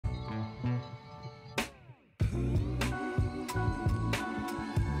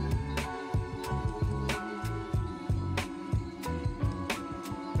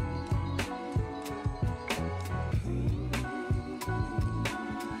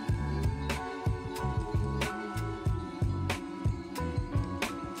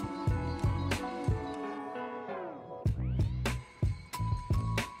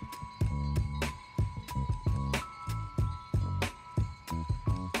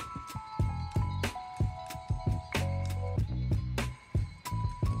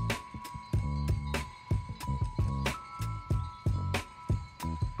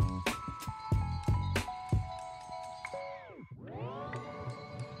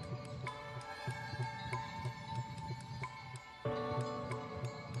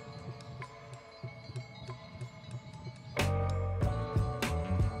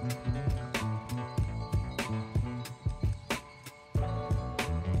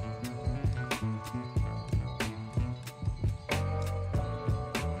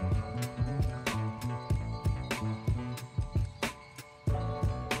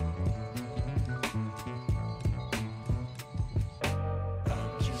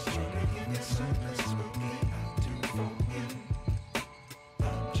something spooky I do for you.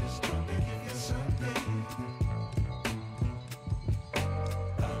 I'm just trying to give you something.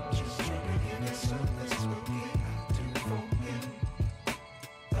 I'm just trying to give you something spooky I do for you.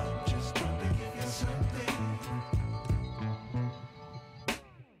 I'm just trying to give you something.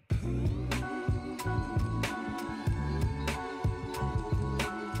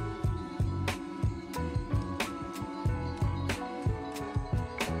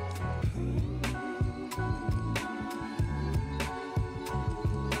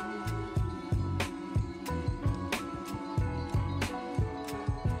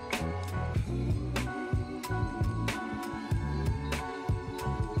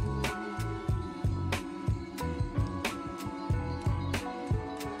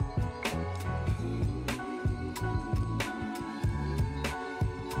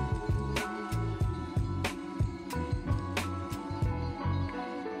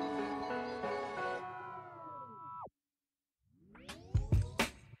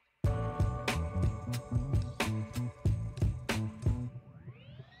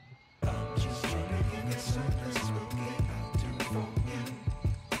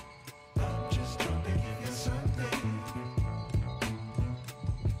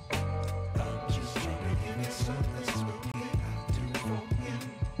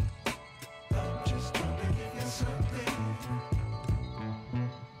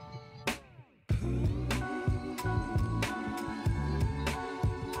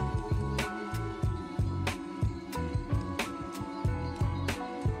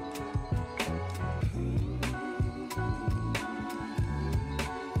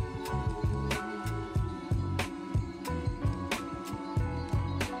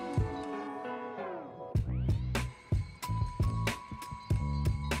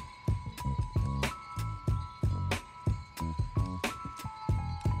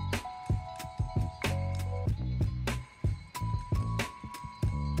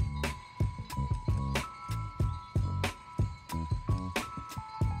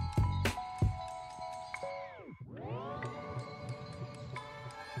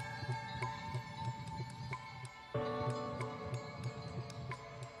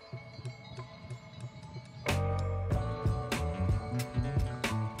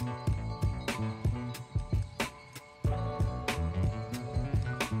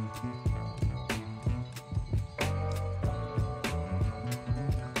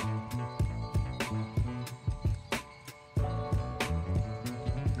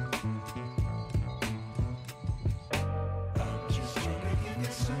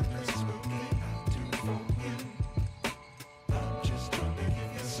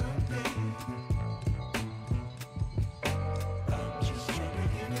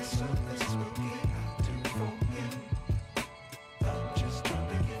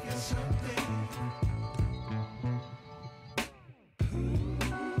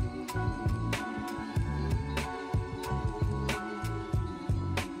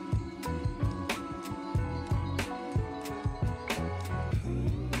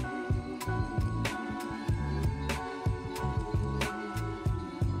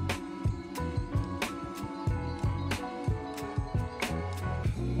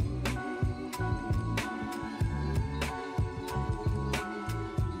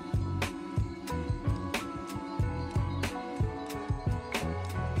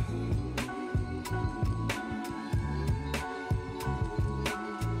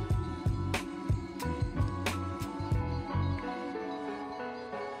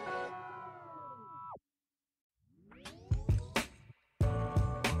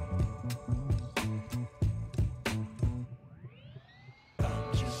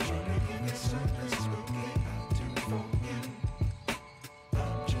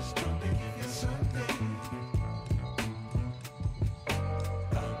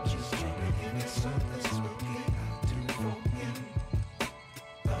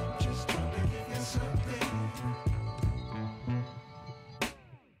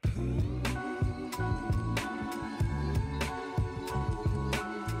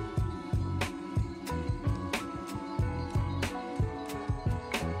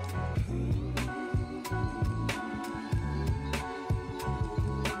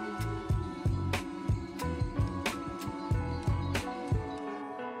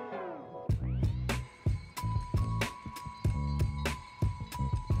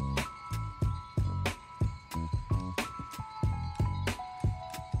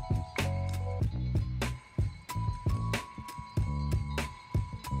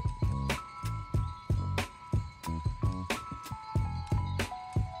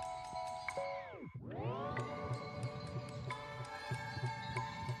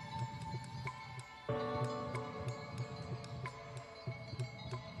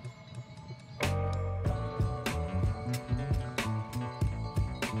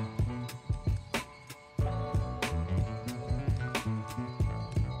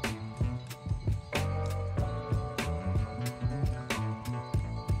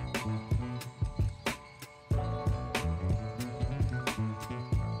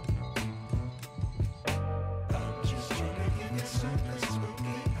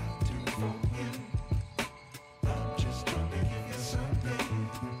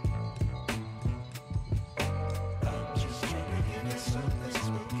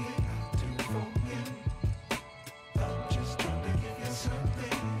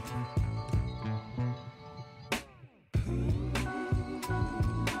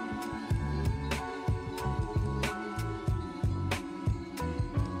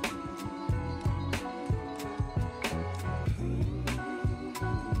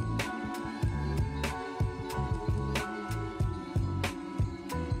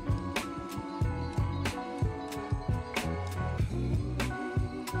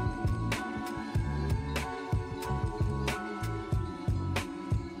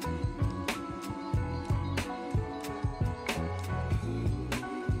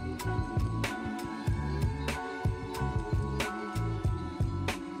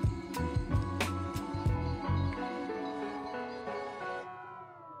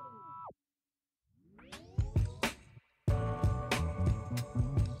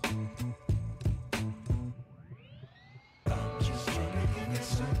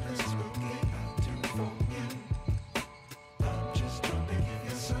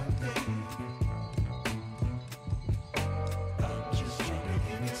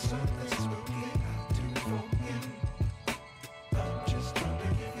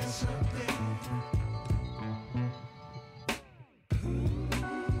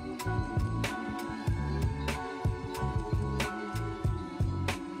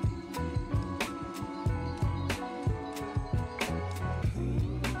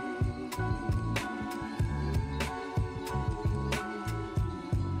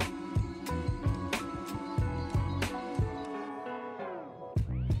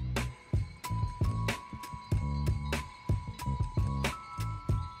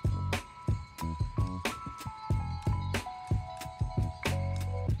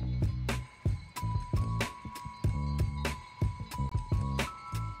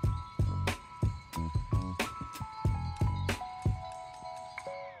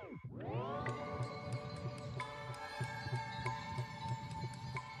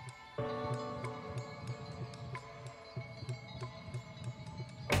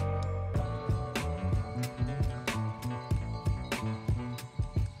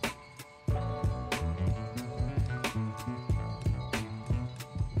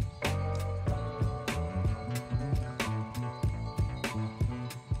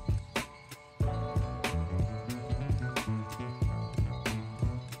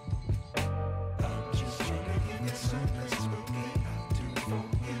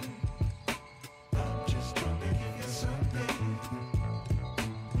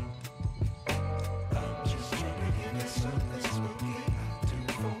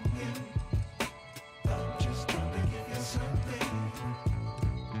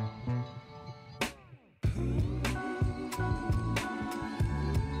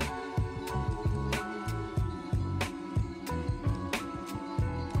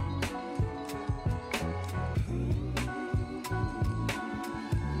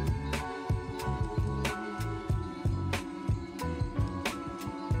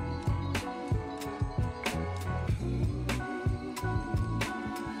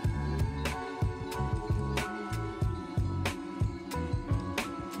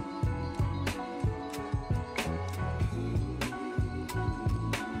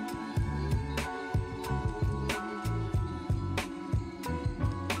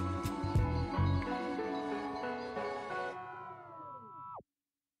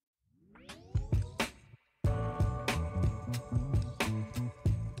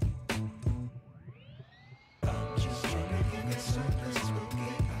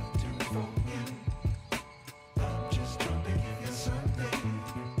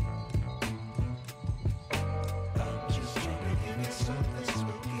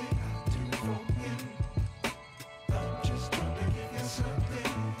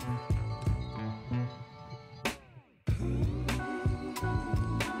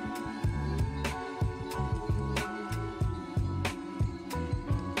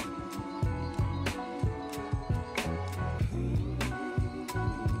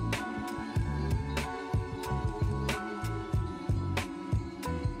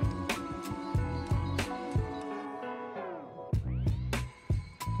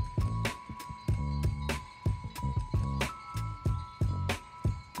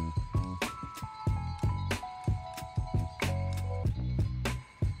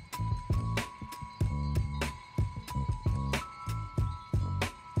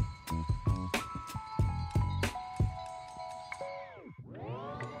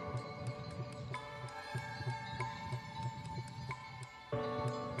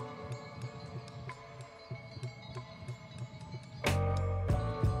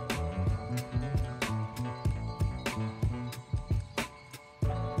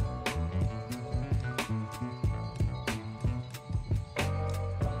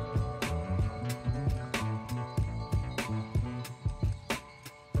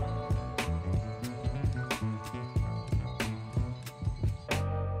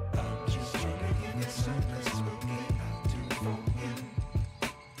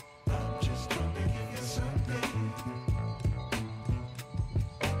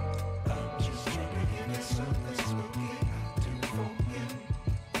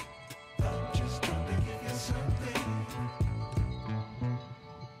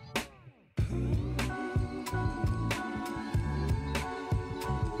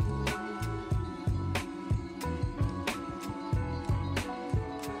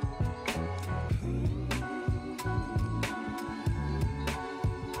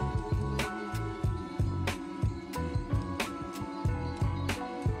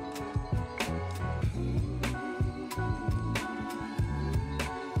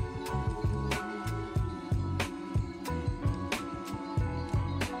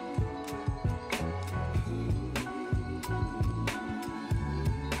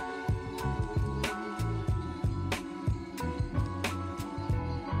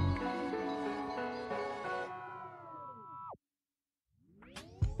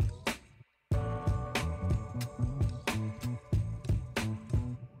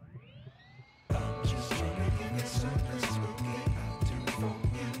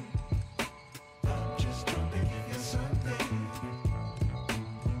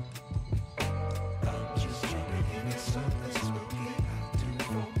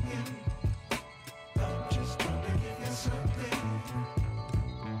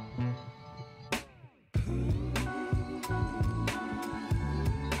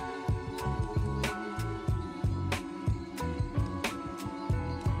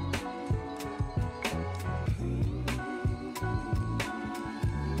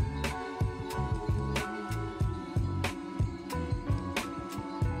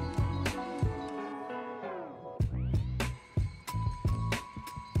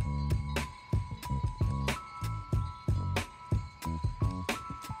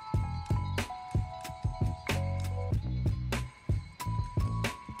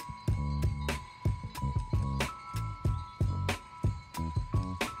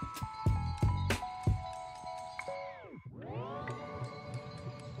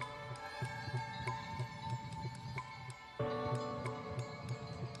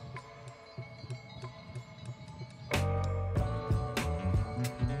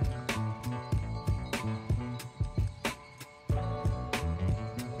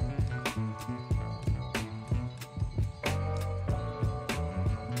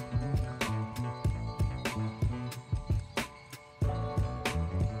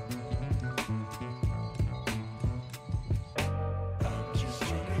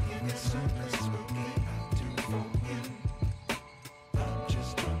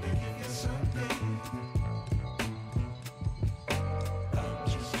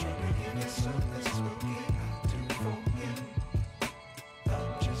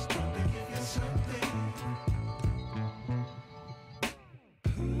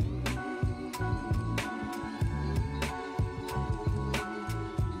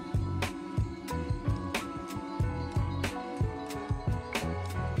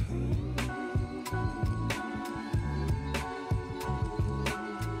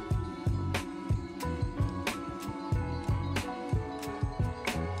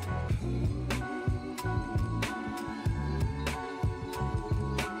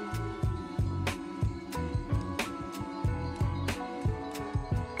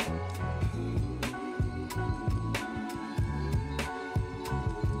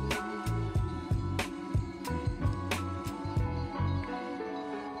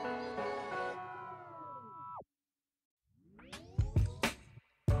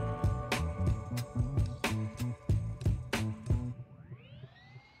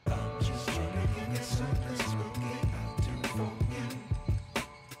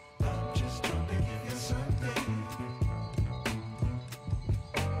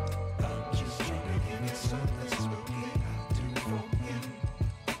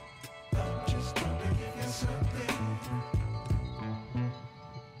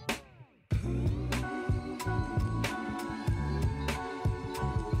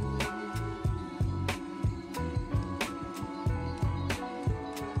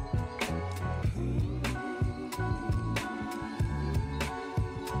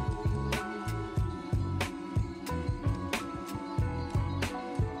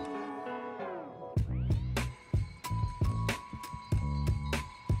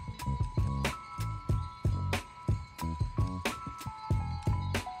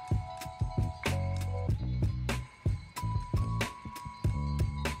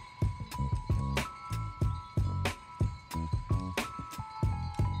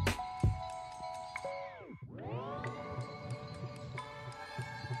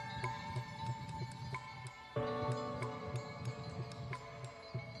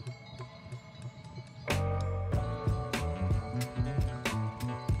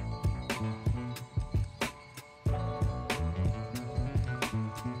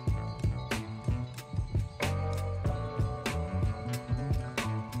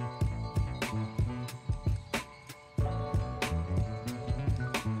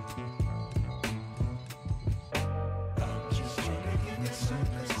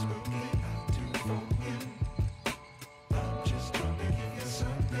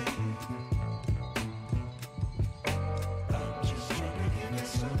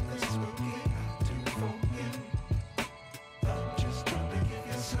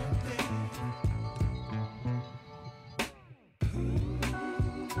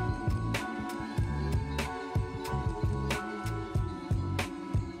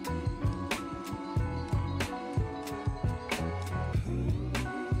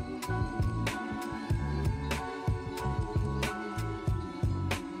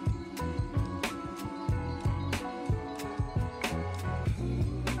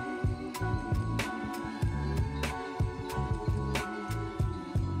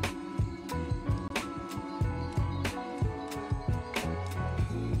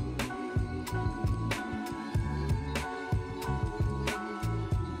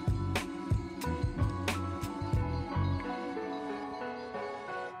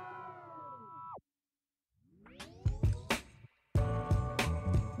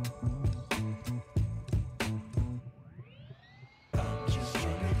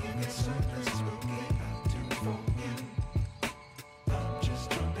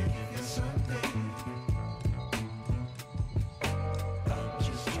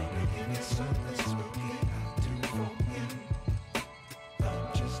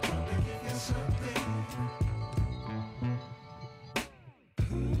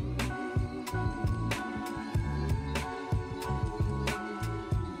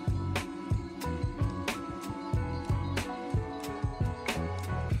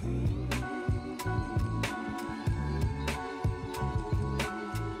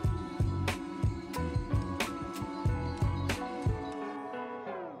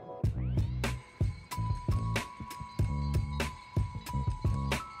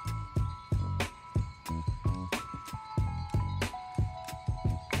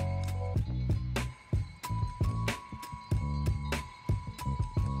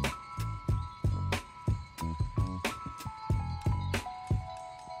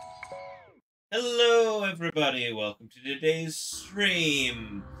 Hello everybody, welcome to today's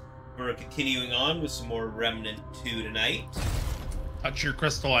stream. We're continuing on with some more Remnant 2 tonight. Touch your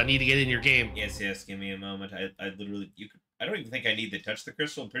crystal, I need to get in your game. Yes, give me a moment. I literally, I don't even think I need to touch the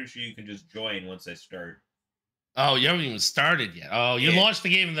crystal. I'm pretty sure you can just join once I start. Oh, you haven't even started yet. Oh, you launched the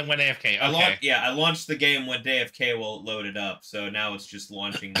game and then went AFK. Okay. I launched the game when AFK will load it up, so now it's just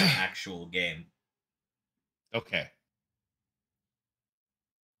launching the actual game. Okay.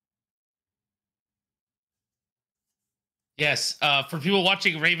 Yes, for people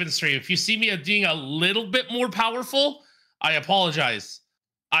watching Raven stream, if you see me being a little bit more powerful, I apologize.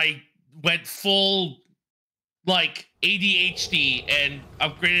 I went full, like, ADHD and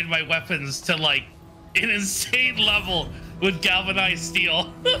upgraded my weapons to, like, an insane level with galvanized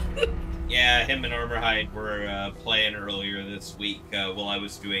steel. Yeah, him and Armorhide were playing earlier this week while I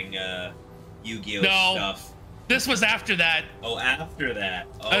was doing Yu-Gi-Oh stuff. This was after that. Oh, after that.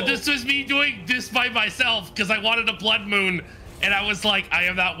 Oh. This was me doing this by myself because I wanted a blood moon, and I was like, I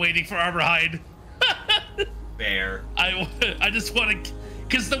am not waiting for Armorhide. Fair. I just want to,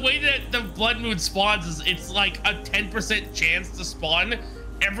 because the way that the blood moon spawns is it's like a 10% chance to spawn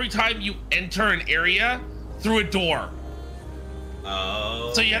every time you enter an area through a door.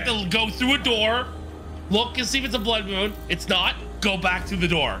 Oh. So you have to go through a door, look and see if it's a blood moon. It's not. Go back through the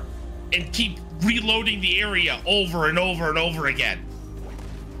door, and keep reloading the area over and over and over again.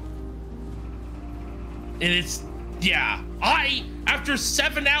 And it's, yeah. After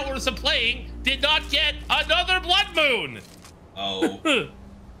 7 hours of playing, did not get another blood moon. Oh.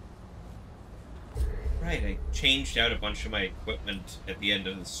 Right, I changed out a bunch of my equipment at the end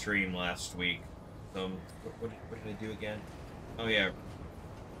of the stream last week. What did I do again? Oh yeah.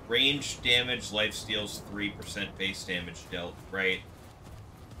 Range damage, life steals 3% base damage dealt, right?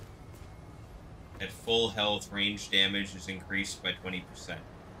 At full health, range damage is increased by 20%.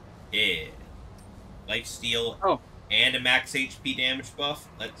 Yeah. Life steal and a max HP damage buff.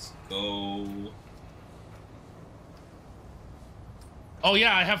 Let's go. Oh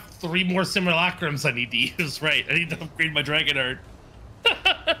yeah, I have 3 more simulacrums I need to use. Right, I need to upgrade my dragon art.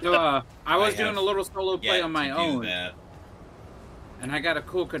 So, I was doing a little solo play on my own. That. And I got a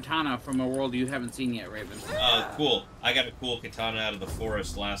cool katana from a world you haven't seen yet, Raven. Oh, cool. I got a cool katana out of the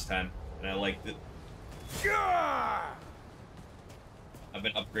forest last time, and I liked it. I've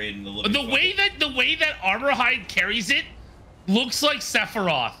been upgrading the way that Armorhide carries it looks like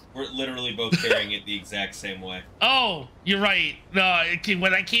Sephiroth. We're literally both carrying it the exact same way. Oh, you're right. No,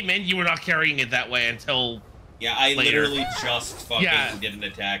 when I came in, you were not carrying it that way until. Yeah, I later. literally just fucking did an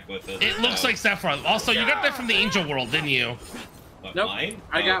attack with it. It looks like Sephiroth. Also, you got that from the Angel World, didn't you? What, nope. Mine?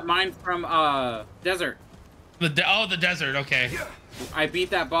 I got mine from Desert. The desert. Okay. I beat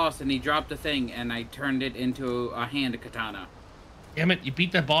that boss and he dropped a thing and I turned it into a hand katana. Damn it! You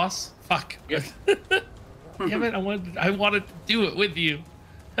beat that boss. Fuck. Yep. Damn it! I wanted to do it with you.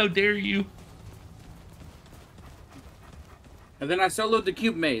 How dare you? And then I soloed the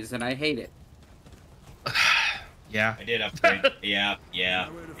cube maze and I hate it. Yeah. I did upgrade. yeah. I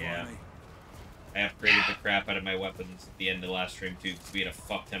upgraded the crap out of my weapons at the end of the last stream too, because we had a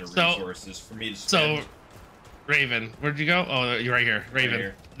fuck ton of resources for me to spend. So, Raven, where'd you go? Oh, you're right here, Raven. Right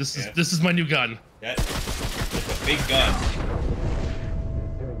here. This is my new gun. That's a big gun.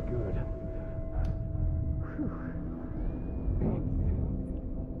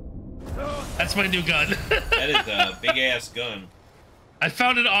 That's my new gun. That is a big ass gun. I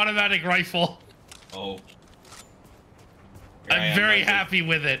found an automatic rifle. Oh. I'm very happy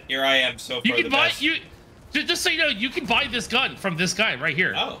with it. Here I am, so far you can the buy best. just so you know, you can buy this gun from this guy right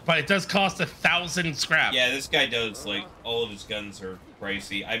here. Oh. But it does cost 1,000 scrap. Yeah, this guy does, like, all of his guns are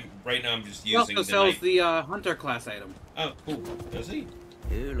pricey. Right now I'm just He using also sells the hunter class item. Oh, cool. Does he?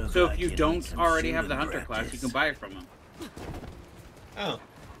 So if you don't already have the hunter class, you can buy it from him. Oh.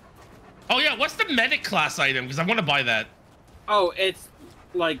 Oh yeah, what's the medic class item? Because I want to buy that. Oh, it's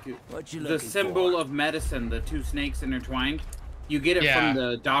like the symbol of medicine, the 2 snakes intertwined. You get it from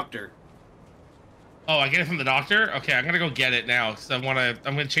the doctor. Oh, I get it from the doctor? Okay, I'm gonna go get it now, because I'm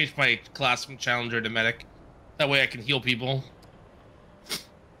gonna change my class from challenger to medic. That way I can heal people.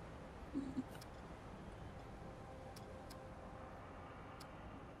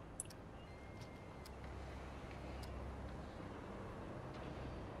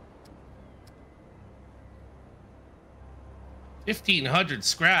 $1,500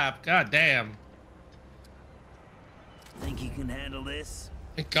 scrap, god damn. Think you can handle this?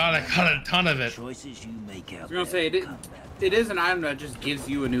 Thank God I got a ton of it. Choices you make out I was gonna say it is an item that just gives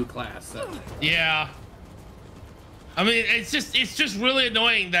you a new class. So. Yeah. I mean, it's just really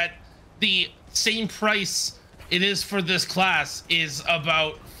annoying that the same price it is for this class is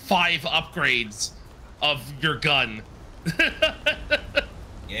about 5 upgrades of your gun.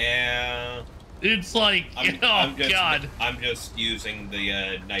 Yeah. It's like, God. I'm just using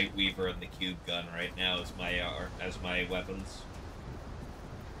the Night Weaver and the Cube Gun right now as my weapons.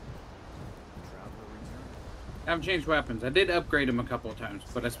 I haven't changed weapons. I did upgrade them a couple of times,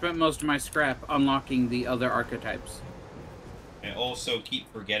 but I spent most of my scrap unlocking the other archetypes. I also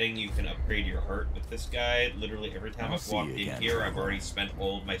keep forgetting you can upgrade your heart with this guy. Literally every time I've walked in here, I've already spent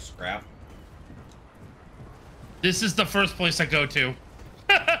all of my scrap. This is the first place I go to.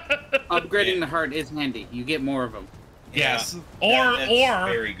 Upgrading the heart is handy. You get more of them. Yes. Yeah, or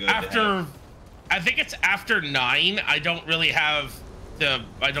very good after, I think it's after 9. I don't really have it.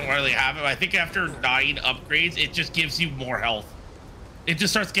 I think after 9 upgrades, it just gives you more health. It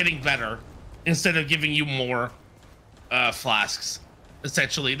just starts getting better instead of giving you more flasks.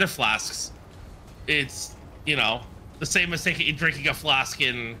 Essentially, they're flasks. It's, you know, the same as drinking a flask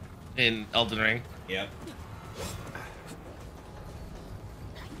in Elden Ring. Yep.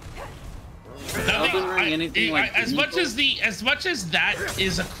 As much as that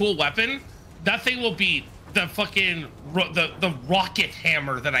is a cool weapon, nothing will beat the fucking the rocket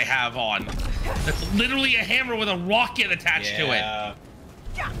hammer that I have on. That's literally a hammer with a rocket attached to it.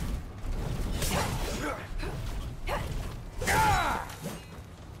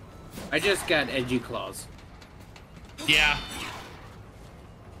 I just got edgy claws. Yeah.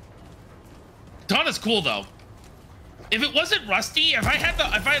 Katana's cool though. If it wasn't rusty, if I had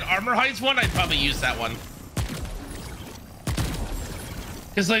Armorhide's one, I'd probably use that one.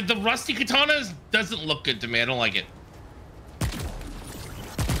 Cause like the rusty katanas doesn't look good to me. I don't like it.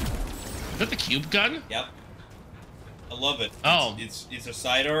 Is that the cube gun? Yep. I love it. Oh. It's a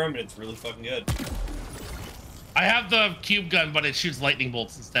sidearm and it's really fucking good. I have the cube gun, but it shoots lightning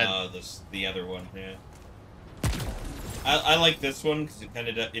bolts instead. The other one, yeah. I like this one because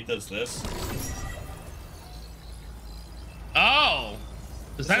it does this. Oh,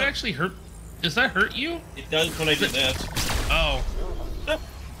 does that actually hurt? Does that hurt you? It does when I do this. Oh.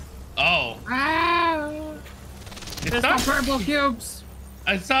 Oh. It's not purple cubes.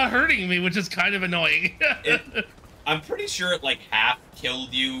 It's not hurting me, which is kind of annoying. I'm pretty sure it like half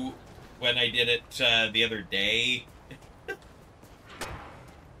killed you when I did it the other day.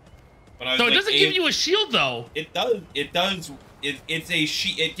 So it doesn't give you a shield though. It does. It does.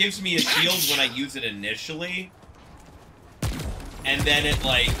 It gives me a shield when I use it initially. And then it,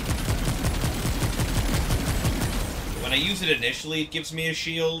 like... When I use it initially, it gives me a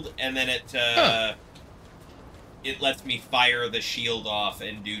shield, and then it lets me fire the shield off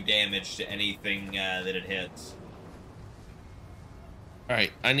and do damage to anything that it hits.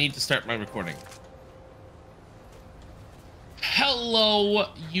 Alright, I need to start my recording. Hello,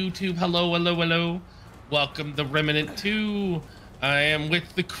 YouTube. Hello, hello, hello. Welcome to Remnant 2. I am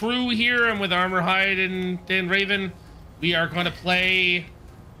with the crew here. I'm with Armorhide and Raven. We are going to play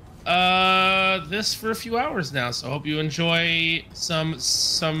this for a few hours now, so I hope you enjoy some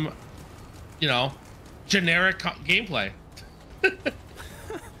you know, generic gameplay. I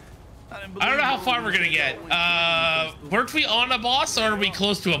don't know how far we're gonna get. Weren't we on a boss or are we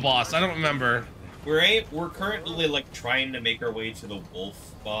close to a boss? I don't remember. We're currently like trying to make our way to the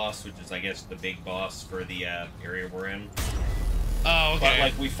wolf boss, which is I guess the big boss for the area we're in. Oh, okay. But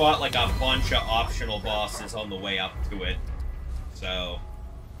like we fought like a bunch of optional bosses on the way up to it. So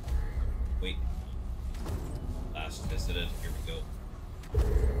wait. Last visited, here we go.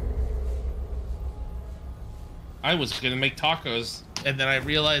 I was gonna make tacos, and then I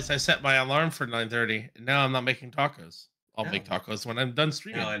realized I set my alarm for 9:30, and now I'm not making tacos. I'll make tacos when I'm done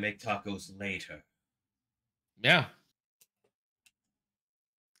streaming. Now I make tacos later. Yeah.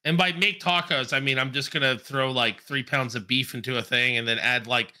 And by make tacos, I mean I'm just gonna throw like 3 pounds of beef into a thing, and then add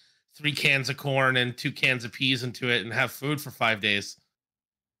like 3 cans of corn and 2 cans of peas into it, and have food for 5 days.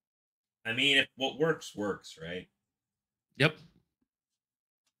 I mean, if what works, works, right? Yep.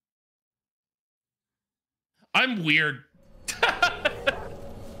 I'm weird.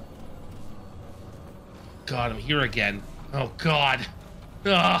 God, I'm here again. Oh, God.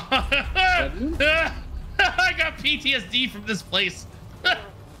 Oh. I got PTSD from this place.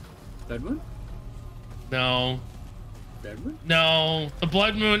 Blood Moon? No. Blood Moon? No. The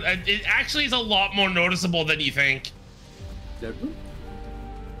Blood Moon, it actually is a lot more noticeable than you think. Blood Moon?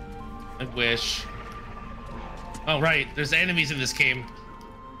 I wish. Oh, right. There's enemies in this game.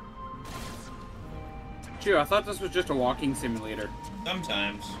 Gee, I thought this was just a walking simulator.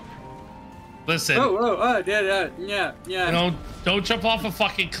 Sometimes. Listen. Yeah. You know, don't jump off a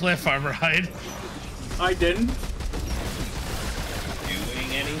fucking cliff, Armorhide. I didn't.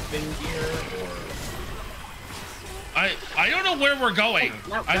 Doing anything here, or... I don't know where we're going.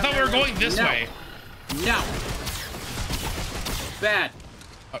 No, I thought we were going this way. No. Bad.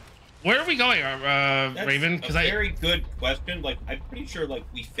 Where are we going, Raven? Because a very good question. Like, I'm pretty sure like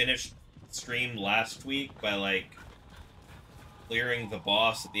we finished stream last week by like clearing the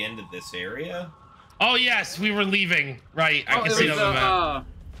boss at the end of this area. Oh yes, we were leaving. Right, I can see it on the map.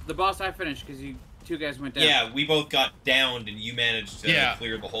 The boss I finished because you two guys went down. Yeah, we both got downed, and you managed to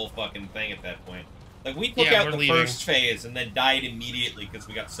clear the whole fucking thing at that point. Like, we took out the first phase and then died immediately because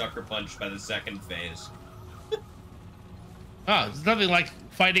we got sucker punched by the second phase. Oh, it's nothing like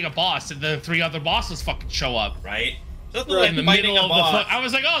fighting a boss and then 3 other bosses fucking show up. Right? Nothing like in the middle of the I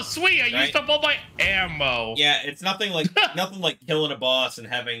was like, oh sweet, I used up all my ammo. Yeah, it's nothing like killing a boss and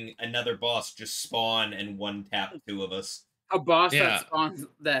having another boss just spawn and one tap 2 of us. A boss that spawns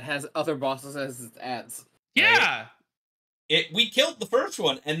that has other bosses as its ads. Yeah. Right? We killed the first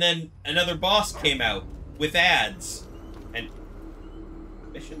one, and then another boss came out with ads. And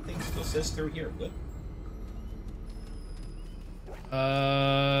mission thing still says through here, but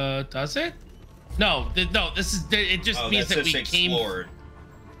does it? No, no. This is it. Just means that we explored.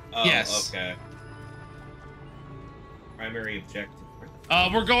 Oh, yes. Okay. Primary objective.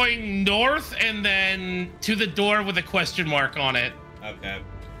 We're going north and then to the door with a question mark on it. Okay.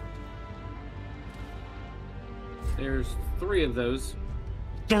 There's 3 of those.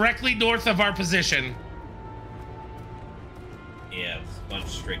 Directly north of our position. Yeah, it's a bunch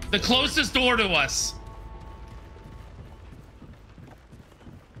straight. The closest door to us.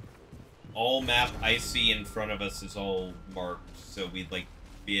 All map I see in front of us is all marked, so we'd like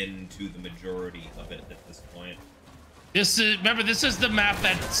been to the majority of it at this point. This is, remember, this is the map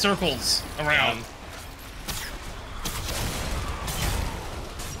that circles around. Yeah.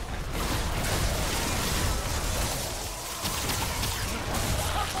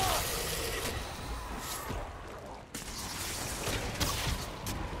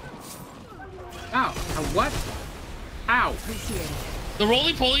 Ow! What? Ow! The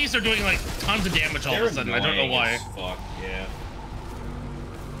roly-polies are doing like tons of damage all of a sudden. I don't know why. Fuck, yeah.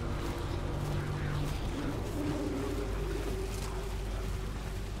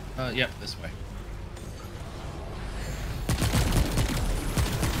 Yep, this way.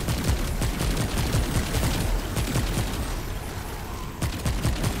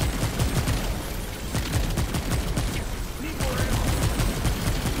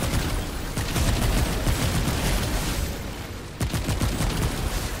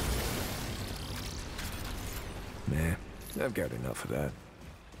 Nah, I've got enough of that.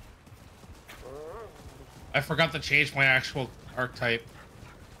 I forgot to change my actual archetype.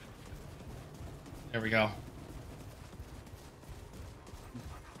 There we go.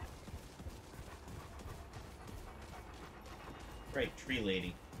 Right, tree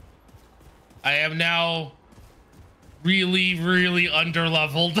lady. I am now really, really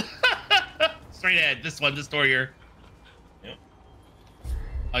under-leveled. Straight ahead, this door here. Yep.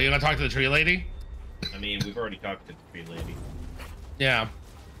 Oh, you gonna talk to the tree lady? I mean, we've already talked to the tree lady. Yeah.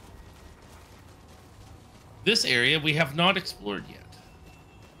 This area we have not explored yet.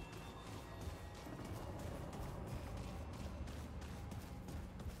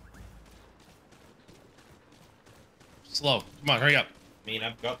 Slow. Come on, hurry up. I mean,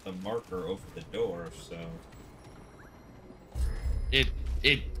 I've got the marker over the door, so...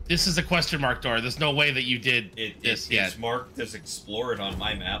 This is a question mark door. There's no way that you did this yet. It's marked as explored on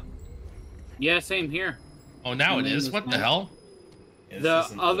my map. Yeah, same here. Oh, now it is? What the hell? Yeah,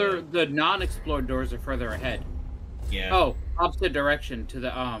 the non-explored doors are further ahead. Yeah. Oh, opposite direction to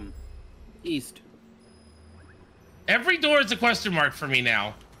the, east. Every door is a question mark for me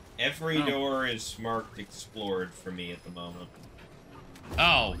now. Every door is marked explored for me at the moment.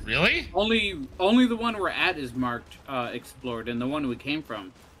 Oh, really? Only the one we're at is marked explored, and the one we came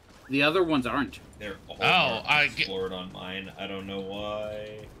from. The other ones aren't. They're all explored on mine. I don't know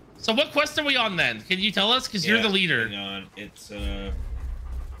why. So what quest are we on then? Can you tell us? Because you're the leader. Hang on. It's I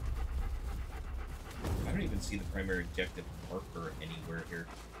don't even see the primary objective marker anywhere here.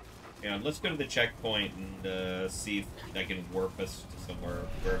 Hang on, let's go to the checkpoint and see if I can warp us to somewhere.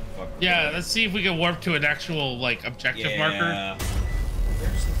 Where the fuck let's see if we can warp to an actual like objective marker.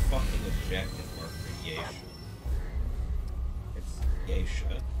 Where's the fucking objective marker, Yeisha? It's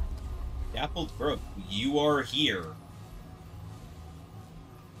Yeisha. Dappled Brook, you are here.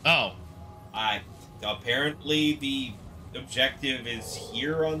 Oh. Apparently the objective is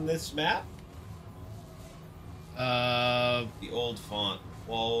here on this map? The old font.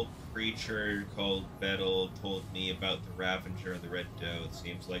 Walled creature called Bettle told me about the Ravager and the Red Doe. It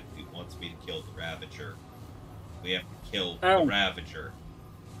seems like he wants me to kill the Ravager. We have to kill the Ravager.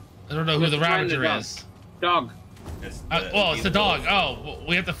 I don't know who the Ravager is. Dog. Well, it's the dog. Oh,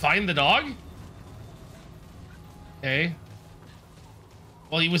 we have to find the dog? Okay.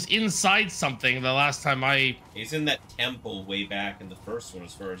 Well, he was inside something the last time I... He's in that temple way back in the first one,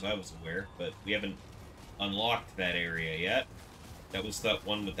 as far as I was aware, but we haven't unlocked that area yet. That was that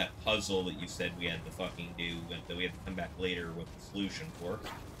one with that puzzle that you said we had to fucking do, and that we had to come back later with the solution for.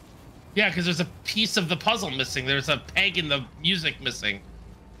 Yeah, because there's a piece of the puzzle missing. There's a peg in the music missing.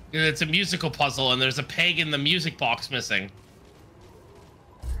 It's a musical puzzle, and there's a peg in the music box missing.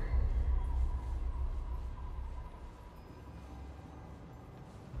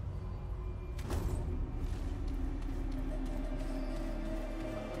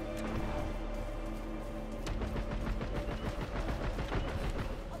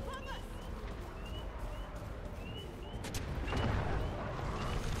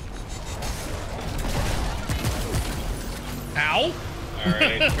 Ow!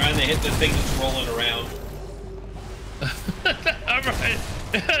 Alright, trying to hit the thing that's rolling around.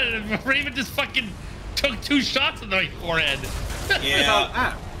 Alright. Raven just fucking took 2 shots in my forehead.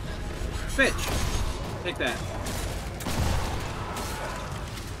 Yeah. Bitch. Take that.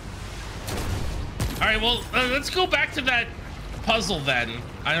 Alright, well, let's go back to that puzzle then.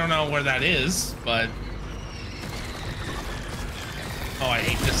 I don't know where that is, but... Oh, I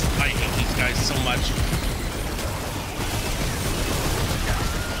hate this. I hate these guys so much.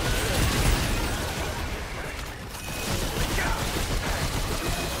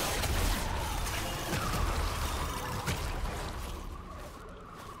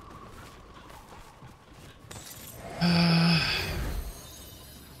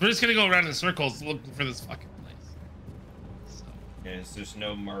 We're just gonna go around in circles looking for this fucking place. So. Yes, there's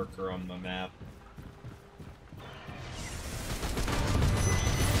no marker on the map.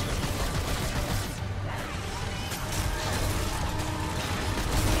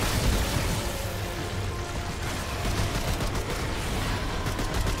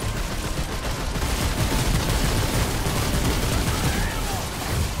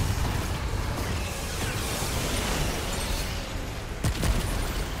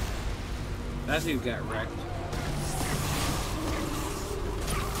 That dude got wrecked.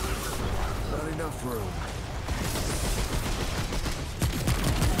 Not enough room.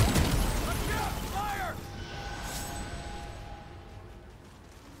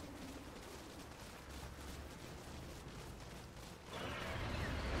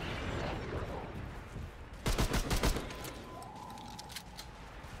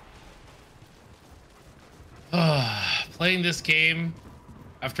 Playing this game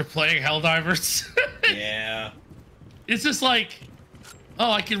after playing Helldivers. Yeah. It's just like, oh,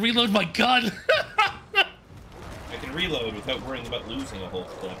 I can reload my gun. I can reload without worrying about losing a whole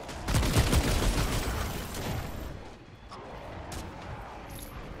clip.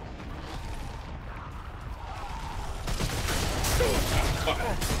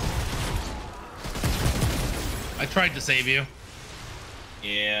 I tried to save you.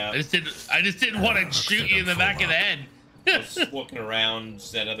 Yeah. I just didn't want to shoot you in the back of the head. I was looking around,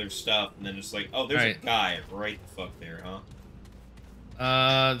 said other stuff, and then it's like, oh, there's a guy right the fuck there,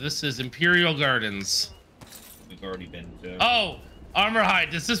 huh? This is Imperial Gardens. We've already been to. Oh,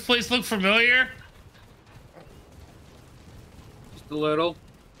 Armorhide. Does this place look familiar? Just a little.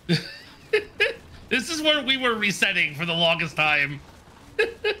 This is where we were resetting for the longest time.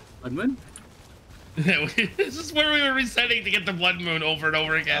 Blood Moon? This is where we were resetting to get the Blood Moon over and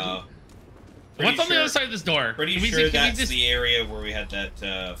over again. What's on the other side of this door? Pretty sure that's the area where we had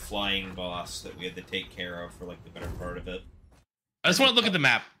that flying boss that we had to take care of for like the better part of it. I just want to look at the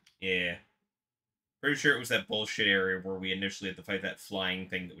map. Yeah. Pretty sure it was that bullshit area where we initially had to fight that flying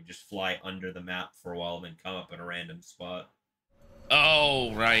thing that would just fly under the map for a while and then come up in a random spot.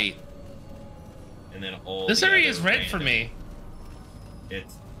 Oh, right. And then all this area is red for me.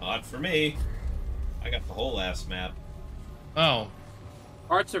 It's odd for me. I got the whole ass map. Oh.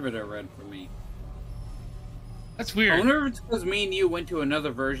 Parts of it are red for me. That's weird. I wonder if it's because me and you went to another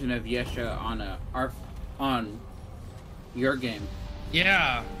version of Yesha on your game.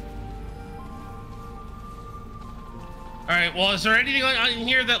 Yeah. Alright, well, is there anything in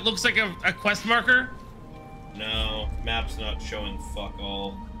here that looks like a quest marker? No, map's not showing fuck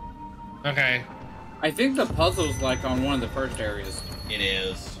all. Okay. I think the puzzle's like on one of the first areas. It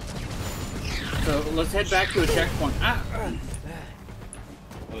is. So let's head back to a checkpoint. Ah!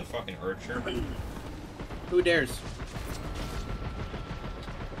 Motherfucking archer. Who dares?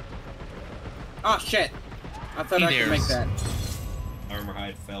 Oh shit! I thought I could make that.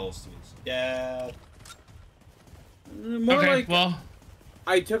 Armorhide falls to his death. More okay, like, well...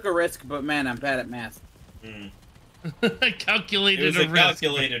 I took a risk, but man, I'm bad at math. Hmm. I calculated it was a a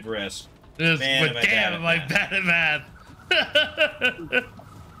calculated risk. Man, but damn, am I bad at math.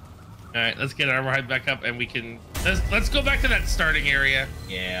 All right, let's get Armorhide back up, and we can let's go back to that starting area.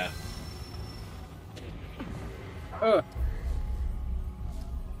 Yeah. Oh.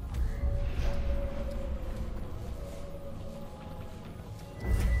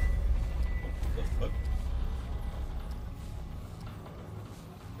 The fuck?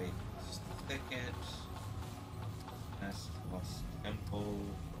 Wait, thicket. That's lost temple.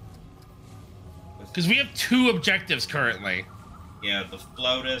 Because we have 2 objectives currently. Yeah, the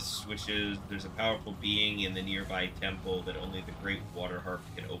Floutus, which is there's a powerful being in the nearby temple that only the Great Water Harp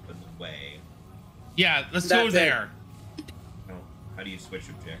can open the way. Yeah, let's go there. Oh, how do you switch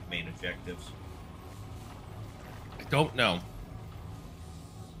main objectives? I don't know.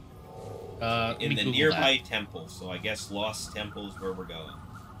 In the nearby temple, so I guess Lost Temple is where we're going.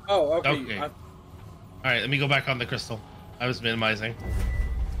 Oh, okay. Okay. All right, let me go back on the crystal. I was minimizing.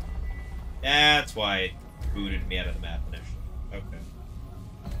 That's why it booted me out of the map initially. Okay.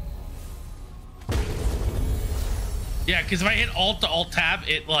 Yeah, because if I hit Alt to Alt Tab,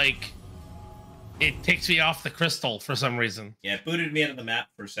 it takes me off the crystal for some reason. Yeah, it booted me out of the map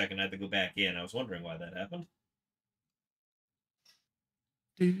for a second. I had to go back in. I was wondering why that happened.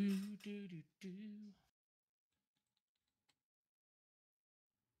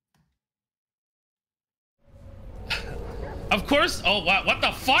 Of course. Oh, what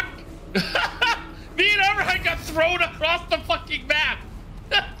the fuck? Me and Armorhide got thrown across the fucking map.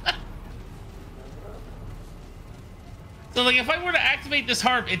 So, like, if I were to activate this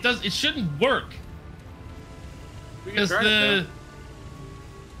harp, it shouldn't work. Because the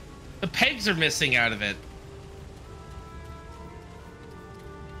pegs are missing out of it.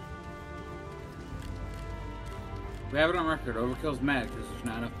 We have it on record. Overkill's mad because there's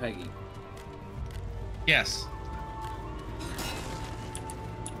not enough pegging. Yes.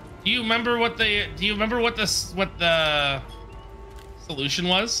 Do you remember what the solution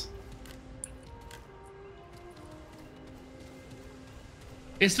was?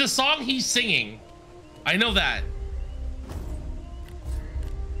 It's the song he's singing. I know that.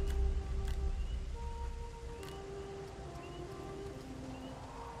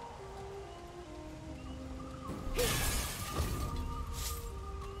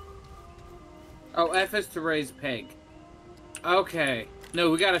 Oh, F is to raise peg. Okay. No,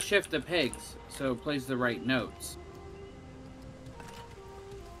 we gotta shift the pegs so it plays the right notes.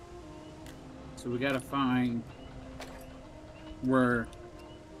 So we gotta find where...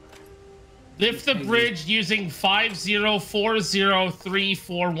 Lift the bridge using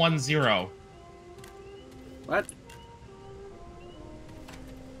 50403410. What?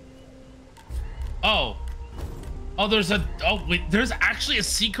 Oh. Oh, there's actually a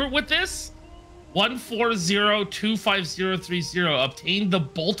secret with this? 140-25030. Obtain the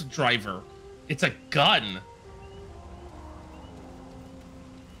bolt driver. It's a gun.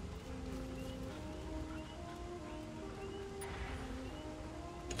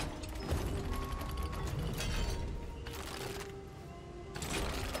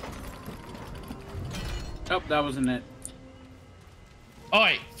 Oh, that wasn't it. All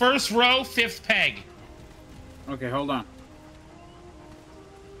right, first row, 5th peg. Okay, hold on.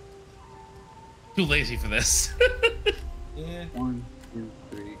 Too lazy for this. Yeah. 1, 2,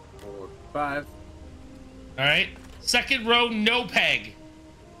 3, 4, 5. All right, 2nd row, no peg.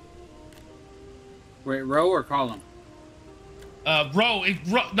 Wait, row or column? Row,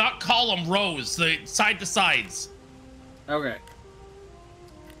 not column, rows, the side to sides. Okay.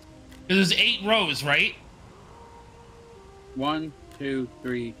 There's 8 rows, right? 1, 2,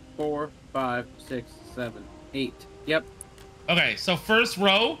 3, 4, 5, 6, 7, 8. Yep. Okay, so first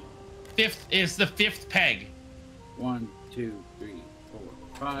row, 5th is the 5th peg. 1, 2, 3, 4,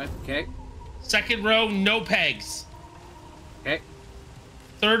 5. Okay. 2nd row, no pegs. Okay.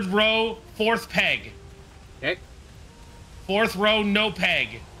 3rd row, 4th peg. Okay. 4th row, no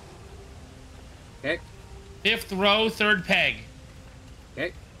peg. Okay. 5th row, 3rd peg.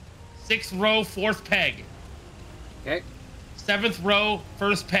 Okay. 6th row, 4th peg. Okay. 7th row,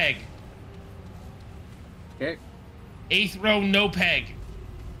 1st peg. Okay. 8th row, no peg.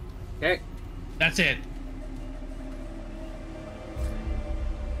 Okay. That's it.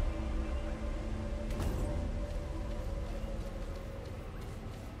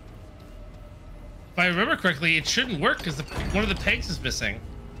 If I remember correctly, it shouldn't work because one of the pegs is missing.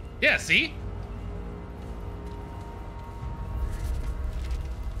 Yeah, see?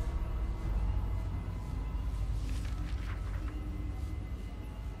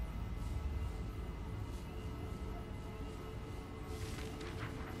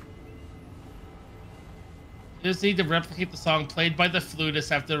 You just need to replicate the song played by the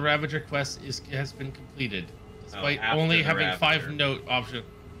flutist after the Ravager quest has been completed, despite only having Ravager. 5-note option.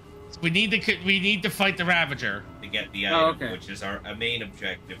 So we need to fight the Ravager to get the item, which is our main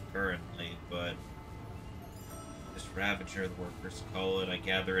objective currently. But this Ravager, the workers call it. I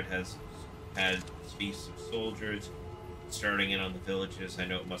gather it has had feasts of soldiers starting in on the villages. I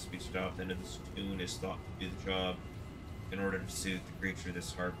know it must be stopped, and this tune is thought to do the job. In order to soothe the creature,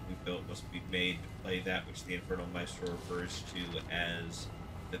 this harp we built must be made to play that which the Infernal Maestro refers to as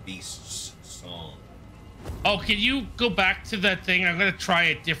the Beast's Song. Oh, can you go back to that thing? I'm gonna try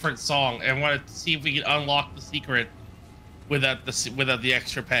a different song and want to see if we can unlock the secret without the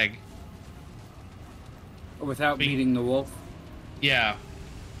extra peg. Without beating the wolf? Yeah.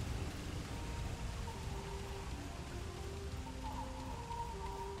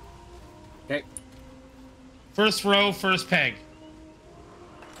 Okay. First row, first peg.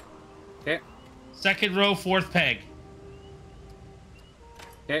 Okay. Second row, fourth peg.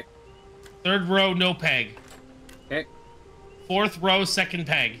 Okay. Third row, no peg. Okay. Fourth row, second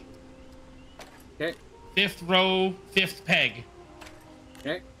peg. Okay. Fifth row, fifth peg.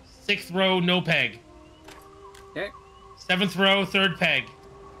 Okay. Sixth row, no peg. Okay. Seventh row, third peg.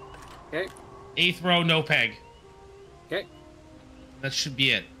 Okay. Eighth row, no peg. Okay. That should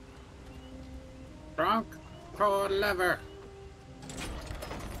be it. Trunk, cord lever.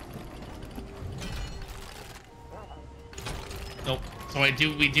 Nope. So we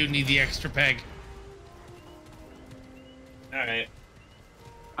do need the extra peg. Alright.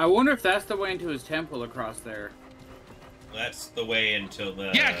 I wonder if that's the way into his temple across there. That's the way until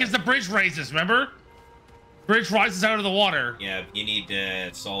the... Yeah, because the bridge raises, remember? Bridge rises out of the water. Yeah, you need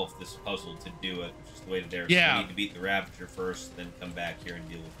to solve this puzzle to do it, which is the way to there. Yeah. So you need to beat the Ravager first, then come back here and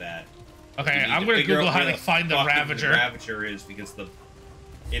deal with that. Okay, I'm going to Google how to find the Ravager. The Ravager is because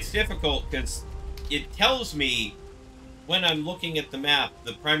it's difficult because it tells me when I'm looking at the map,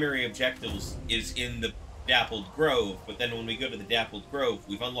 the primary objectives is in the Dappled Grove, but then when we go to the Dappled Grove,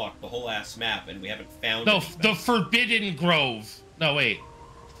 we've unlocked the whole ass map and we haven't found anything. The Forbidden Grove. No, wait.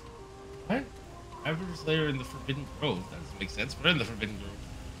 What? Ravager's lair in the Forbidden Grove. That doesn't make sense. We're in the Forbidden Grove.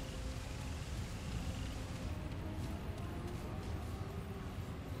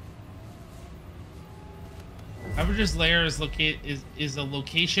 Ravager's lair is a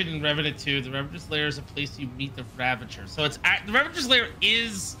location in Remnant 2. The Ravager's lair is a place you meet the Ravager. So it's the Ravager's lair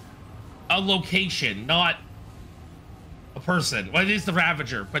is a location, not a person. Well, it is the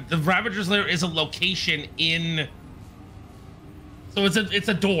Ravager, but the Ravager's lair is a location in. So it's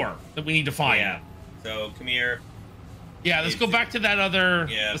a door that we need to find. Yeah. So come here. Yeah, let's go back to that other.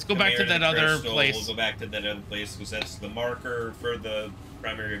 Yeah, let's go back to that other place. We'll go back to that other place because that's the marker for the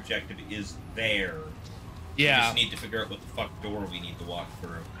primary objective is there. Yeah. We just need to figure out what the fuck door we need to walk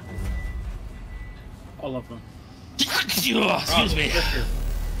through. All of them. Excuse me.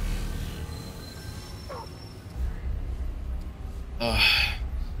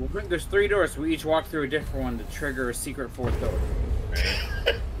 There's 3 doors, so we each walk through a different one to trigger a secret 4th door.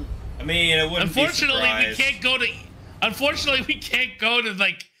 Right. I mean, it wouldn't Unfortunately, be we can't go to. Unfortunately, we can't go to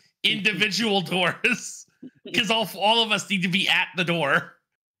like individual doors because all of us need to be at the door.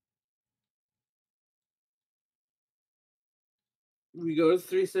 We go to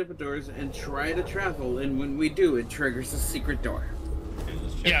 3 separate doors and try to travel, and when we do, it triggers a secret door.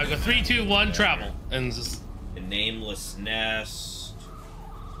 Okay, Yeah, go 3, 2, 1, travel, and just the Nameless Nest,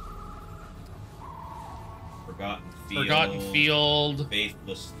 Forgotten Field,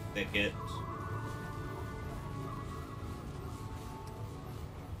 Faithless Thicket.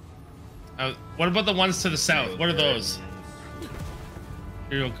 What about the ones to the south? What are those?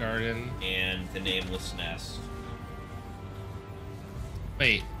 Imperial Garden and the Nameless Nest.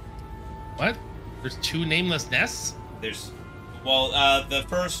 Wait, what? There's 2 nameless nests? The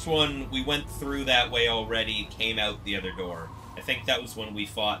first one, we went through that way already, came out the other door. I think that was when we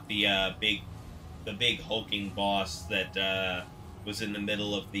fought the big hulking boss that was in the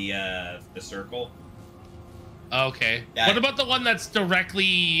middle of the circle. Okay. What about the one that's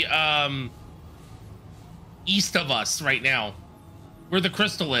directly east of us right now? Where the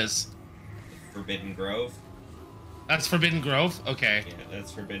crystal is? Forbidden Grove? That's Forbidden Grove? Okay. Yeah,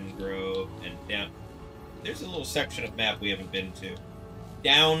 that's Forbidden Grove. And down... There's a little section of map we haven't been to.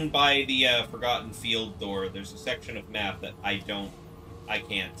 Down by the Forgotten Field door, there's a section of map that I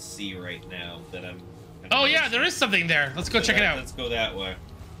can't see right now that I'm... Oh yeah, there is something there. Let's go check it out. Let's go that way.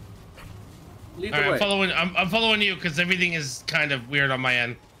 Lead All the right, way. I'm following you because everything is kind of weird on my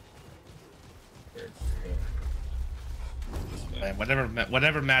end. Man,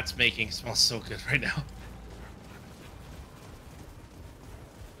 whatever Matt's making smells so good right now.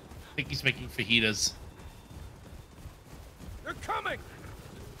 I think he's making fajitas. They're coming!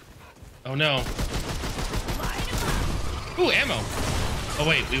 Oh no. Ooh, ammo. Oh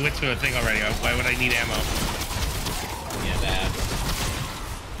wait, we went to a thing already. Why would I need ammo? Yeah, bad.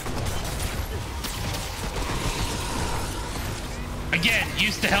 Again,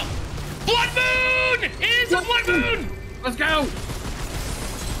 used to help. Blood moon! It is a blood moon! Let's go!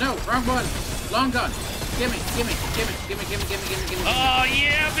 No, wrong one. Long gun. Gimme. Oh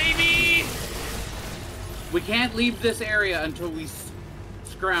yeah, baby! We can't leave this area until we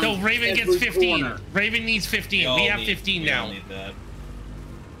scrounge. No, Raven gets every 15. corner. Raven needs 15. We have 15 now. We all need that.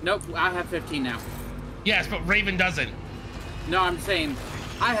 Nope, I have 15 now. Yes, but Raven doesn't. No, I'm saying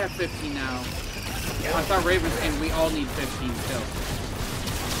I have 15 now. I thought Raven was saying we all need 15 still.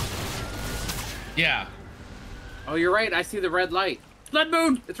 Yeah. Oh, you're right. I see the red light. Blood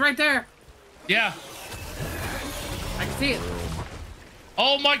moon! It's right there! Yeah. I can see it.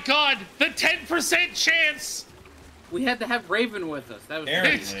 Oh my god, the 10% chance! We had to have Raven with us. That was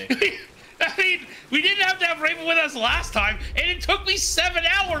Apparently. I mean, we didn't have to have Raven with us last time, and it took me 7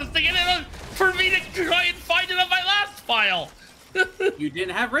 hours to get it for me to try and find it on my last file. You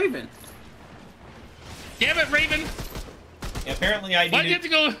didn't have Raven. Damn it, Raven! Yeah, apparently I Why did you have to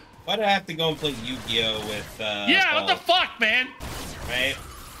go? Why did I have to go and play Yu-Gi-Oh with? Yeah, what the fuck, man? Right.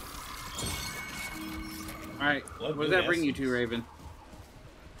 All right, what does that bring you to, Raven?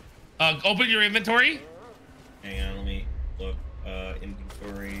 Open your inventory. Hang on, let me look.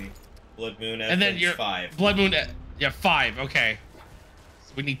 Inventory. Blood Moon. And then your 5. Blood Moon. Yeah, 5. Okay.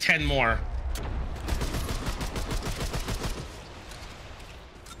 So we need 10 more.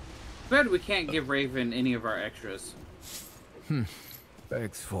 Good, we can't give Raven any of our extras.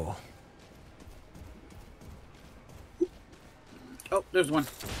 Bag's full. Oh, there's one.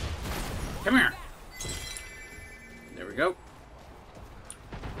 Come here. There we go.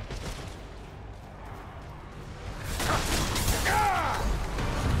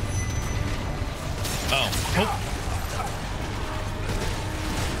 Oh.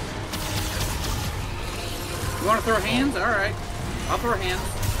 You want to throw hands? All right. I'll throw hands.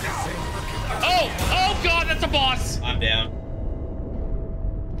 Oh god, that's a boss. I'm down.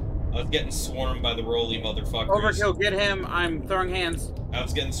 I was getting swarmed by the roly motherfuckers. Overkill, get him. I'm throwing hands. I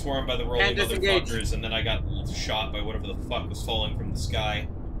was getting swarmed by the roly And disengage. motherfuckers, and then I got shot by whatever the fuck was falling from the sky.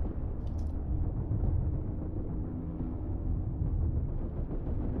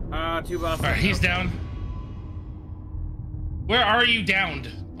 Two bosses. Alright, he's down. Where are you downed?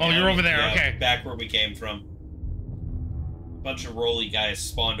 Oh, Yeah, you're over there, yeah, okay. Back where we came from. A bunch of roly guys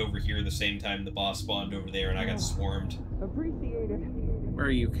spawned over here the same time the boss spawned over there, and I got swarmed. Where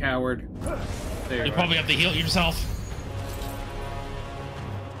are you, coward? There You probably have to heal yourself.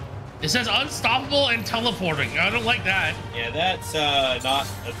 It says unstoppable and teleporting. I don't like that. Yeah, that's not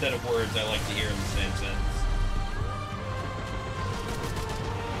a set of words I like to hear in the same sentence.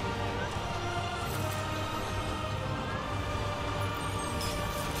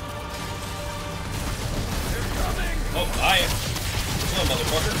 Oh, hi. Hello,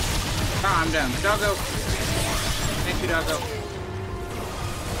 motherfucker. Ah, I'm down. Doggo. Thank you, Doggo.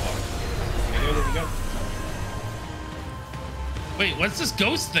 There we go. Wait, what's this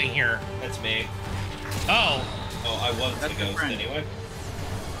ghost thing here? That's me. Oh. Oh, I was That's the your ghost friend. anyway.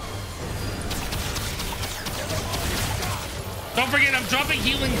 Don't forget, I'm dropping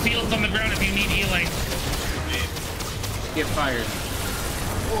healing fields on the ground if you need healing. Get fired.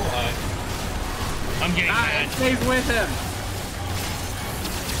 Oh, hi. I'm getting Ah, mad. it stays with him.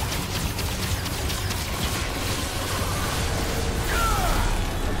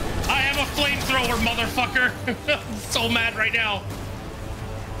 I am a flamethrower, motherfucker. I'm so mad right now.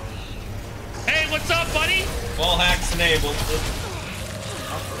 Hey, what's up, buddy? Wall hacks enabled. Here,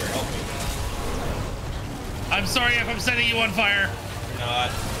 help me. I'm sorry if I'm setting you on fire. You're not.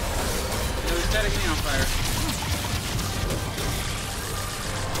 It was setting me on fire.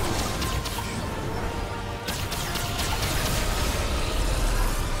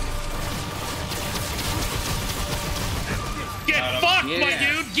 Get Got him. fucked, my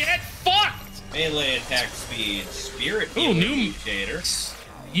Yeah. dude. Get fucked. Melee attack speed. Spirit Ooh, healer new mutator.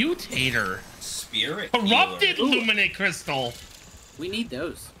 mutator. Spirit Corrupted healer. luminate crystal. We need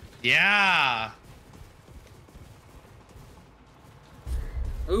those. Yeah.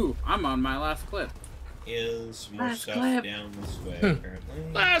 Ooh, I'm on my last clip. Is more Last stuff clip. down this way,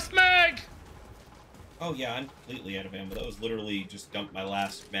 apparently. Last mag. Oh, yeah, I'm completely out of ammo. That was literally just dumped my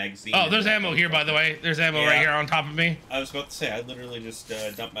last magazine. Oh, there's ammo here, by the way. There's ammo Yeah. right here on top of me. I was about to say, I literally just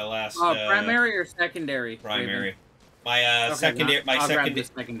dumped my last... Primary or secondary? Primary. Raven? My Okay, secondary, I'll grab the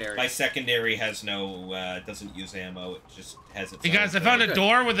secondary. my secondary has no, doesn't use ammo. It just has its. Hey own guys, I thing. found a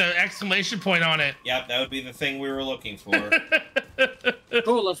door with an exclamation point on it. Yep, that would be the thing we were looking for.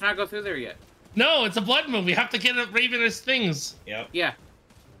 Cool, let's not go through there yet. No, it's a blood moon. We have to get Ravenous things. Yep. Yeah.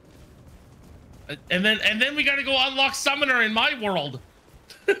 And then we gotta go unlock Summoner in my world.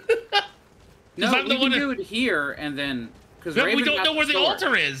 No, I'm the we one can who- do it here and then... Because But we don't know where the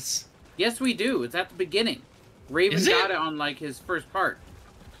altar is. Yes, we do. It's at the beginning. Raven Is it? got it on, like, his first part.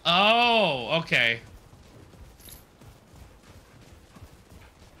 Oh, okay.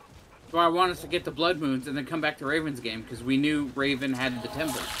 So I want us to get the blood moons and then come back to Raven's game because we knew Raven had the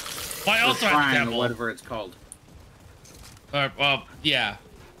temple. Well, I also Or have shrine, the or temple. whatever it's called. Well, yeah.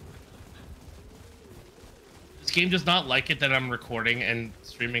 This game does not like it that I'm recording and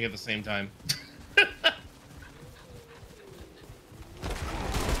streaming at the same time.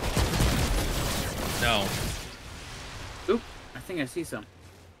 No. Oop, I think I see some.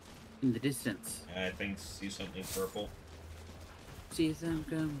 In the distance. I think see something purple. See them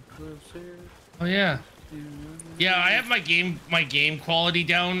come closer. Oh yeah. Yeah, I have my game quality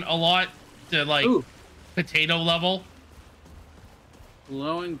down a lot to like Ooh. potato level.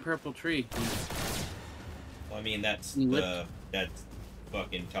 Glowing purple tree. Well, I mean, that's Lip. that's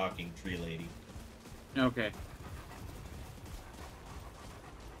fucking talking tree lady. Okay.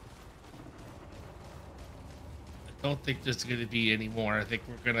 I don't think there's gonna be any more. I think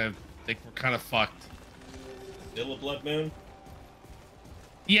we're kind of fucked. Still a blood moon?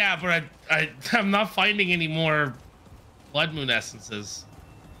 Yeah, but I'm not finding any more blood moon essences.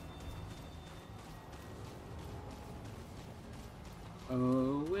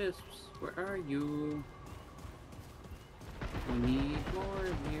 Oh, wisps, where are you? We need more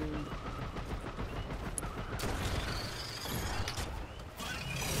of you.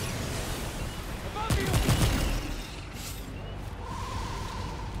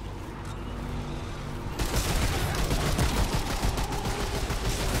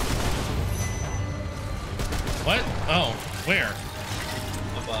 What? Oh, where?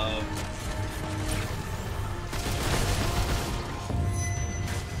 Above.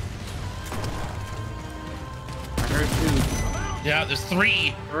 I heard two. Yeah, there's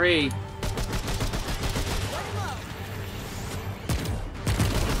 3. 3.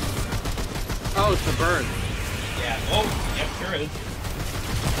 Oh, it's the bird. Yeah. Oh, yep, sure is.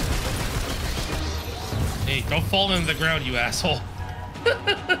 Hey, don't fall into the ground, you asshole.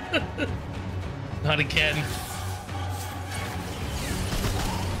 Not again.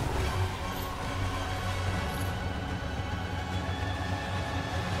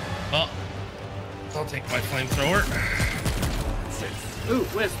 Well, I'll take my flamethrower. Ooh,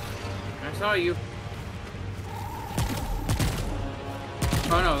 wisp. I saw you.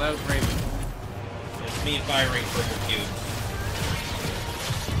 Oh no, that was Raven. It's me firing purple cubes.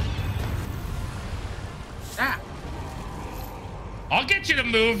 Ah! I'll get you to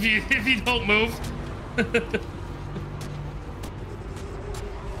move if you don't move.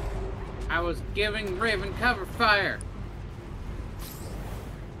 I was giving Raven cover fire.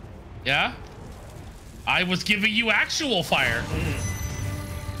 Yeah? I was giving you actual fire.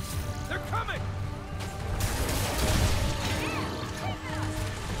 They're coming!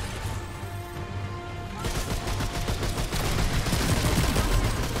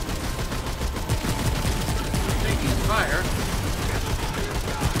 Taking fire.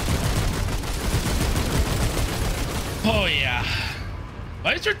 Oh yeah.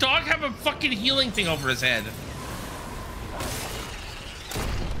 Why does your dog have a fucking healing thing over his head?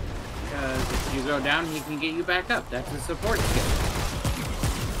 Because if you go down, he can get you back up. That's his support skill.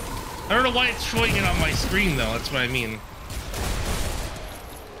 I don't know why it's showing it on my screen though, that's what I mean.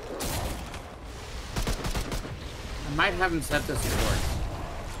 I might have him set the support.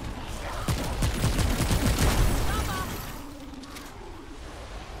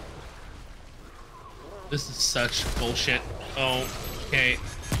 This is such bullshit. Oh, okay,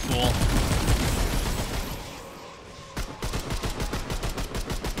 cool.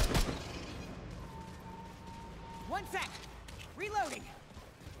 One sec. Reloading.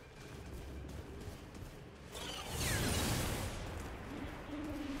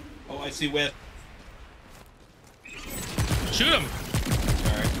 Oh, I see with. Shoot him.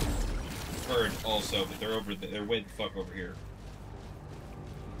 Alright. Bird also, but they're over. They're way the fuck over here.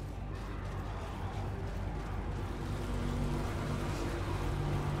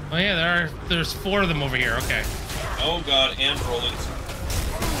 Oh yeah, there's 4 of them over here. Okay. Oh god, and rollies.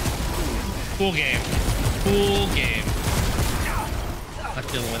 Cool game. Cool game. Not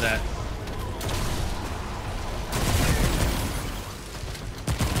dealing with that.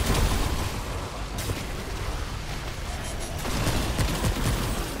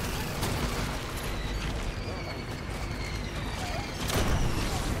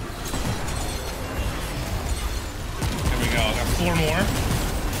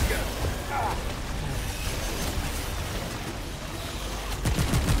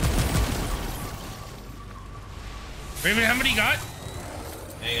 Raven, how many you got?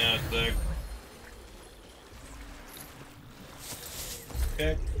 Hang on a sec.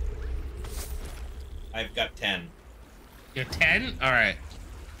 Okay. I've got 10. You have 10? Alright.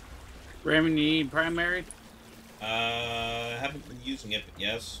 Raven, you need primary? I haven't been using it, but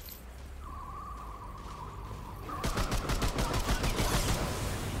yes.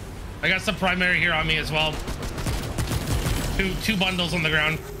 I got some primary here on me as well. Two bundles on the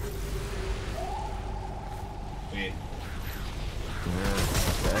ground. Wait.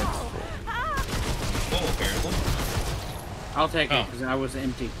 That's Oh, apparently. I'll take it Oh. because I was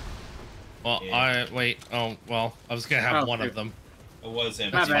empty. Well, Yeah. wait. Oh, well, I was gonna have Oh, one here. of them. It was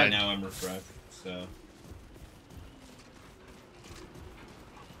empty, Not but bad. now I'm refreshed, so...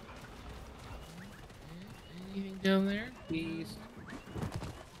 Anything down there? Please.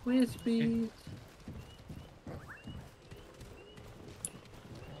 Wispies.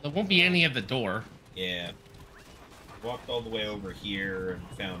 There won't be any at the door. Yeah. Walked all the way over here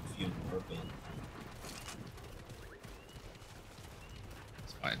and found a few more, but...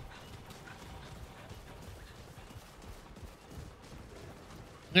 It's fine.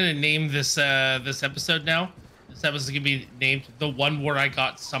 I'm gonna name this this episode now. This episode gonna be named "The One Where I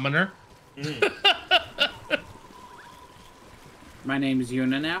Got Summoner." My name is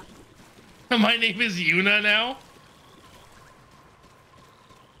Yuna now. My name is Yuna now.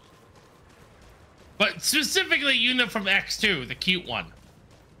 But specifically Yuna from X2, the cute one.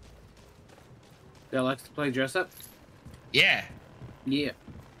 That likes to play dress up? Yeah. Yeah.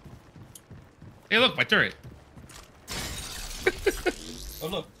 Hey, look, my turret. Oh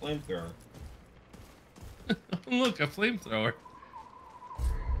look, flamethrower. Look, a flamethrower.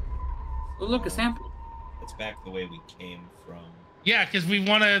 Oh, look, a sample. It's back the way we came from. Yeah, because we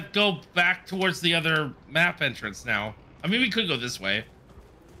want to go back towards the other map entrance now. I mean, we could go this way.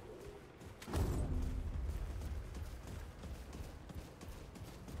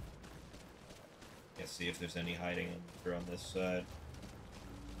 Let's see if there's any hiding over on this side.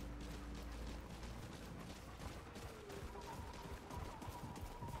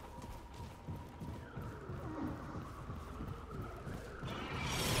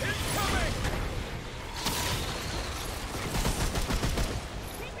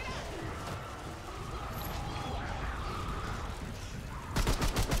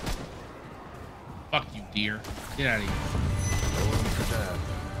 Fuck you, deer. Get out of here. no room for that.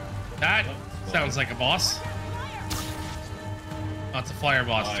 That sounds like a boss. Oh, it's a flyer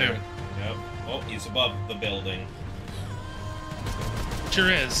boss, Fire. too. Yep. Oh, he's above the building. Sure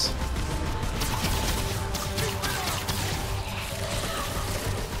is.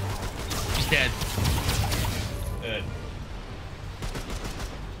 He's dead. Good.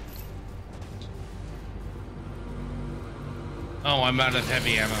 Oh, I'm out of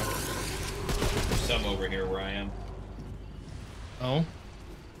heavy ammo. There's some over here where I am. Oh?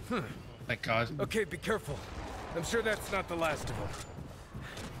 Thank God. Okay, be careful. I'm sure that's not the last of them.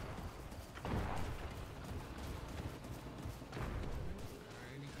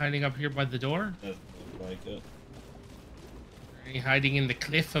 Hiding up here by the door? Doesn't look like it. Any hiding in the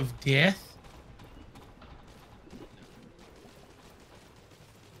cliff of death?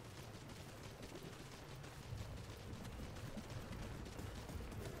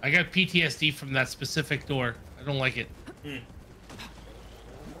 I got PTSD from that specific door. I don't like it.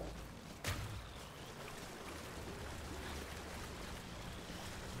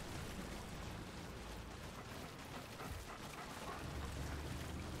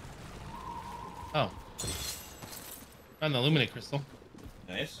 Oh. Found the illuminate crystal.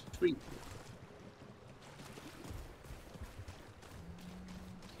 Nice. Sweet.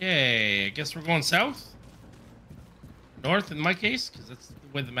 Okay, I guess we're going south. North in my case, because that's the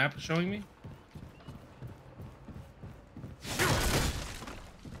way the map is showing me.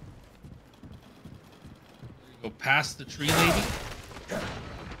 Go past the tree lady.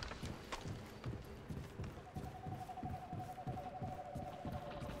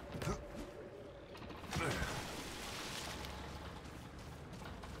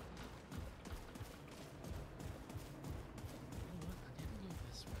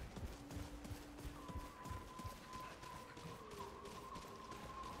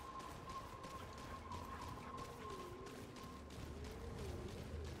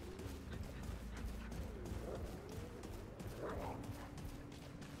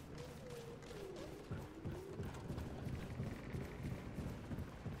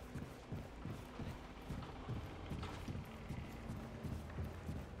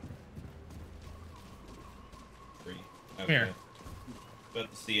 Tree. Here. About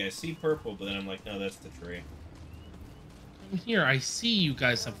to see, I see purple, but then I'm like, no, that's the tree. Come here, I see you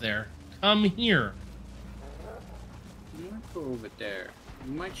guys up there. Come here. careful over there.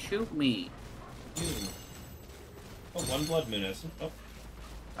 You might shoot me. Oh, one blood moon essence. Oh.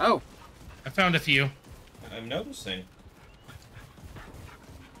 Oh. I found a few. I'm noticing.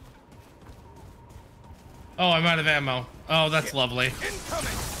 Oh, I'm out of ammo. Oh, that's lovely.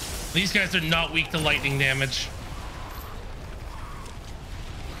 Incoming. These guys are not weak to lightning damage.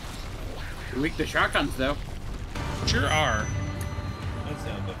 You're weak to shotguns, though. Sure are. That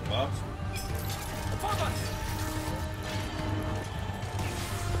sounds like the Vods. Above us.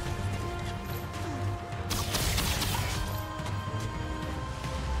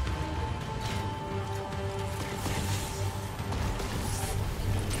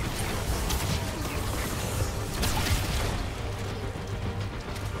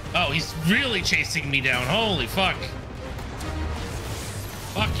 Oh, he's really chasing me down. Holy fuck.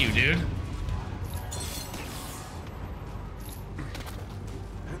 Fuck you, dude.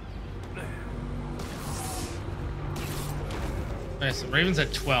 Nice. Raven's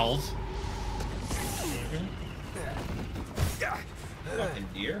at 12. Fucking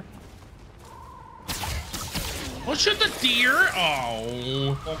deer. Oh, shoot the deer.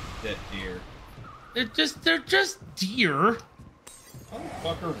 Oh. Fuck that deer. They're just deer.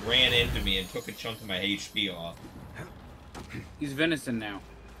 Motherfucker ran into me and took a chunk of my HP off. He's venison now.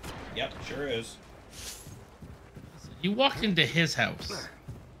 Yep, sure is. You walked into his house.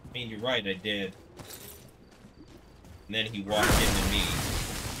 I mean, you're right, I did. And then he walked into me.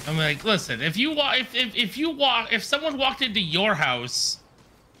 I'm like, listen, if someone walked into your house,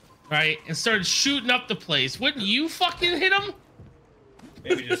 right, and started shooting up the place, wouldn't you fucking hit him?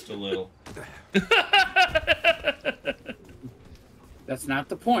 Maybe just a little. That's not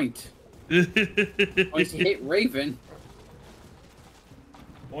the point. Once you hit Raven.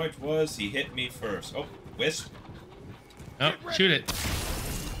 Point was, he hit me first. Oh, Wisp. Oh, shoot it.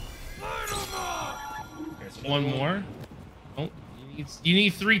 There's another One more. Oh, you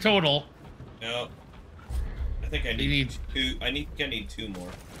need 3 total. No. I think I need 2. I need 2 more.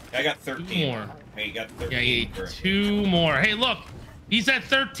 I got 13. 2 more. I got 13. Yeah, you need currently. 2 more. Hey, look, he's at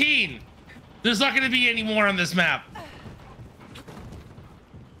 13. There's not going to be any more on this map.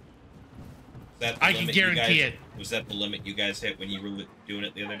 I can guarantee it. Was that the limit you guys hit when you were doing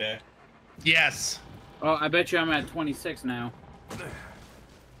it the other day? Yes. Oh, I bet you I'm at 26 now.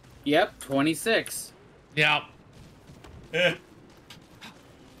 Yep, 26. Yeah. Eh.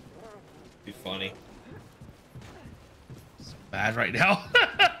 Be funny. It's bad right now.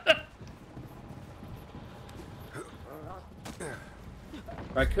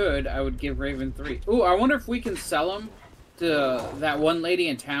 If I could, I would give Raven 3. Ooh, I wonder if we can sell them to that one lady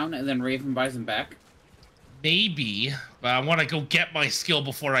in town and then Raven buys them back. Maybe, but I want to go get my skill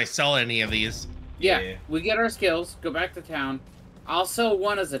before I sell any of these. Yeah, we get our skills, go back to town. I'll sell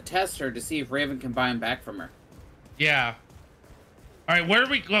one as a tester to see if Raven can buy them back from her. Yeah. All right,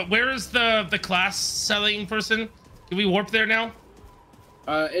 where is the class selling person? Can we warp there now?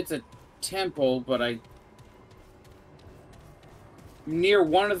 It's a temple, but near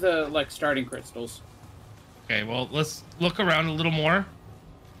one of the like starting crystals. Okay, well, let's look around a little more.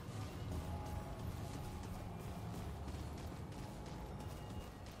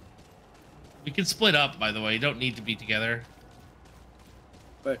 We can split up, by the way. You don't need to be together.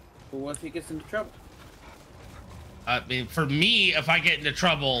 But what if he gets into trouble? I mean, for me, if I get into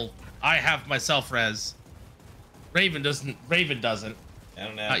trouble, I have my self-res. Raven doesn't. I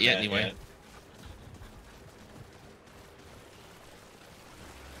don't know. Not yet, anyway. Yet.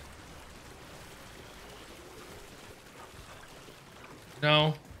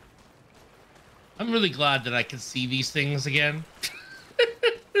 No. I'm really glad that I can see these things again.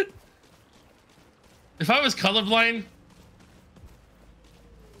 If I was colorblind,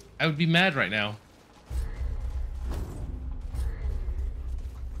 I would be mad right now.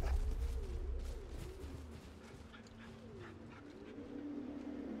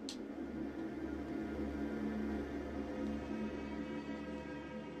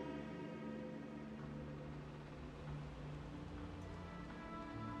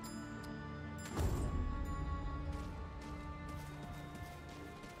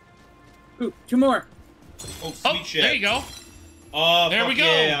 Ooh, 2 more. Oh, sweet shit. There you go. Oh, there we go.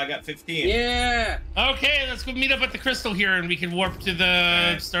 Yeah, I got 15. Yeah. Okay, let's go meet up at the crystal here and we can warp to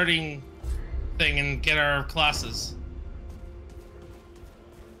the starting thing and get our classes.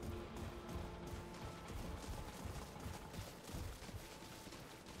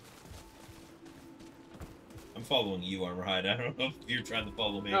 I'm following you, Armorhide. I don't know if you're trying to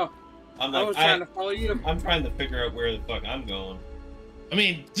follow me. Oh, I'm I was trying to follow you. I'm trying to figure out where the fuck I'm going. I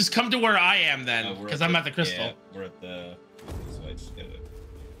mean, just come to where I am then, We're because I'm at the crystal. Yeah, we're at the... So I just gotta...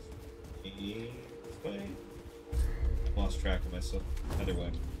 This way. lost track of myself. Other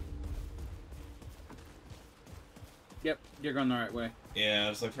way. Yep, you're going the right way. Yeah, I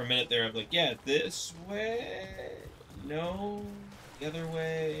was like, for a minute there, I'm like, yeah, this way. No, the other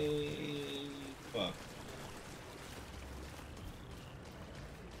way. Fuck.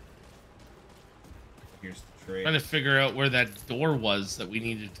 Here's the trade. Trying to figure out where that door was that we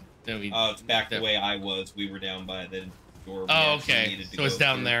needed to. Oh, it's back the way I was. We were down by the door. Oh, okay. So it's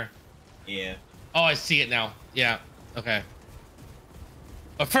down there. Yeah. Oh, I see it now. Yeah. Okay.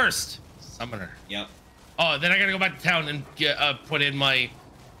 But first, summoner. Yep. Oh, then I gotta go back to town and get, put in my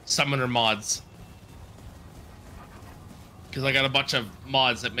summoner mods. Because I got a bunch of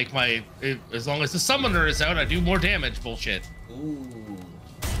mods that make my... As long as the summoner is out, I do more damage bullshit. Ooh.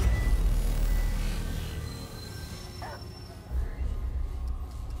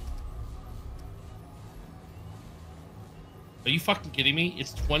 Are you fucking kidding me?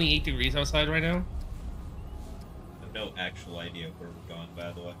 It's 28 degrees outside right now? I have no actual idea where we're going,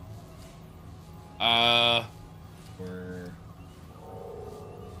 by the way. We're...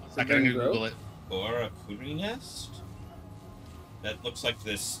 I'm gonna Google it. Overkill nest? That looks like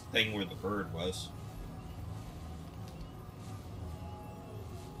this thing where the bird was.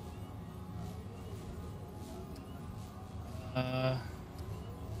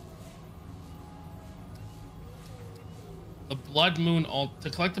 The blood moon to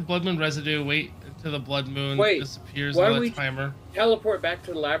collect the blood moon residue, wait until the blood moon disappears why on don't the we timer. Teleport back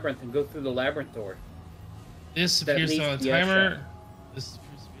to the labyrinth and go through the labyrinth door. This That appears leads on a to the timer. outside. This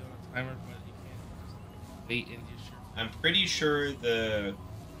appears to be on a timer, but you can't just wait and you sure. I'm pretty sure the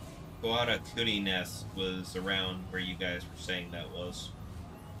Overkill nest was around where you guys were saying that was.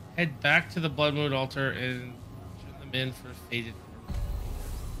 Head back to the blood moon altar and turn them in for faded.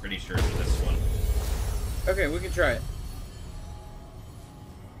 Pretty sure it's this one. Okay, we can try it.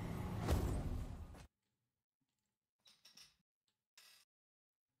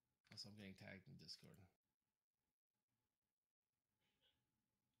 Also, I'm getting tagged in Discord.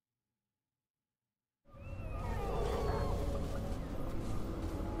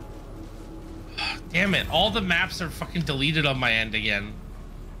 Damn it, all the maps are fucking deleted on my end again.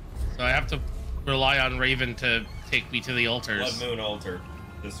 So I have to rely on Raven to take me to the altars. Blood Moon altar.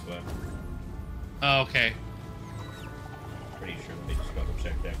 This way. Oh, okay. Pretty sure. Let me just double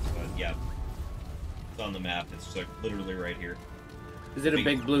check that. Yeah. It's on the map. It's like literally right here. Is it a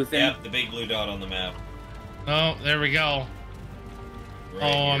big blue thing? Yep, the big blue dot on the map. Oh, there we go. Right Oh,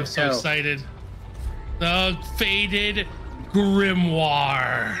 here. I'm so excited. The faded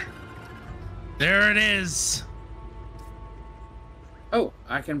grimoire. There it is. Oh,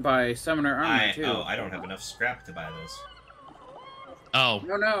 I can buy summoner armor too. Oh, I don't have enough scrap to buy those. Oh.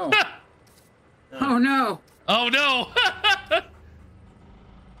 Oh no. Oh no. Oh no.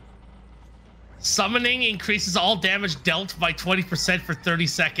 Summoning increases all damage dealt by 20% for 30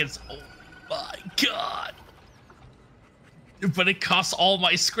 seconds. Oh my god. But it costs all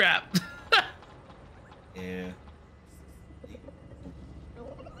my scrap. Yeah.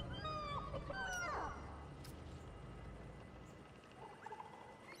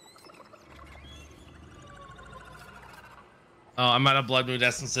 Oh, I'm out of blood moon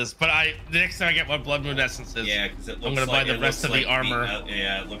essences, but the next time I get more blood moon essences, Yeah, because it looks I'm gonna like, buy the rest of the armor.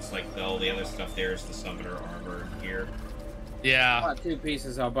 Yeah, it looks like all the other stuff there is the summoner armor here. I Yeah, bought 2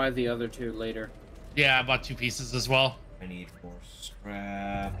 pieces. I'll buy the other 2 later. yeah, I bought 2 pieces as well. I need more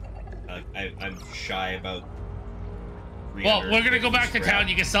scrap. I'm shy about. Well, we're gonna go back to scrap. town.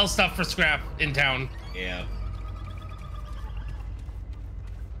 You can sell stuff for scrap in town. Yeah.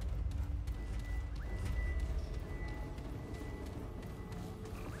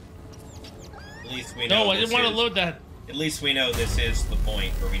 At least we know. No, I didn't want to load that. At least we know this is the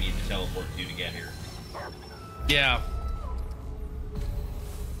point where we need to teleport to get here. Yeah.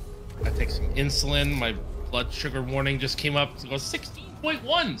 I take some insulin. My blood sugar warning just came up. It goes 16.1.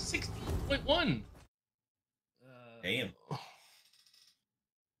 16.1. Damn.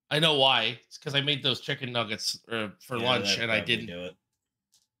 I know why. It's because I made those chicken nuggets for lunch, and I didn't. Do it.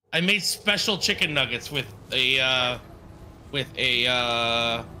 I made special chicken nuggets with a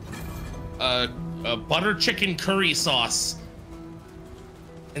butter chicken curry sauce,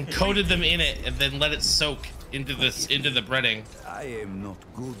 and coated them in it, and then let it soak into the breading. I am not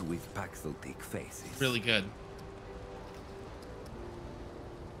good with paxotic faces. Really good.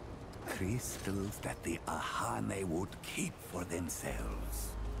 Crystals that the Ahane would keep for themselves.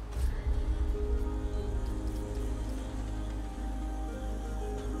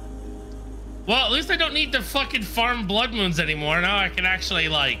 Well, at least I don't need to fucking farm blood moons anymore. Now I can actually,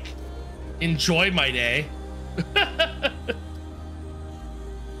 like, enjoy my day.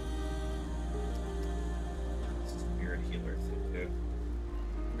 Spirit healing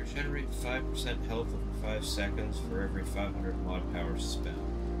 5 seconds for every 500 mod power spent.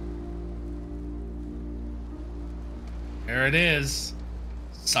 There it is.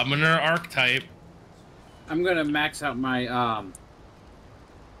 Summoner archetype. I'm gonna max out my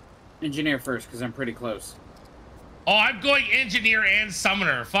engineer first because I'm pretty close. Oh, I'm going engineer and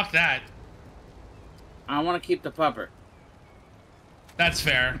summoner. Fuck that. I want to keep the pupper. That's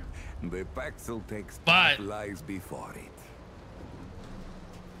fair. The Paxel takes But- lies before it.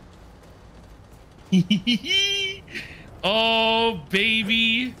 Oh,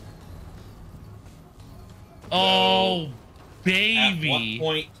 baby. Oh, baby. At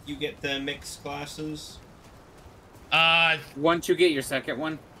what point you get the mixed classes? Once you get your second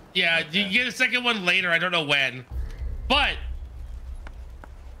one. Yeah, you get a second one later. I don't know when. But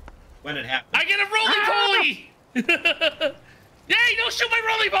When it happens. I get a roly-poly! Yay, don't shoot my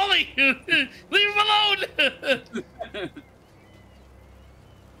roly-poly! Leave him alone!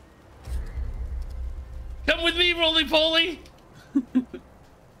 Come with me, roly-poly!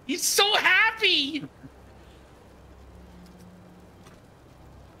 He's so happy!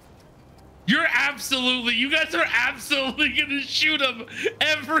 You guys are absolutely gonna shoot him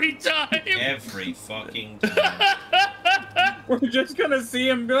every time! Every fucking time. We're just gonna see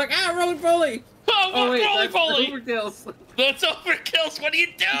him be like, ah, roly-poly! Oh, wait, roly-poly! that's overkills. That's overkills! What are you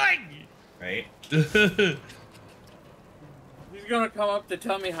doing? Right? He's gonna come up to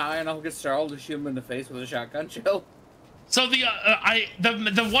tell me hi, and I'll get Starl to shoot him in the face with a shotgun shell. So the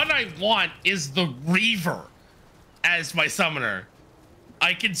one I want is the Reaver as my summoner.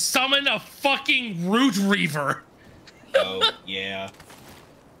 I can summon a fucking Root Reaver. Oh, yeah.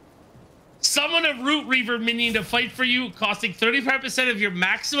 Summon a Root Reaver minion to fight for you, costing 35% of your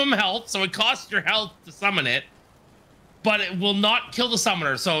maximum health. So it costs your health to summon it, but it will not kill the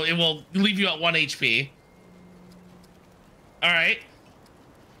summoner. So it will leave you at 1 HP. All right.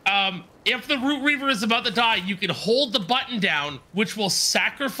 If the Root Reaver is about to die, you can hold the button down, which will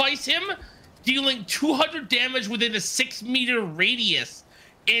sacrifice him, dealing 200 damage within a 6-meter radius,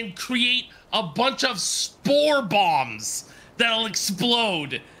 and create a bunch of spore bombs that'll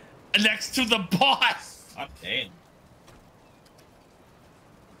explode next to the boss. God damn.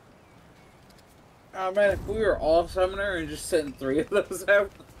 Oh man, if we were all summoner and just sending 3 of those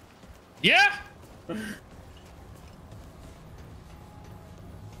out. Yeah.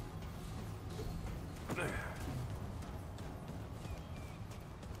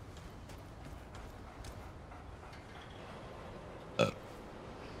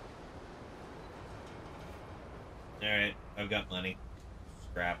 Alright, I've got money.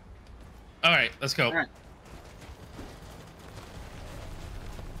 Scrap. All right, let's go. All right.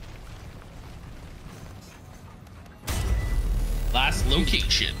 Last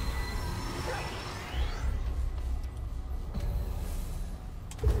location.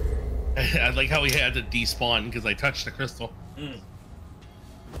 I like how he had to despawn because I touched the crystal.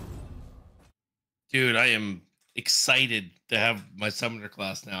 Dude, I am excited to have my summoner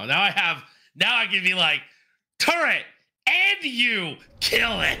class now. Now I can be like, turret, and you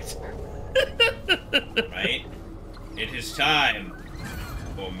kill it. Right? It is time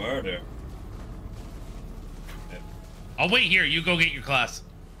for murder. I'll wait here. You go get your class.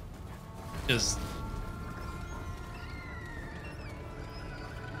 Just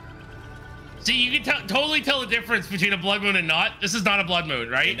see, you can totally tell the difference between a blood moon and not. This is not a blood moon,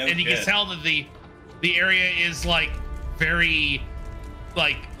 right? No and you can shit. tell that the area is like very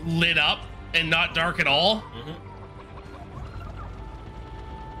like lit up and not dark at all. Mm-hmm.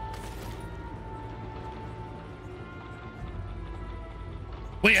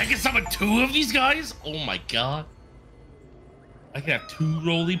 Wait, I can summon 2 of these guys? Oh my god. I can have 2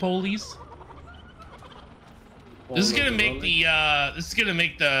 roly-polies. This is gonna make the,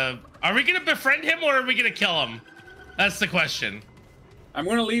 are we gonna befriend him or are we gonna kill him? That's the question. I'm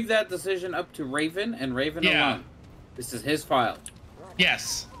gonna leave that decision up to Raven and Raven Yeah. alone. This is his file.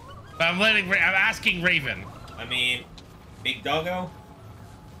 Yes. But I'm asking Raven. I mean, Big Doggo?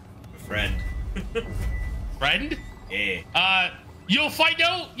 A friend. Friend? Yeah. You'll find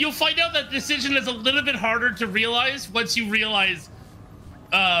out that decision is a little bit harder to realize once you realize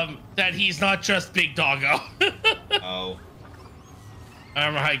that he's not just Big Doggo. Oh.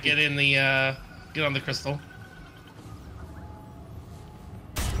 Armorhide, get in the get on the crystal.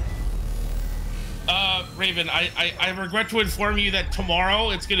 Raven, I regret to inform you that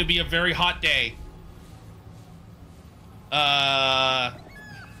tomorrow it's gonna be a very hot day. I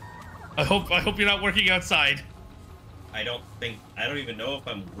hope you're not working outside. I don't even know if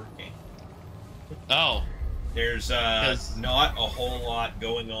I'm working. Oh. There's not a whole lot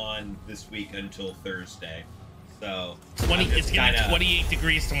going on this week until Thursday. So It's gonna be 28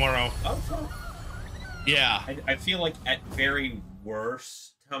 degrees tomorrow. Oh, Yeah. I feel like at very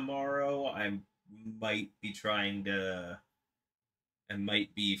worst tomorrow, I might be trying to... I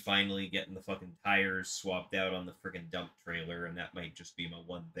might be finally getting the fucking tires swapped out on the friggin' dump trailer, and that might just be my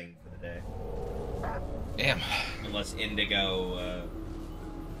one thing for the day. Damn. Unless Indigo,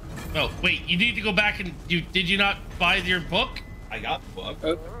 Oh, wait, you need to go back and... Did you not buy your book? I got the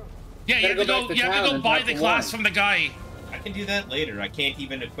book. Yeah, you have to go buy the class from the guy. I can do that later. I can't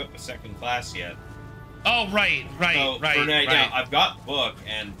even equip a second class yet. Oh, right. So, for now, I've got the book,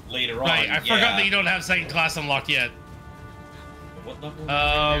 and later on... Right, I forgot that you don't have second class unlocked yet. What level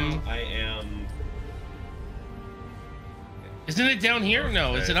I am... Isn't it down here?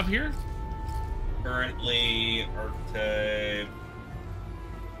 No, is it up here? Currently, archetype...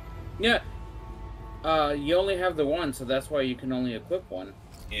 Yeah. You only have the one, so that's why you can only equip one.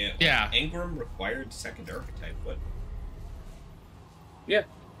 Yeah. Ingram required second archetype. What? Yeah.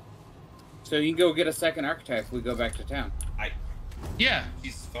 So you can go get a second archetype if we go back to town. Yeah.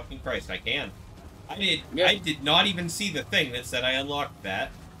 Jesus fucking Christ, I can. I did not even see the thing that said I unlocked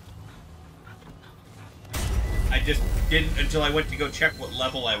that. I just didn't until I went to go check what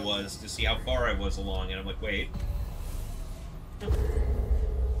level I was to see how far I was along, and I'm like, wait.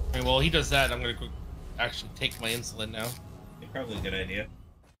 Okay, well, he does that. I'm gonna go actually take my insulin now. Yeah, probably a good idea.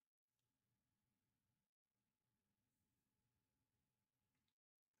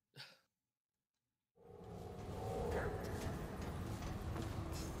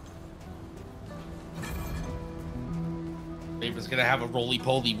 Raven's gonna have a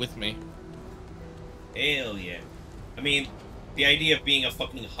roly-poly with me. Hell yeah. I mean, the idea of being a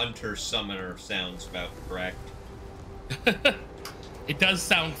fucking hunter summoner sounds about correct. It does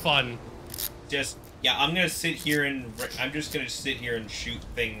sound fun. Just, yeah, I'm just gonna sit here and shoot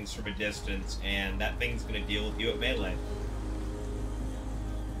things from a distance, and that thing's gonna deal with you at melee.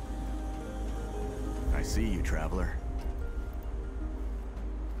 I see you, traveler.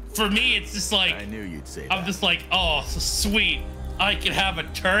 For me, it's just like... I knew you'd say that. I'm just like, oh, so sweet. I can have a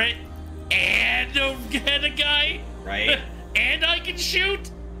turret and a guy. Right? And I can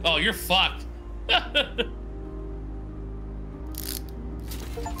shoot. Oh, you're fucked.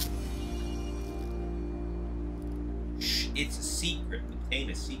 It's a secret. Contain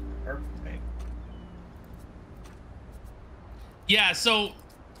a secret archetype. Yeah, so...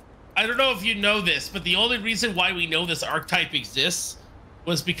 I don't know if you know this, but the only reason why we know this archetype exists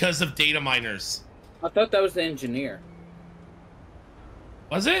was because of data miners. I thought that was the engineer.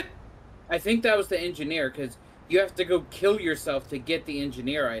 Was it? I think that was the engineer, because you have to go kill yourself to get the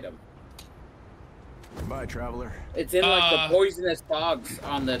engineer item. Goodbye, traveler. It's in like the poisonous fogs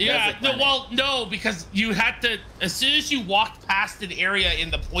on the desert planet. Well, no, because you had to, as soon as you walked past an area in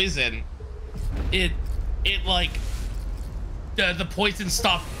the poison, it like the poison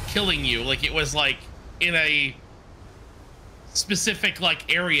stopped killing you. Like it was like in a specific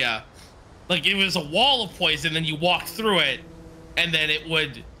like area, like it was a wall of poison, then you walk through it and then it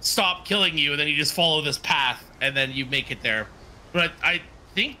would stop killing you, and then you just follow this path and then you make it there. But I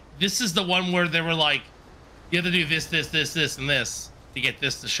think this is the one where they were like, you have to do this, this, this, this, and this to get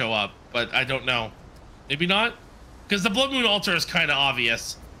this to show up, but I don't know. Maybe not, because the Blood Moon Altar is kind of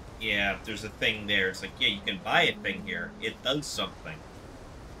obvious. Yeah, there's a thing there. It's like, yeah, you can buy a thing here. It does something.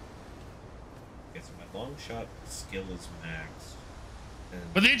 Okay, so my long shot skill is maxed.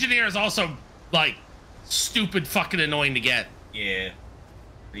 But the engineer is also, like, stupid fucking annoying to get. Yeah.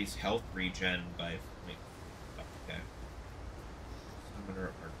 Increase health regen by... Okay.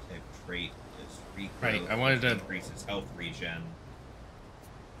 Summoner archetype trait is regrowth. Right, I wanted to... Increases health regen.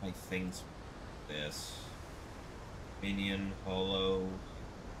 My things... This. Minion, hollow...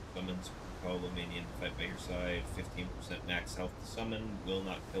 Summons hollow minion to fight by your side. 15% max health to summon. Will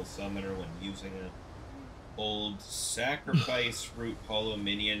not kill summoner when using it. Hold sacrifice root hollow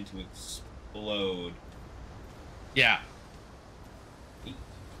minion to explode. Yeah.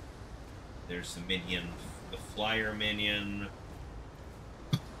 There's the minion, the flyer minion.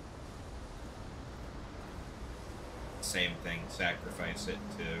 Same thing, sacrifice it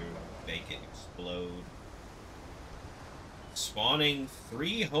to make it explode. Spawning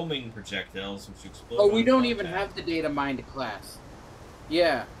 3 homing projectiles which explode. Oh, we don't contact. even have the data mined class.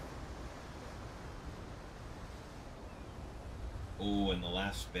 Yeah. Oh, and the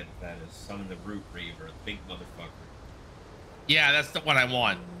last bit of that is summon the Root Reaver, the big motherfucker. Yeah, that's the one I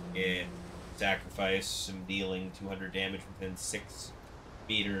want. Yeah. Sacrifice and dealing 200 damage within 6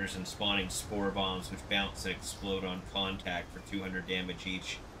 meters and spawning spore bombs which bounce and explode on contact for 200 damage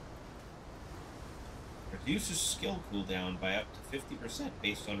each. Reduces skill cooldown by up to 50%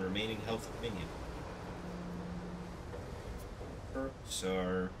 based on remaining health of minion. Perks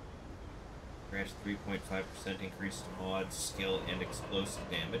are Grants 3.5% increase to mod, skill, and explosive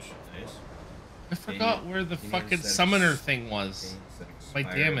damage. Nice. I forgot where the fucking summoner thing was. My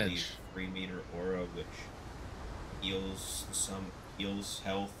damage. 3-meter aura, which heals heals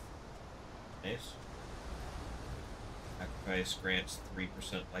health. Nice. Sacrifice grants 3%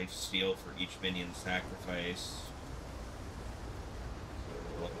 life steal for each minion sacrifice.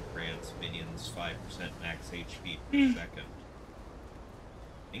 Grants minions 5% max HP per second.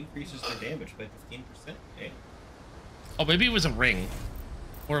 Increases their damage by 15%. Okay. Oh, maybe it was a ring,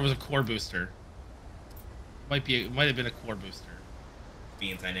 or it was a core booster. Might have been a core booster.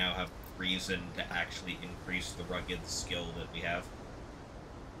 Means I now have reason to actually increase the rugged skill that we have.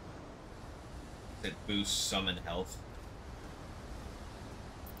 That boosts summon health.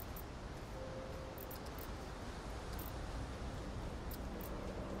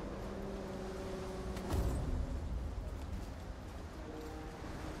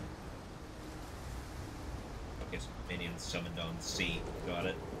 Okay, so minions summoned on C. Got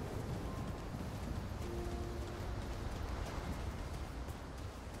it.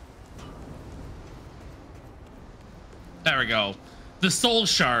 There we go. The Soul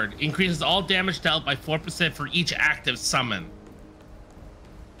Shard increases all damage dealt by 4% for each active summon.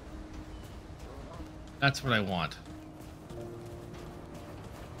 That's what I want.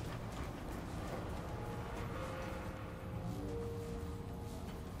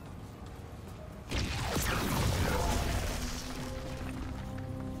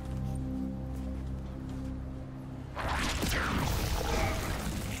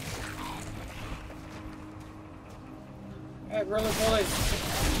 Roller boys.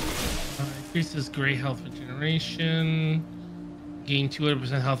 Increases gray health regeneration. Gain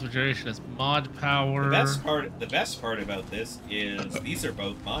 200% health regeneration as mod power. The best part about this is these are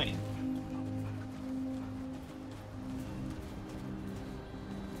both mine.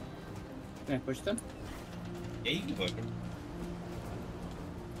 Can I push them? Yeah, you can push them.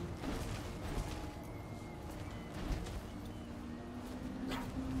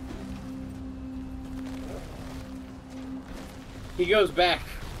 He goes back.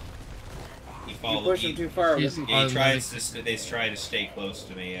 He follows. You push him too far. He tries to. They try to stay close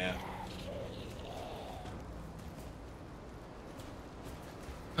to me. Yeah.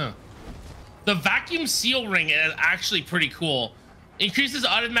 Huh. The vacuum seal ring is actually pretty cool. Increases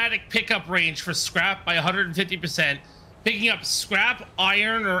automatic pickup range for scrap by 150%. Picking up scrap,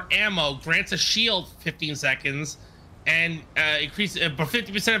 iron, or ammo grants a shield for 15 seconds, and increase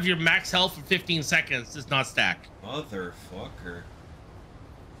 50% of your max health for 15 seconds. Does not stack. Motherfucker.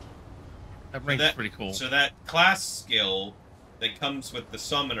 That ring's pretty cool. So that class skill that comes with the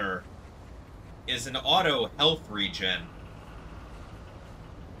summoner is an auto health regen.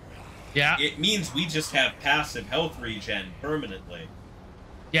 Yeah. It means we just have passive health regen permanently.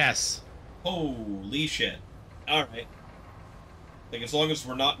 Yes. Holy shit. Alright. Like, as long as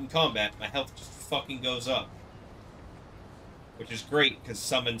we're not in combat, my health just fucking goes up. Which is great, because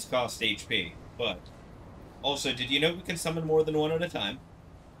summons cost HP. But, also, did you know we can summon more than one at a time?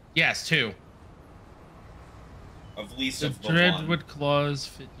 Yes, 2. Of least the of the Dreadwood one. Claws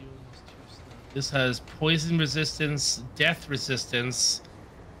fit you. This has poison resistance, death resistance,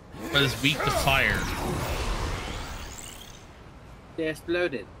 but is weak to fire. They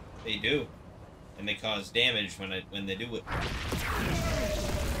exploded. They do. And they cause damage when they do it.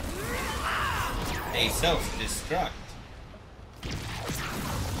 They self-destruct.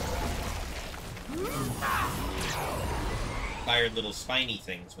 Fired little spiny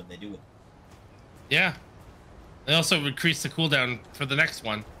things when they do it. Yeah. They also increase the cooldown for the next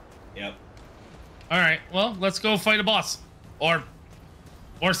one. Yep. Alright, well, let's go fight a boss. Or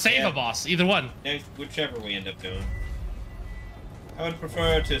save a boss. Either one. Yeah, whichever we end up doing. I would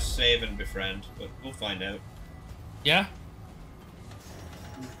prefer to save and befriend, but we'll find out. Yeah?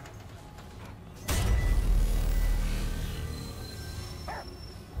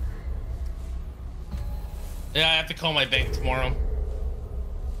 Yeah, I have to call my bank tomorrow.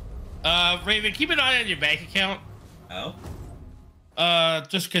 Raven, keep an eye on your bank account. Oh?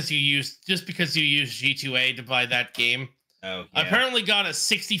 Just because you used G2A to buy that game. Oh, yeah. I apparently got a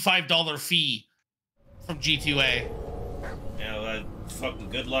 $65 fee from G2A. Yeah, well, fucking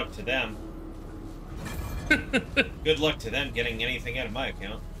good luck to them. Good luck to them getting anything out of my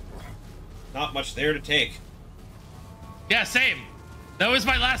account. Not much there to take. Yeah, same. That was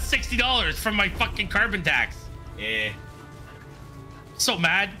my last $60 from my fucking carbon tax. Yeah. So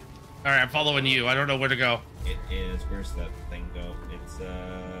mad. All right, I'm following you. I don't know where to go. It is. Where's that thing go? It's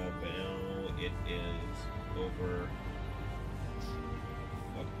well, it is over.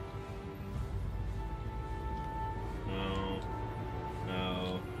 Oh. No.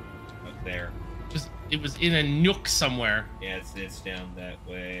 No. Up there. it was in a nook somewhere. Yeah, it's down that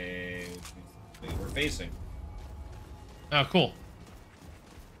way. Wait, we're facing. Oh, cool.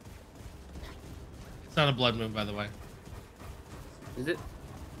 It's not a blood moon, by the way. Is it?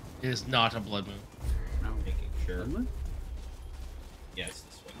 It is not a blood moon. No. Making sure. Blood moon? Yes,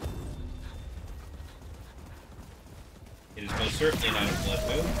 this way. It is most certainly not a blood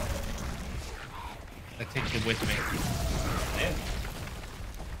moon. I take it with me. Yeah.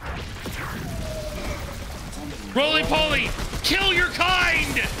 Roly poly! Kill your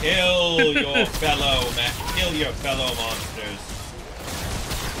kind! Kill your kill your fellow monsters.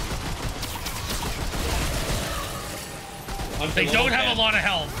 They don't have a lot of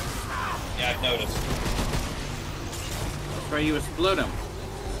health. Yeah, I've noticed. That's why you explode them.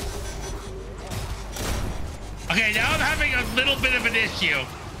 Okay, now I'm having a little bit of an issue.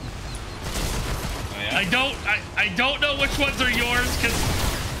 Oh, yeah? I don't know which ones are yours,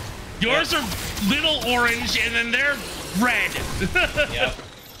 because yours are little orange and then they're red. Yep.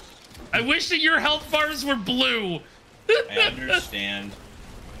 I wish that your health bars were blue. I understand.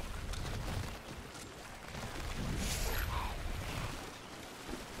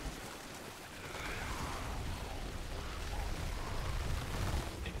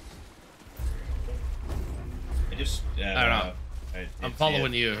 I just I don't know. I'm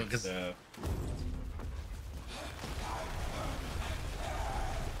following you it's, because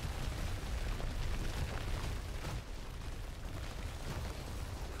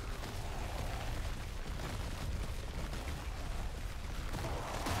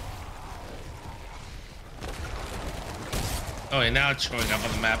oh, and now it's showing up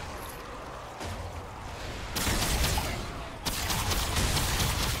on the map.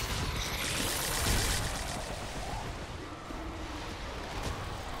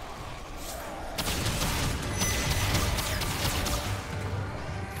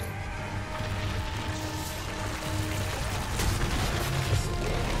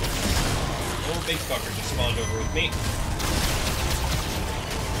 little big fucker just spawned over with me.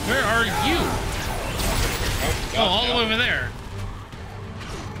 Where are you? Oh, all the way over there.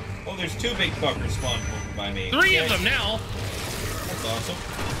 Oh, there's two big fuckers spawned over by me. Three of them now. That's awesome.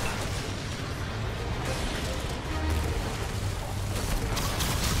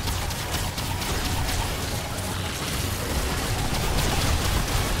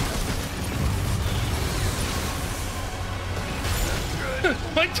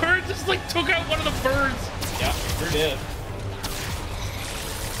 My turret just like took out one of the birds. Yeah, sure did.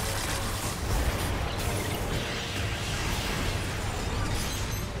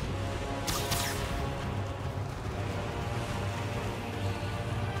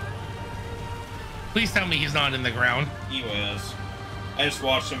 Please tell me he's not in the ground. He was. I just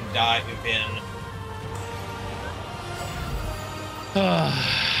watched him dive in.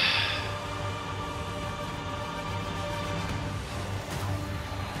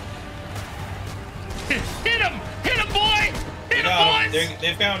 Hit him! Hit him, boy! Hit him, boys!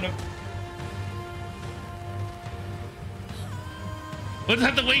 They found him. We'll just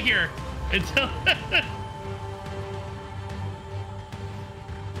have to wait here until.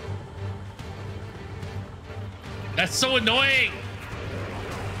 That's so annoying.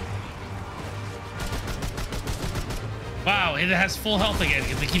 Wow, it has full health again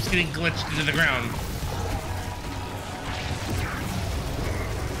because it keeps getting glitched into the ground.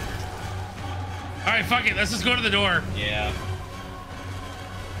 All right, fuck it. Let's just go to the door. Yeah.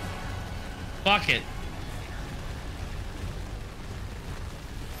 Fuck it.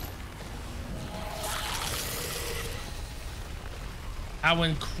 How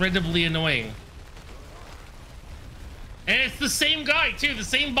incredibly annoying. And it's the same guy too, the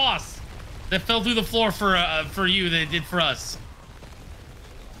same boss that fell through the floor for you that it did for us.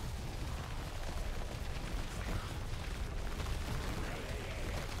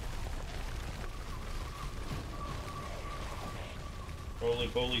 Holy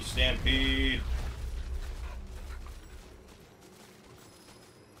holy stampede.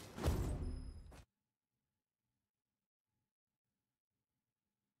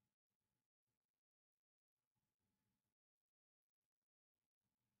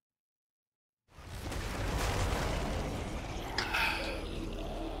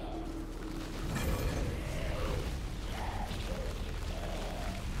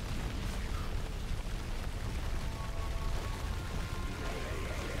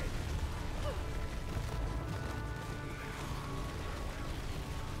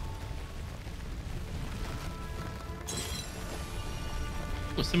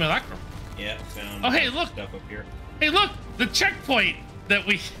 Oh, simulacrum. Yeah, found Oh, hey, look. stuff up here. Hey, look, the checkpoint that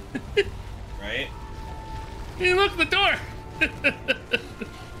we. Right? Hey, look, the door.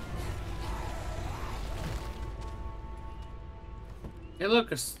 Hey,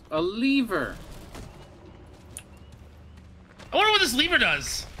 look, a lever. I wonder what this lever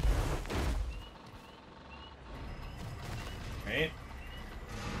does. Right?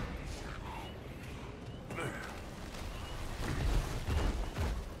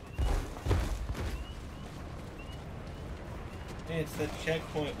 Hey, it's the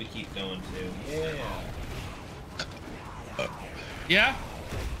checkpoint we keep going to. Yeah. Yeah?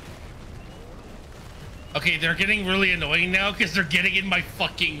 Okay, they're getting really annoying now because they're getting in my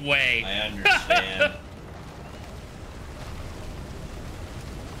fucking way. I understand.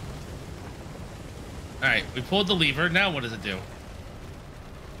 Alright, we pulled the lever. Now what does it do?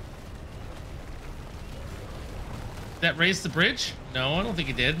 That raised the bridge? No, I don't think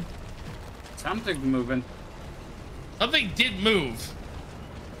it did. Something's moving. Something did move.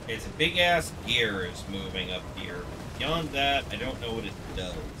 It's a big ass gear is moving up here. Beyond that, I don't know what it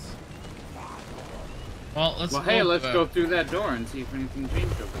does. Well, let's go through that door and see if anything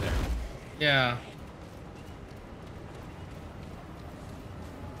changed over there. Yeah.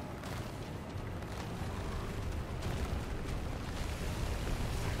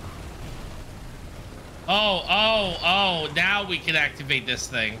 Oh, now we can activate this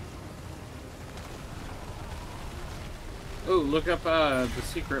thing. Oh, look up the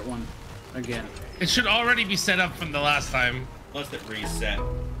secret one again. It should already be set up from the last time. Unless it reset.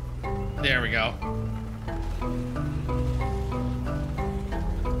 There we go.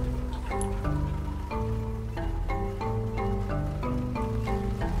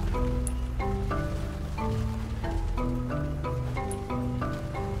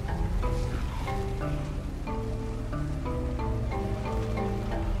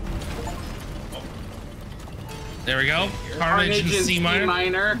 There we go. Carnage and C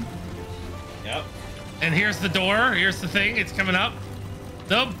minor. Yep. And here's the door. Here's the thing. It's coming up.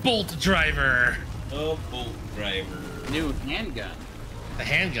 The bolt driver. The bolt driver. New handgun. The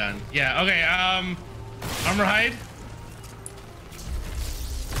handgun. Yeah. Okay. Armorhide.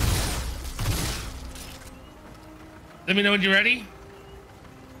 Let me know when you're ready.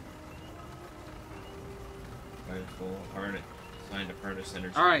 Rifle, harness, find a harness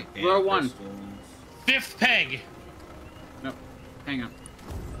energy. All right, row one. Crystals. 5th peg. Nope. Hang on.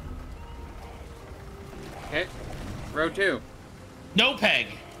 Okay. Row 2. No peg.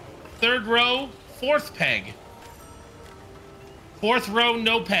 3rd row, 4th peg. 4th row,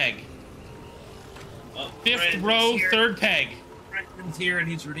 no peg. 5th row, 3rd peg. Brendan's here and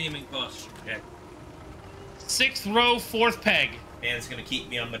he's redeeming costs. Okay. 6th row, 4th peg. Man, it's gonna keep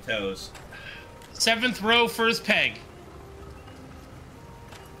me on my toes. 7th row, 1st peg.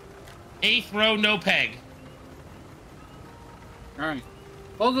 8th row, no peg. Alright.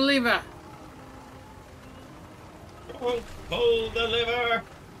 Pull the lever! Pull the lever!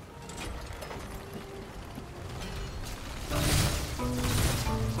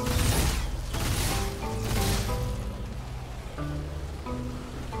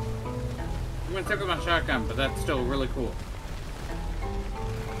 I'm gonna take out my shotgun, but that's still really cool.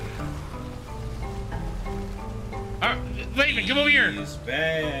 Raven, come over here. He's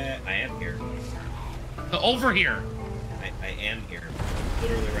back. I am here. Over here. I am here.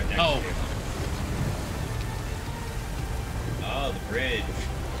 Literally right next to you. Oh, the bridge.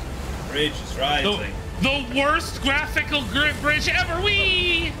 The bridge is rising. The worst graphical bridge ever.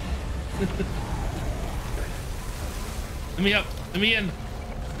 Wee! Let me up. Let me in.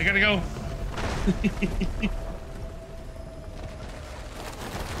 I gotta go.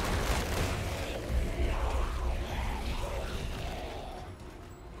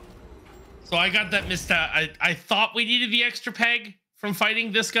 So I got that missed out. I thought we needed the extra peg from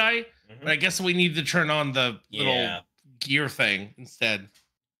fighting this guy, but I guess we need to turn on the little gear thing instead.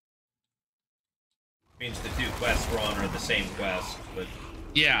 Means the two quests we're on are the same quest, but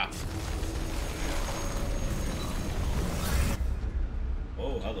yeah.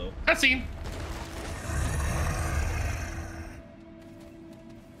 Oh, hello. Cutscene.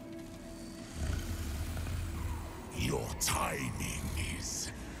 Your timing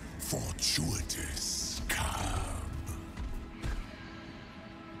is fortuitous, Cub.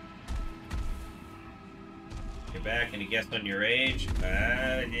 You're back and you guessed on your age?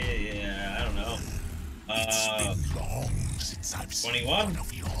 Yeah, I don't know. It's been long since I've 21? seen one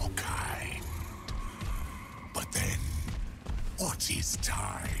of your kind. But then, what is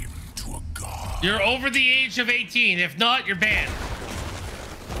time to a god? You're over the age of 18. If not, you're banned.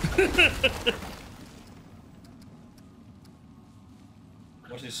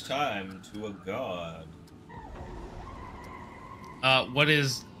 What is time to a god? What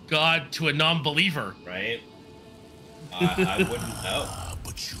is God to a non-believer? Right? I wouldn't know.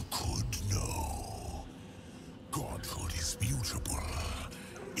 But you could know. Godhood is mutable.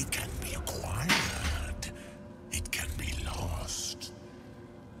 It can be acquired. It can be lost.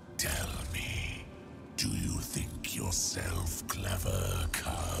 Tell me, do you think yourself clever,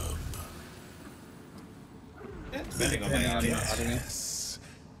 cub? Depending on my audience. Yes.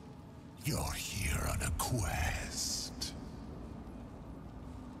 You're here on a quest.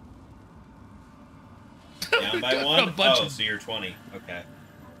 Down by one? Oh, so you're 20. Okay.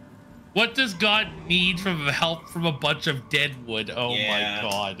 What does God need from help from a bunch of dead wood? Oh Yeah. my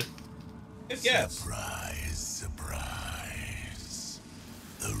god. Good guess. Surprise, surprise.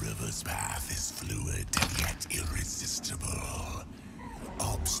 The river's path is fluid and yet irresistible.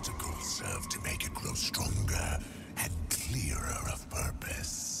 Obstacles serve to make it grow stronger and clearer of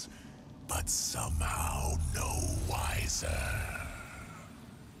purpose, but somehow no wiser.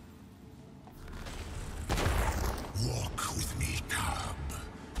 Walk with me, cub.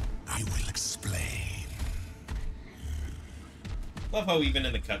 I will explain. Love how even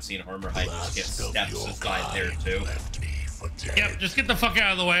in the cutscene, Armorhide just gets steps aside there too. Left me for dead. Yep, just get the fuck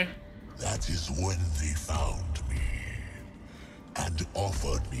out of the way. That is when they found me and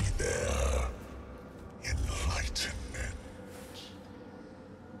offered me their enlightenment.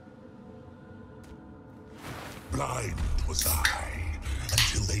 Blind was I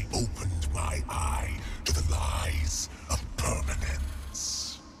until they opened my eye to the lies of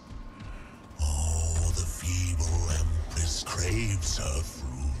permanence. Oh, the feeble empress craves her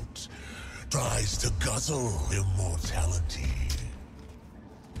fruit, tries to guzzle immortality.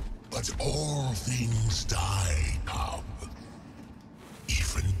 But all things die, cub.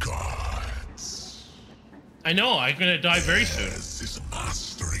 Even gods. I know, I'm gonna die very soon. Theirs is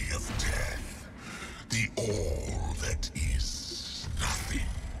mastery of death. The all that is nothing.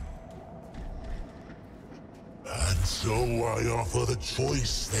 And so I offer the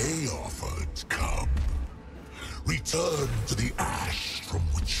choice they offered, cub. Return to the ash from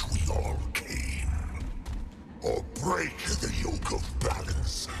which we all came. Or break the yoke of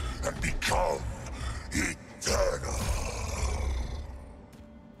balance and become eternal.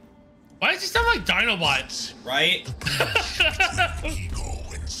 Why does he sound like Dinobot? Right? Ego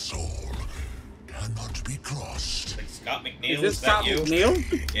and soul cannot be crossed Like Scott McNeil, Is this is that Scott you?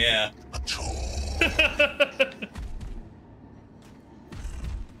 McNeil? Yeah. at all.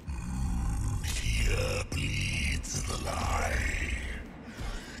 Here bleeds the lie.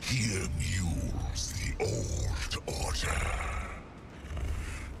 Here mules the old order.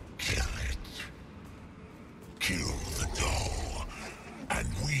 Kill it. Kill the doe, and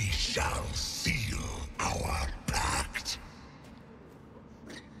we shall seal our pact.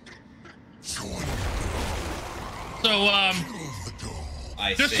 Join So, the doe.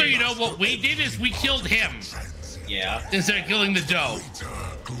 I just see. so you know, what we did is we killed him Yeah. instead of killing the doe.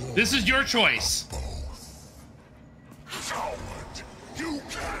 This is your choice. Coward, you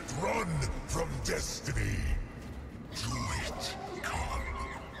can't run from destiny. Do it, come.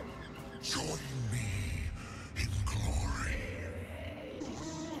 Join me in glory.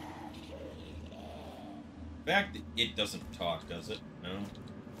 In fact, it doesn't talk, does it? No.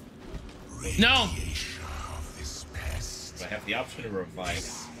 No. Radiation of this pest. So I have the option to revive.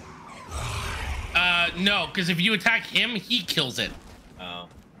 No, because if you attack him, he kills it. Oh.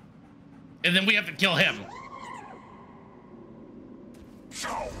 And then we have to kill him.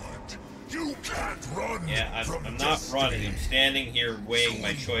 Coward, you can't run Yeah, from I'm not destiny. running. I'm standing here weighing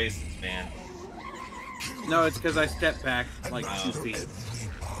my choices, man. No, it's because I stepped back like 2 Master feet. every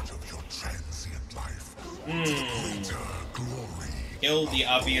part of your transient life. Greater glory. Kill the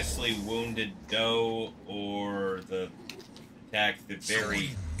obviously wounded doe or attack the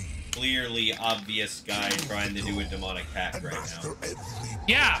very clearly obvious guy trying to do a demonic pact And right master now. every part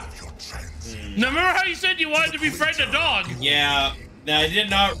Yeah. of your transient Now, remember how you said you wanted to befriend a dog? Yeah, now I did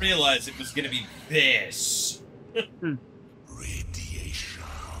not realize it was gonna be this. radiation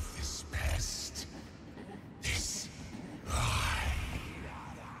of this pest. This lie.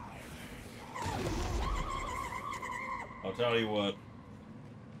 I'll tell you what.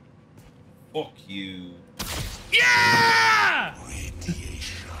 Fuck you. Yeah!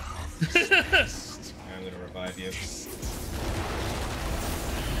 Radiation of this pest. I'm gonna revive you.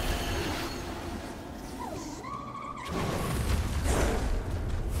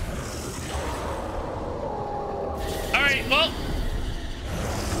 All right, well.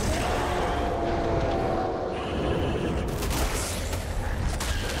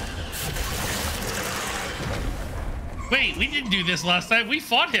 Wait, we didn't do this last time. We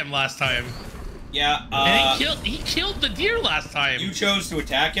fought him last time. Yeah, And he killed the deer last time. you chose to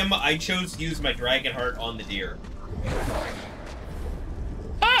attack him. I chose to use my dragon heart on the deer.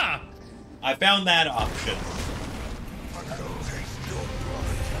 Ah! I found that option.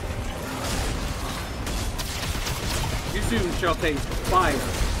 you soon shall taste fire.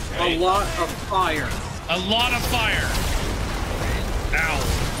 Right. A lot of fire. A lot of fire.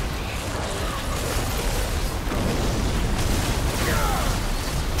 Ow.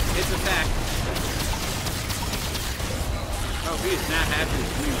 It's a fact. Oh, he's not happy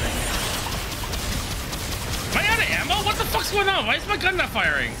with me right now. Am I out of ammo? What the fuck's going on? Why is my gun not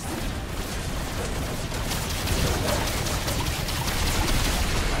firing?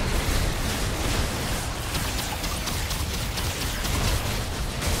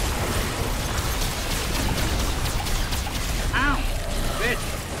 Ow! Bitch!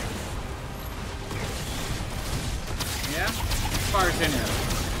 Yeah? Fire's in there.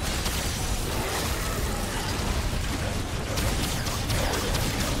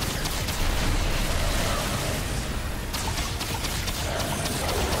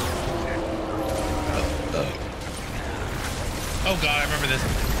 Oh god, I remember this.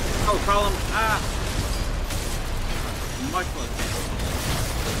 Oh, call him. Much less.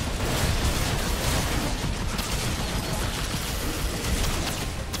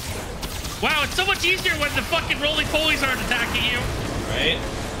 Wow, it's so much easier when the fucking roly-polies aren't attacking you. Right?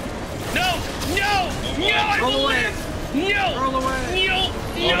 No! No! No! I will live! No! Roll away! No!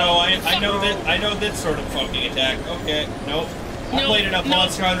 Oh no, I know this sort of fucking attack. Okay, nope. I No, played enough no.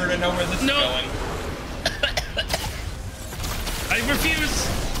 Monster Hunter to know where this No. is going. I refuse!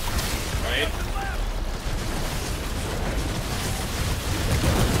 Right?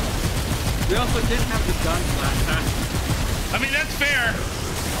 We also didn't have the guns last time. I mean, that's fair.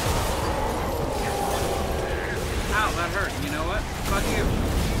 Ow, that hurt. You know what? Fuck you.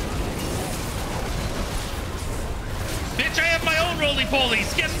 Bitch, I have my own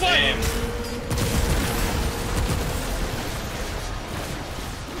roly-polies. Guess what? Damn.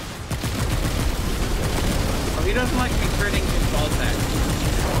 Oh, he doesn't like me critting his ball attack.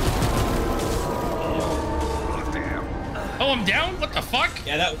 Oh, I'm down? What the fuck?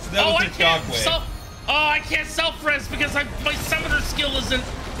 Yeah, that was I the can't shockwave. I can't self-res because my summoner skill isn't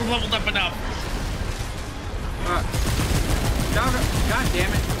leveled up enough. Doggo! God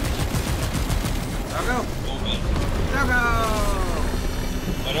damn it! Doggo! Movement. Doggo!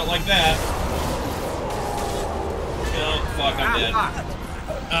 I don't like that. No, fuck, I'm dead. Fuck.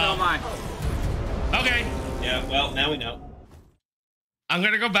 So am I. Okay. Yeah, well, now we know. I'm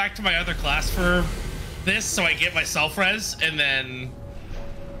gonna go back to my other class for this so I get my self-res and then...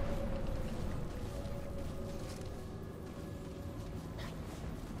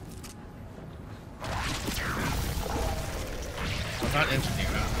 I'm not interested.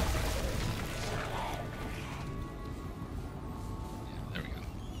 Yeah, there we go.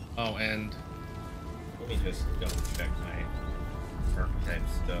 Oh, and... Let me just double check my archetype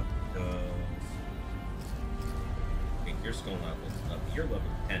stuff. Okay, your skill level's up. You're level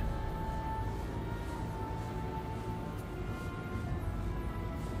 10.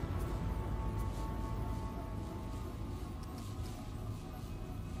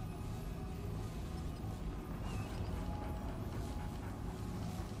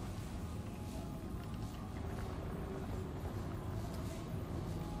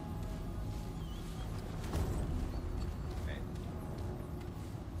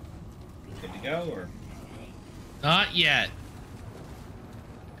 Good to go, or? Not yet.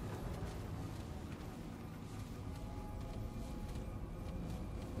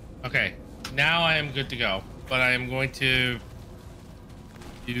 Okay, now I am good to go, but I am going to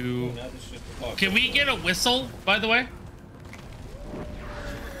do... Now this is just the clock. Can we get a whistle, by the way?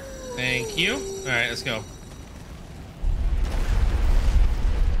 Thank you. All right, let's go.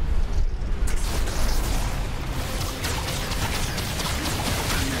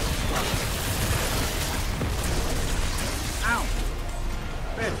 Ow!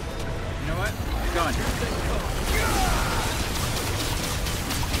 Bitch. You know what? You're gone.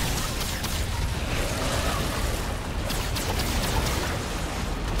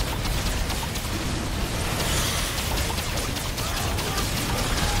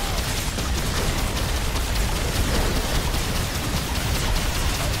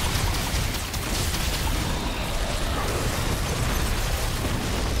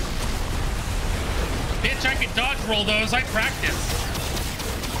 Bitch, I can dodge roll those. I practice.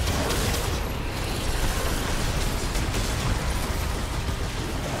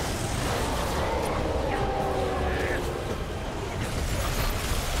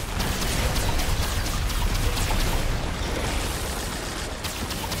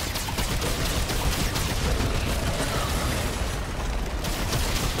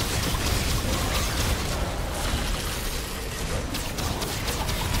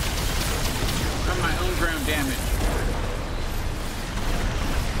 From my own ground damage.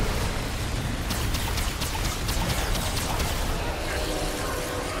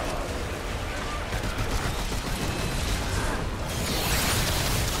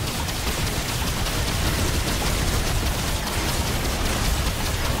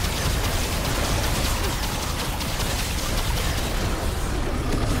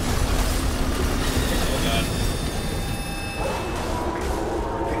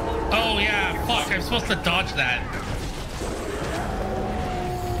 supposed to dodge that.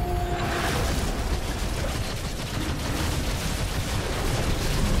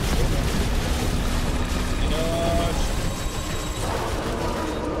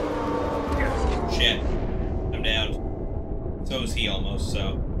 Shit. I'm down. So is he almost,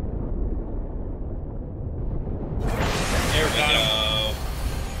 so. There we go.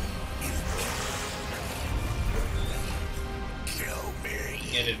 Kill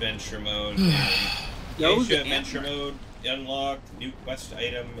me. In adventure mode. Asia adventure mode unlocked. New quest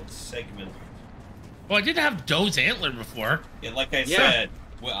item segment. Well, I didn't have Doe's Antler before. Yeah, like I said,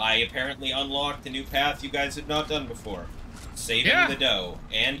 well, I apparently unlocked a new path you guys had not done before. Saving the doe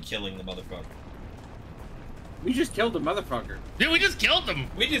and killing the motherfucker. We just killed the motherfucker. Dude, we just killed him.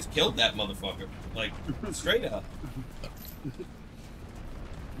 We just killed that motherfucker. Like, straight up.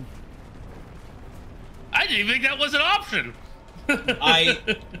 I didn't even think that was an option.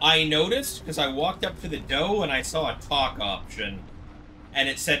 I noticed because I walked up to the doe and I saw a talk option and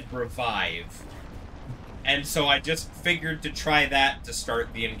it said revive. And so I just figured to try that to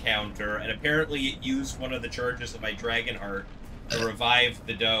start the encounter, and apparently it used one of the charges of my Dragon Heart to revive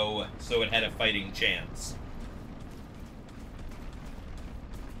the doe so it had a fighting chance.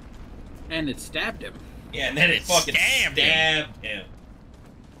 And it stabbed him. Yeah, and then it fucking stabbed him.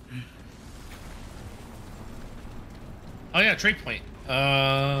 Oh yeah, trade point.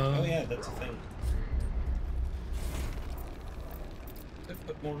 Oh yeah, that's a thing. I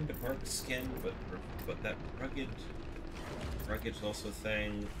put more into bark skin, but that rugged's also a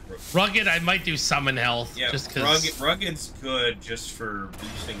thing. Rugged, I might do summon health. Yeah, just because rugged's good just for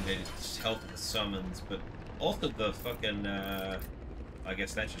boosting the health of the summons, but also the fucking I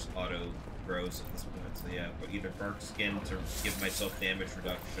guess that just auto grows at this point. So yeah, but either bark skin to give myself damage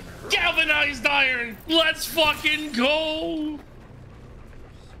reduction. Or galvanized iron. Let's fucking go.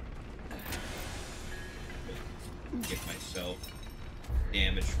 Give myself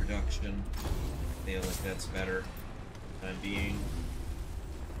damage reduction. I feel like that's better than being.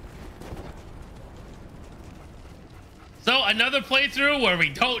 So another playthrough where we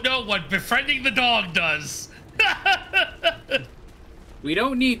don't know what befriending the dog does. We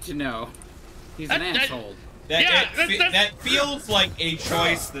don't need to know. He's an asshole. That feels like a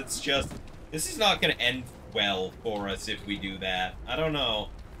choice that's just. This is not going to end well for us if we do that. I don't know.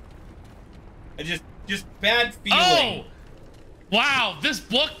 I just bad feeling. Oh! Wow, this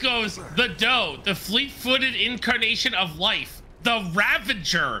book goes the doe, the fleet-footed incarnation of life, the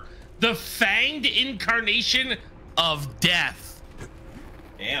Ravager, the fanged incarnation of death.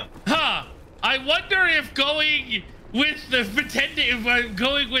 Damn. Huh. I wonder if going with the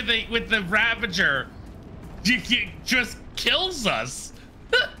with the Ravager just kills us.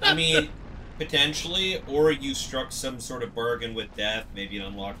 I mean, potentially, or you struck some sort of bargain with death. Maybe it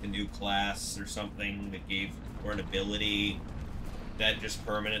unlocked a new class or something that gave, or an ability that just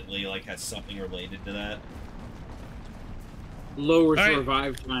permanently like has something related to that. Lowers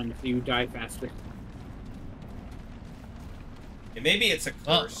revive time if you die faster. And maybe it's a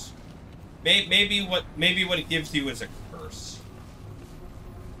curse. Maybe what it gives you is a curse.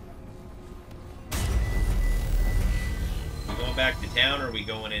 We going back to town, or are we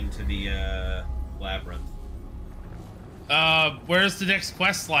going into the labyrinth? Where's the next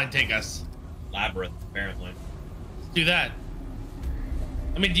quest line take us? Labyrinth, apparently. Let's do that.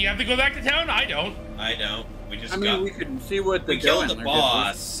 I mean, do you have to go back to town? I don't. I don't. We just. I mean, we could see what the we killed the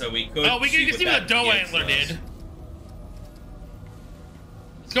boss, so we could. Oh, we can see what the doe antler did.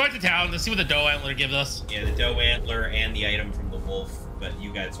 Let's go back to town. Let's see what the doe antler gives us. Yeah, the doe antler and the item from the wolf, but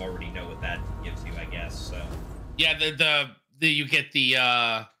you guys already know what that gives you, I guess. So. Yeah, the you get the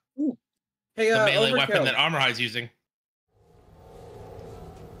hey, the melee Overkill. weapon that Armorhide's using.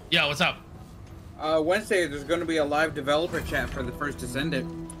 Yeah, what's up? Wednesday, there's going to be a live developer chat for the first Ascendant.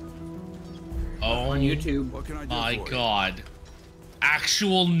 Oh, on YouTube. What can I do my for you? God.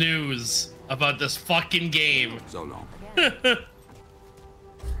 Actual news about this fucking game. So long. Yeah,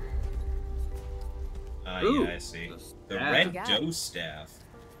 I see. The red doe staff.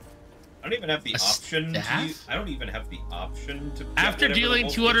 I don't even have the option to use, I don't even have the option to. After dealing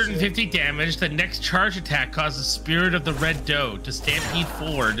 250 damage, the next charge attack causes Spirit of the Red Doe to stampede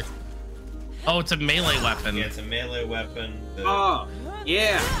forward. Oh, it's a melee weapon. Yeah, it's a melee weapon. Oh,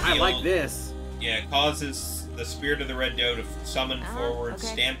 yeah, I like this. Yeah, it causes the Spirit of the Red Doe to summon forward,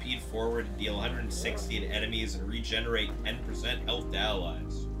 stampede forward, and deal 160 to enemies and regenerate 10% health to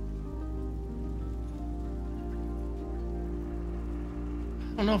allies.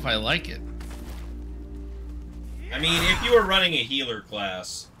 I don't know if I like it. I mean, if you were running a healer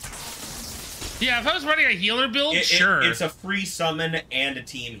class... Yeah, if I was running a healer build, sure. It's a free summon and a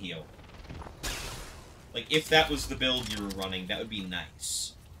team heal. Like, if that was the build you were running, that would be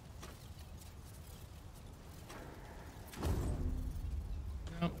nice.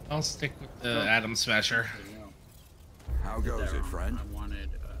 Nope, I'll stick with the Atom Smasher. How goes it, friend? I wanted.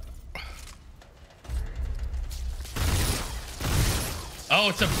 Oh,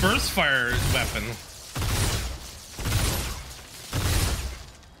 it's a burst fire weapon.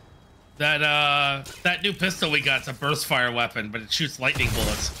 That new pistol we got's a burst fire weapon, but it shoots lightning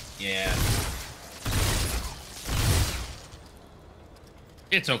bullets. Yeah.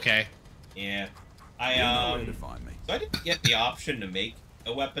 It's okay. Yeah. You know where to find me. So I didn't get the option to make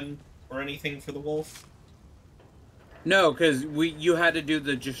a weapon or anything for the wolf. No, because you had to do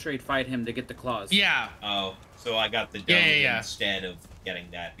the just straight fight him to get the claws. Yeah. Oh, so I got the dome instead of getting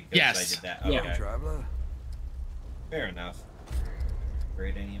that because I did that. Okay. Yeah. Traveler. Fair enough.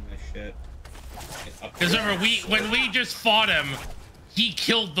 Grade any of my shit. Because remember, when we just fought him, he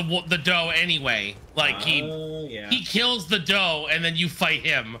killed the doe anyway. Like he kills the doe and then you fight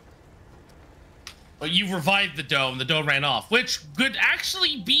him. But you revived the doe and the doe ran off, which could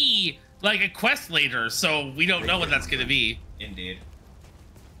actually be like a quest later. So we don't know what that's gonna be. Indeed.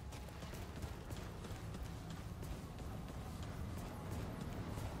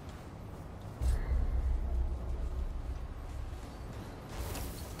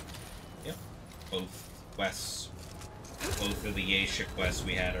 Yep. Both quests, both of the Yeisha quests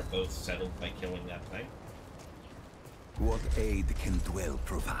we had are both settled by killing that thing. What aid can Dwell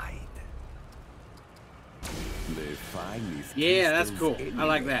provide? The finest. Yeah, that's cool. I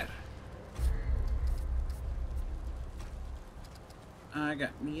like that. I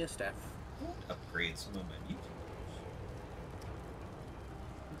got me a staff. Upgrade some of my mutant.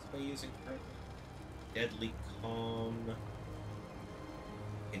 By using Deadly Calm.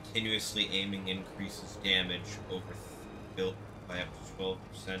 Continuously aiming increases damage over built by up to 12%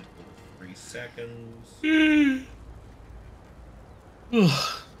 over 3 seconds.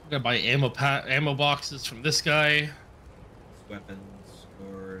 Gotta buy ammo boxes from this guy. Weapons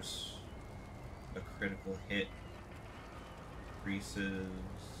scores a critical hit increases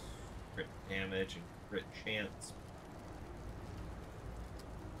crit damage and crit chance.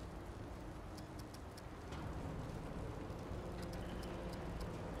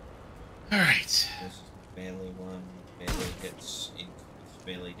 All right. This is the melee one. Melee hits increase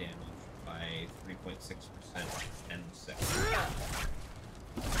melee damage by 3.6% for 10 seconds.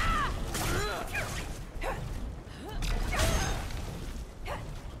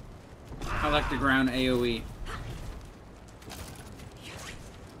 I like the ground AoE.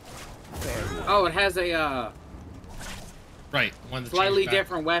 Oh, it has a right one slightly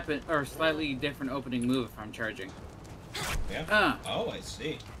different weapon or slightly different opening move if I'm charging. Yeah. Oh, I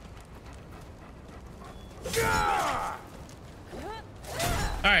see.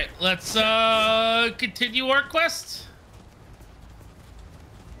 All right, let's continue our quest.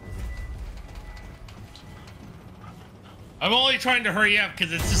 I'm only trying to hurry up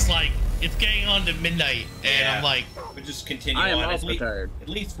because it's just like it's getting on to midnight, and I'm like, we just continue I am on. also tired. At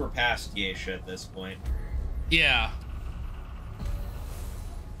least we're past Yeisha at this point. yeah.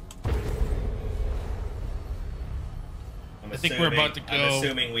 I think we're about to go. I'm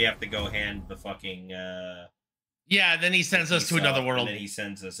assuming we have to go hand the fucking. Yeah, then he sends us to another world. And then he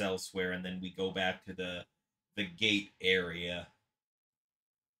sends us elsewhere, and then we go back to the gate area.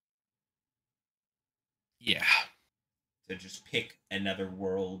 Yeah. To just pick another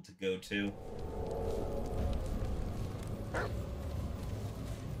world to go to.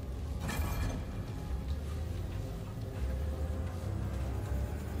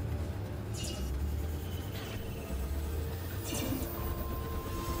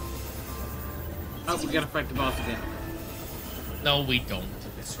 Oh, we gotta fight the boss again. No, we don't.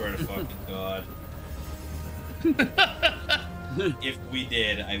 I swear to fucking God. If we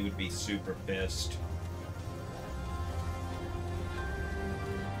did, I would be super pissed.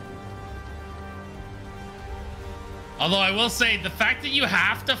 Although I will say, the fact that you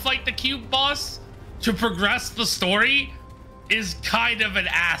have to fight the cube boss to progress the story is kind of an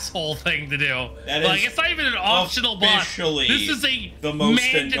asshole thing to do. Like, it's not even an optional boss. This is a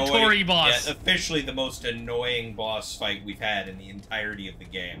mandatory boss. Yeah, officially the most annoying boss fight we've had in the entirety of the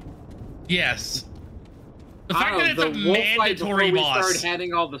game. Yes. The fact that it's a mandatory boss. We started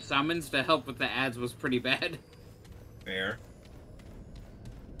adding all the summons to help with the ads was pretty bad. Fair.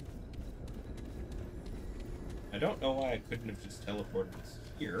 I don't know why I couldn't have just teleported us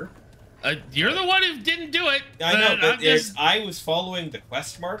here. You're the one who didn't do it. I know, but I was following the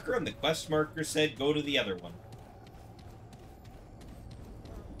quest marker, and the quest marker said go to the other one.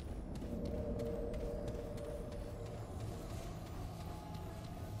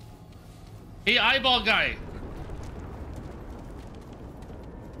 Hey, eyeball guy.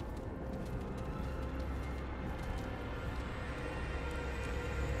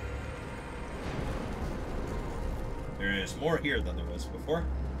 There is more here than there was before.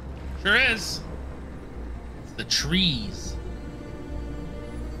 Sure is. It's the trees.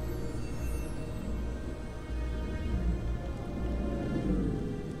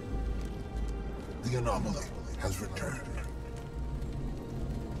 The anomaly has returned.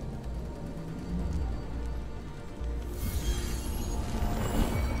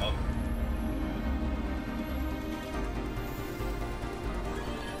 Oh.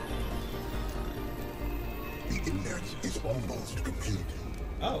 The index is almost complete.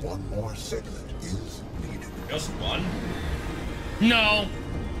 Oh. One more segment is needed. Just one? No.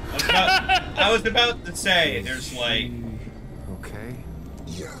 I was about to say, there's like... Okay.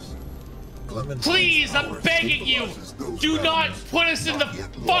 Yes. Please, I'm begging you. Do not put us in the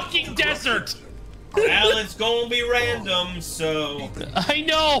fucking desert. Well, it's gonna be random, so... I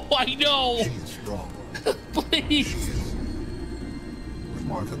know. She is strong. Please.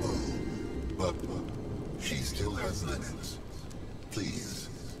 Remarkable. But she still has limits. Please,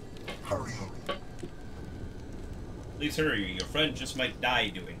 hurry. Please hurry, your friend just might die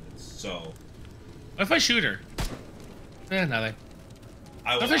doing this, so... What if I shoot her? Nothing.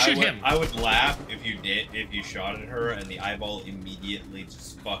 I would laugh if you shot at her and the eyeball immediately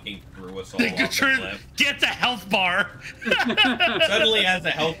just fucking threw us all off the cliff. Get the health bar. Suddenly, as the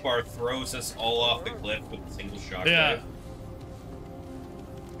health bar throws us all off the cliff with a single shockwave. Yeah.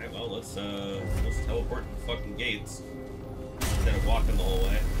 Alright, well, let's teleport to the fucking gates instead of walking the whole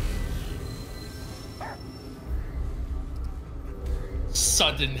way.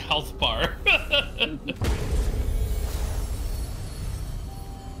 Sudden health bar.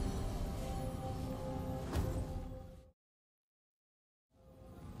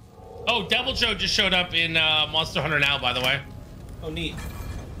 Oh, Devil Joe just showed up in Monster Hunter Now, by the way. Oh, neat.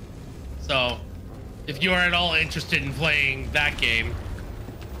 So, if you are at all interested in playing that game,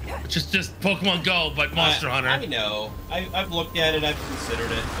 which is just Pokemon Go, but Monster Hunter. I know. I've looked at it, I've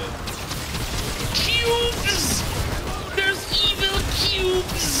considered it, but... Cubes! There's evil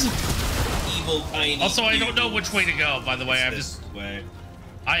cubes! Evil tiny Also, I don't cubes. know which way to go, by the way.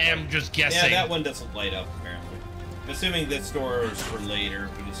 I am just guessing. Yeah, that one doesn't light up, apparently. I'm assuming that stores for later,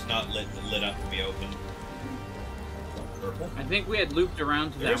 but it's not lit up to be open. Purple? I think we had looped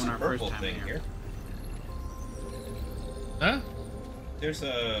around to that one our first time thing here. Huh? There's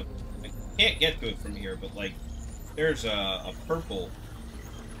a... I can't get to it from here, but, like, there's a purple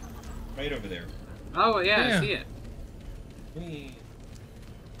right over there. Oh, yeah, I see it.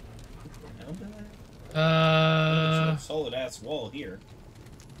 There's a solid-ass wall here.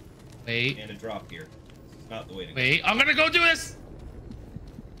 Wait. And a drop here. It's not the way to go. Wait, I'm gonna go do this!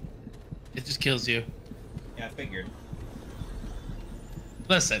 It just kills you. Yeah, I figured.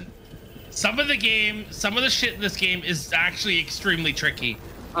 Listen. Some of the shit in this game is actually extremely tricky.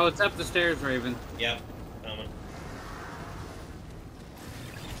 Oh, it's up the stairs, Raven. Yep. Coming.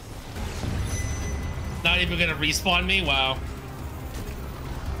 Not even gonna respawn me? Wow.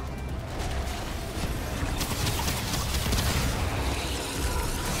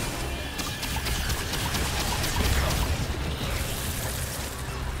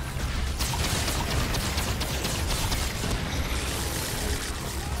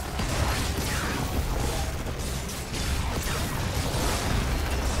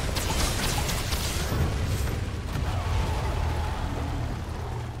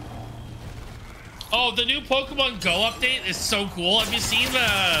 Oh, the new Pokemon Go update is so cool. Have you seen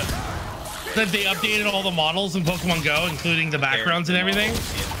that they updated all the models in Pokemon Go, including the backgrounds and everything?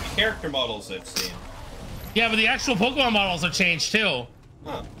 The character models I've seen. Yeah, but the actual Pokemon models have changed too.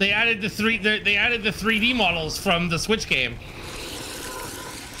 Huh. They added the 3D models from the Switch game.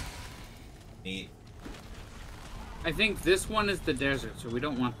 Neat. I think this one is the desert, so we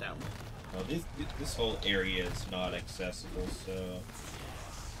don't want that one. Well, this whole area is not accessible, so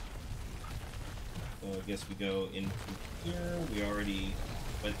I guess we go into here. We already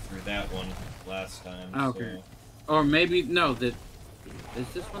went through that one last time. Okay. So. Or maybe no. Is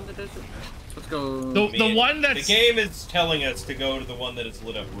this one the desert? Let's go. The one that's... The game is telling us to go to the one that is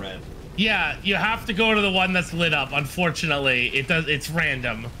lit up red. Yeah, you have to go to the one that's lit up. Unfortunately, it's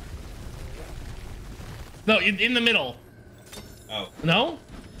random. No, in the middle. Oh. No?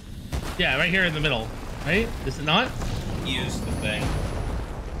 Yeah, right here in the middle. Right? Is it not? Use the thing.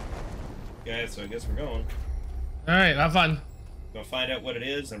 Okay, so I guess we're going. Alright, have fun. We're gonna find out what it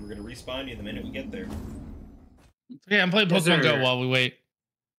is, and we're gonna respawn you the minute we get there. Yeah, I'm playing Pokemon Go while we wait.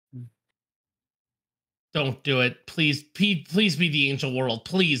 Don't do it. Please be the Angel World.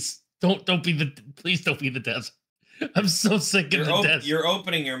 Please. Please don't be the desert. I'm so sick of the desert. You're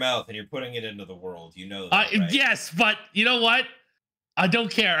opening your mouth and you're putting it into the world. You know that, right? Yes, but you know what? I don't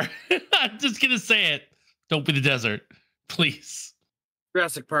care. I'm just gonna say it. Don't be the desert, please.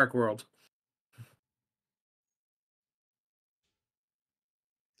 Jurassic Park world.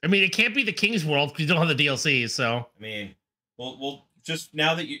 I mean, it can't be the King's world because you don't have the DLC. So I mean, we'll just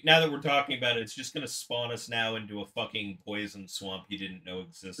now that we're talking about it, it's just gonna spawn us now into a fucking poison swamp you didn't know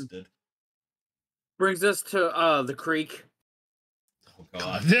existed. Brings us to the creek. Oh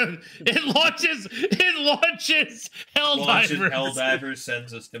god. Dude, it launches Helldivers. Helldivers,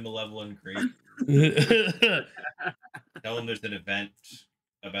 sends us to Malevolent Creek. Tell them there's an event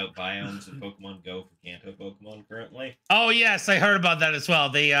about biomes in Pokemon Go for Kanto Pokemon currently. Oh yes, I heard about that as well.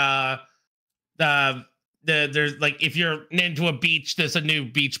 There's like if you're into a beach, there's a new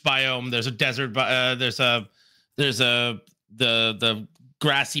beach biome. There's a desert. There's the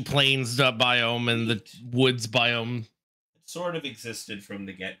grassy plains biome and the woods biome. It sort of existed from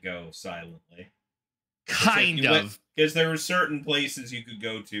the get-go silently. Kind of. Because there were certain places you could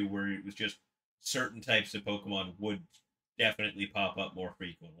go to where it was just certain types of Pokemon would definitely pop up more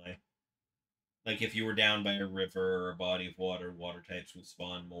frequently. Like if you were down by a river or a body of water, water types would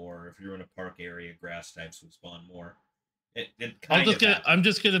spawn more. If you're in a park area, grass types would spawn more. I'm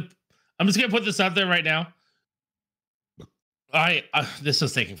just gonna put this out there right now. This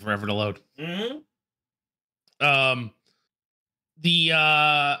is taking forever to load. Mm-hmm.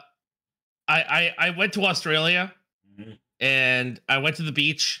 I went to Australia, mm-hmm. and I went to the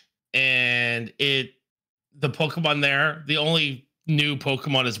beach, and the Pokemon there, the only new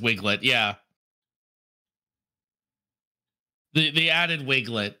Pokemon is Wiglet. Yeah. They added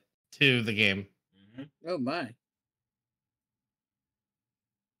Wiglet to the game. Mm-hmm. Oh my.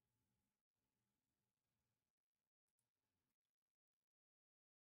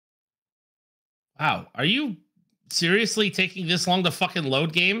 Wow, are you seriously taking this long to fucking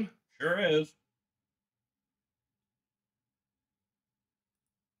load game? Sure is.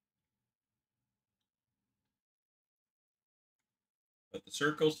 But the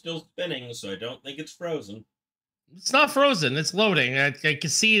circle's still spinning, so I don't think it's frozen. It's not frozen. It's loading. I can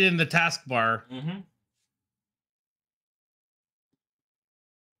see it in the taskbar. Mm-hmm.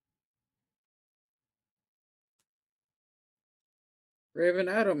 Raven,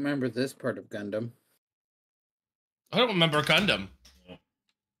 I don't remember this part of Gundam. I don't remember Gundam. Yeah.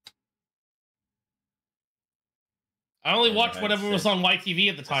 I only watched whatever was on YTV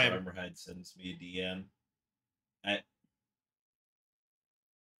at the time. Armorhide sends me a DM.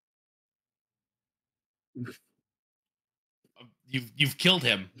 You've killed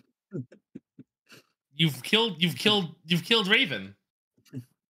him. You've killed Raven.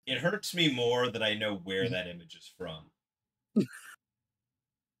 It hurts me more that I know where that image is from.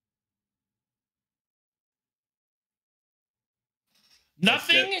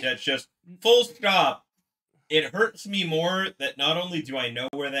 Nothing. That's just full stop. It hurts me more that not only do I know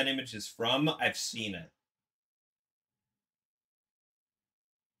where that image is from, I've seen it.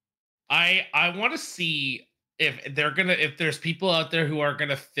 I want to see if there's people out there who are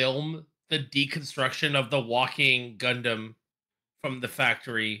gonna film the deconstruction of the walking Gundam from the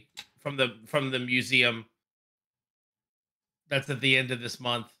factory, from the museum that's at the end of this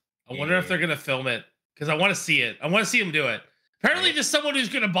month. I wonder if they're gonna film it because I want to see it. I want to see them do it. Apparently, there's someone who's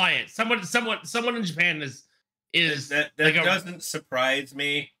gonna buy it. Someone in Japan is that like doesn't surprise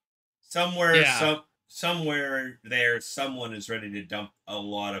me. Somewhere there, someone is ready to dump a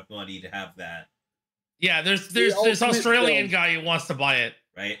lot of money to have that. Yeah, there's this Australian guy who wants to buy it.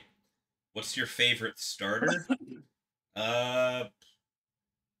 Right. What's your favorite starter? It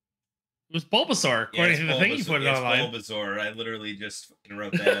was Bulbasaur, according to the thing you put it online. Bulbasaur. I literally just fucking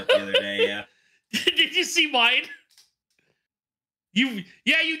wrote that up the other day. Yeah. Did you see mine? You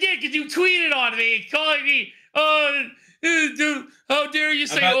did, because you tweeted on me, calling me, how dare you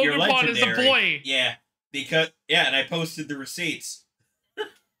say Overkill is a boy? Yeah, and I posted the receipts.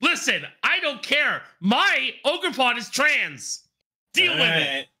 Listen, I don't care. My Ogrepon is trans. Deal with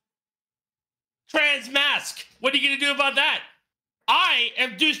it. Trans mask. What are you going to do about that? I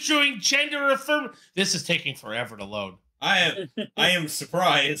am just doing gender affirm. This is taking forever to load. I am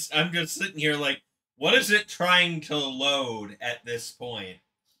surprised. I'm just sitting here like, what is it trying to load at this point?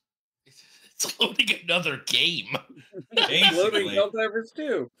 It's loading another game. Basically. Loading Helldivers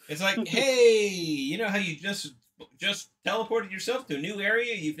too. It's like, hey, you know how you just teleported yourself to a new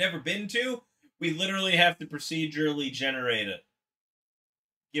area you've never been to? We literally have to procedurally generate it.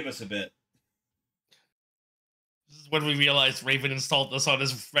 Give us a bit. This is when we realized Raven installed this on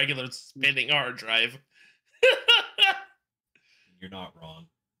his regular spinning hard drive. You're not wrong.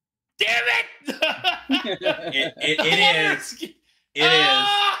 Damn it! It is. It is.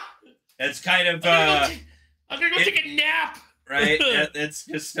 It's kind of I'm gonna go take a nap. Right? It's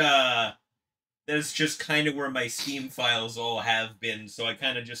just that's just kind of where my Steam files all have been. So I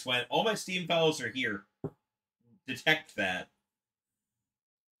kind of just went, all my Steam files are here. Detect that.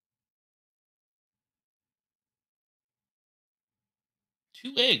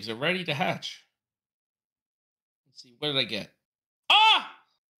 Two eggs are ready to hatch. Let's see, what did I get? Ah!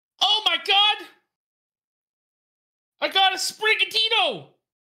 Oh my god! I got a Sprigatito!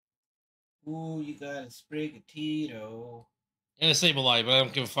 Ooh, you got a Sprigatito. And a Sableye, but I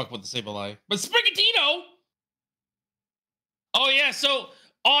don't give a fuck with the Sableye. But Sprigatito! Oh yeah, so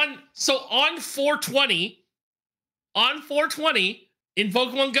on 420 in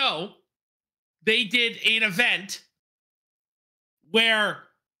Pokemon Go, they did an event where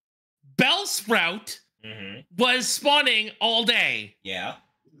Bellsprout was spawning all day. Yeah.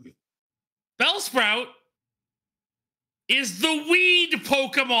 Bellsprout is the weed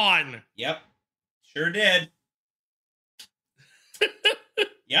Pokemon. Yep. Sure did.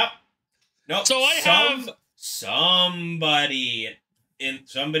 Yep. No. So somebody at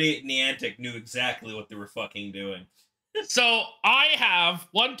Niantic knew exactly what they were fucking doing. So I have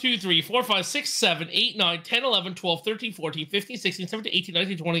 1, 2, 3, 4, 5, 6, 7, 8, 9, 10, 11, 12, 13, 14, 15, 16, 17, 18,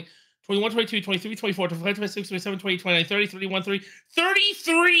 19, 20, 21, 22, 23, 24, 25, 26, 27, 28, 29, 30, 31,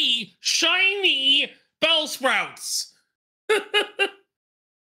 33 shiny Bellsprouts. I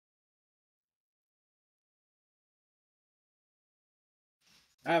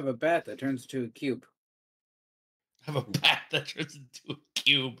have a bat that turns into a cube. I have a bat that turns into a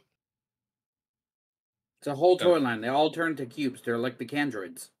cube. It's a whole toy line. They all turn to cubes. They're like the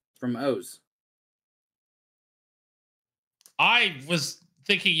Candroids from O's. I was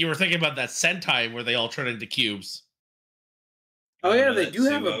thinking you were thinking about that Sentai where they all turn into cubes. Oh yeah, they do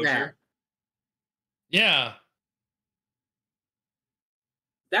have a bat. Yeah.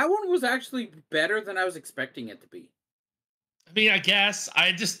 That one was actually better than I was expecting it to be. I mean, I guess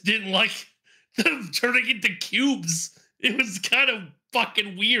I just didn't like them turning into cubes. It was kind of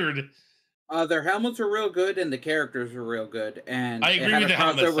fucking weird. Their helmets were real good, and the characters were real good. And I agree with the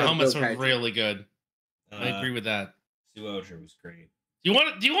helmets. The helmets were really good. I agree with that. Suoja was great. Do you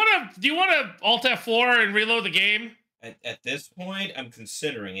want to Alt F4 and reload the game? At this point, I'm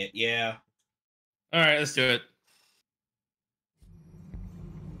considering it. Yeah. All right, let's do it.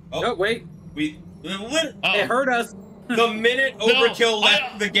 Oh wait, it hurt us. The minute Overkill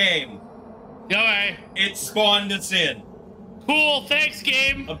left the game, okay, it spawned us in. Cool, thanks,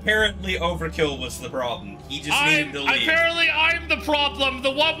 game. Apparently, Overkill was the problem. He just needed to leave. Apparently, I'm the problem.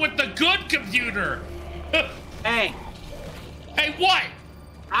 The one with the good computer. Hey. Hey, what?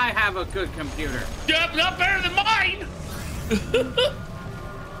 I have a good computer. Yep, not better than mine.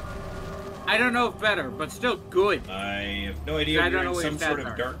 I don't know if better, but still good. I have no idea. We're in some sort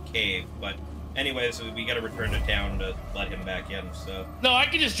of dark cave, but anyways, we got to return to town to let him back in. So no, I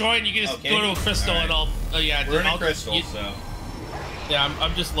can just join. You can just go to a crystal, and I'll. Yeah, we're in a crystal, so yeah,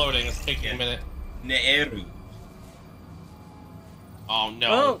 I'm just loading. It's taking a minute. Neeru. Oh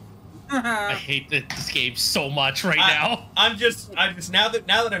no! I hate this game so much right now. I'm just now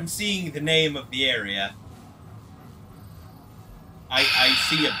that I'm seeing the name of the area, I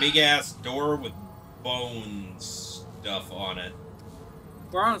see a big ass door with bones stuff on it.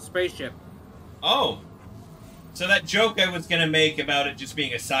 We're on a spaceship. Oh, so that joke I was gonna make about it just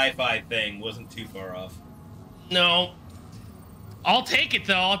being a sci-fi thing wasn't too far off. No, I'll take it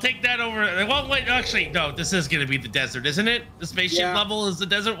though. I'll take that over. Well, wait, actually, no. This is gonna be the desert, isn't it? The spaceship level is the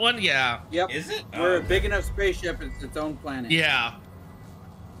desert one. Yeah. Yep. Is it? We're a big enough spaceship. It's its own planet. Yeah.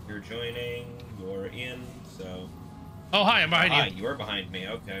 You're joining. You're in. So. Oh hi, I'm behind you. Hi, you are behind me.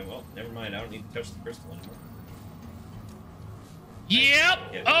 Okay, well, never mind. I don't need to touch the crystal anymore. Yep.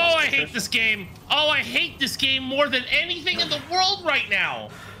 Oh, I hate this game. Oh, I hate this game more than anything in the world right now.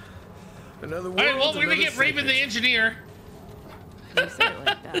 Another world. All right, well, we're gonna get Raven the engineer. You say it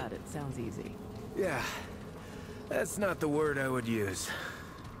like that, it sounds easy. Yeah, that's not the word I would use.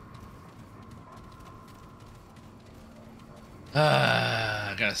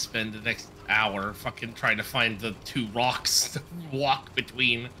 I gotta spend the next hour fucking trying to find the two rocks to walk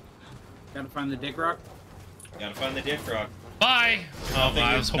between. Gotta find the dick rock. Gotta find the dick rock. Bye.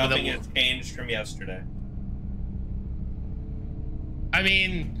 I was hoping nothing has changed from yesterday. I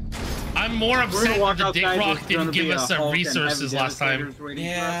mean, I'm more upset that the dick rock didn't give us some resources last time.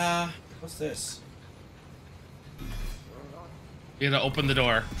 Yeah. What's this? You gotta open the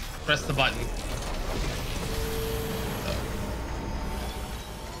door. Press the button.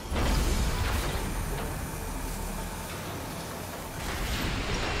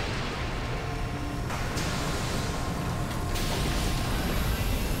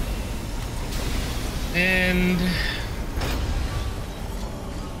 And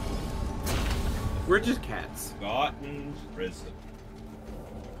we're just cats. Forgotten prison.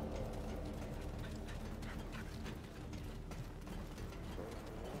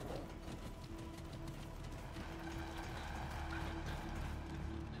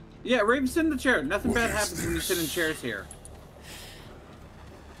 Yeah, Raven, sit in the chair. Nothing bad happens when you sit in chairs here.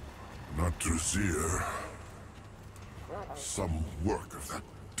 Not Drazier. Some work of that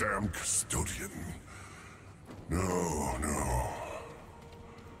damn custodian. No, no.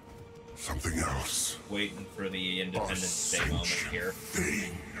 Something else. Waiting for the Independence Day moment here.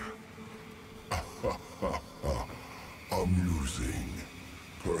 Thing. Amusing.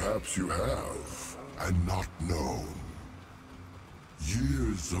 Perhaps you have, and not known.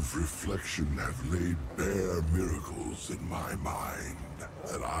 Years of reflection have laid bare miracles in my mind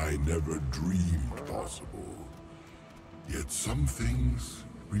that I never dreamed possible. Yet some things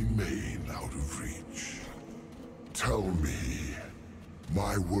remain out of reach. Tell me,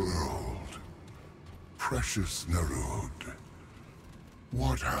 my world, precious Nerud,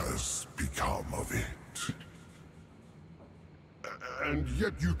 what has become of it? And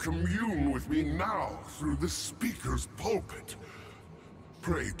yet you commune with me now through the speaker's pulpit.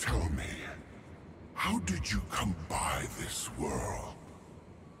 Pray tell me, how did you come by this world?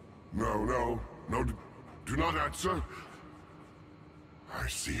 No, do not answer. I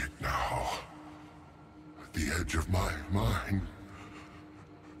see it now. At the edge of my mind.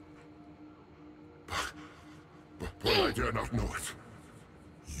 But I dare not know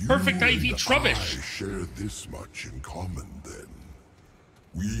it. Perfect IV Trubbish. I share this much in common then.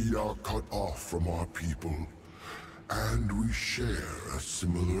 We are cut off from our people, and we share a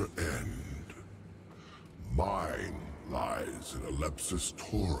similar end. Mine lies in Alepsis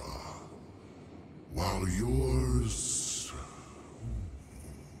Torah, while yours...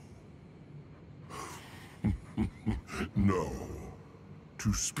 No.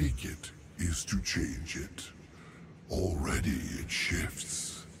 To speak it is to change it. Already it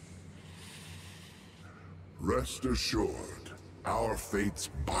shifts. Rest assured, our fates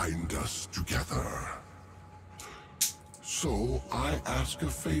bind us together. So I ask a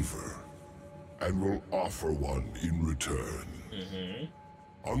favor, and will offer one in return.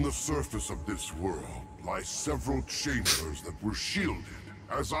 On the surface of this world lie several chambers that were shielded,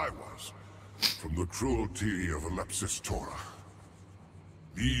 as I was, from the cruelty of Alepsis Torah.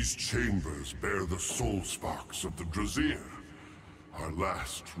 These chambers bear the soul sparks of the Drazier, our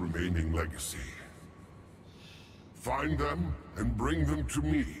last remaining legacy. Find them and bring them to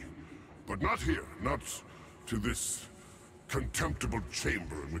me, but not here, not to this contemptible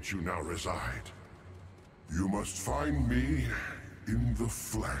chamber in which you now reside. You must find me in the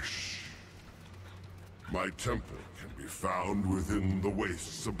flesh. My temple can be found within the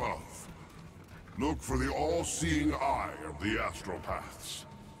wastes above. Look for the all-seeing eye of the astral paths.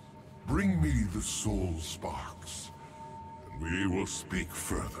 Bring me the soul sparks, and we will speak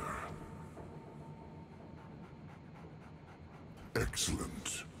further.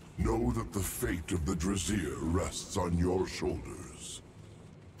 Excellent. Know that the fate of the Drazier rests on your shoulders.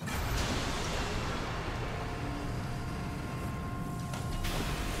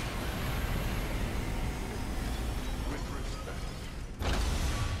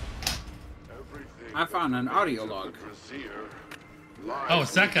 I found an audio log. Oh,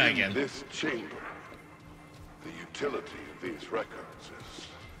 it's that guy again. This chamber. The utility of these records is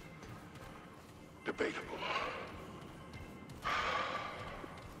debatable.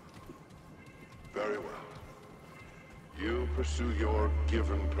 Very well. You pursue your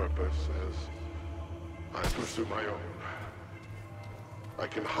given purpose as I pursue my own. I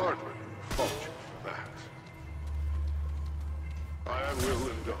can hardly fault you for that. I will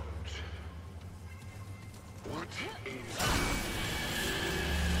indulge. What is...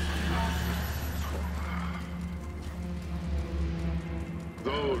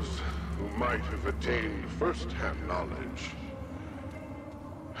 Those who might have attained first-hand knowledge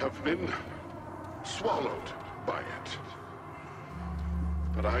have been swallowed by it.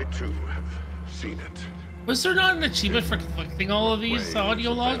 But I too have seen it. Was there not an achievement for collecting all of these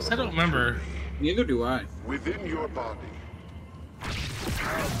audio logs? I don't remember. Neither do I. Within your body,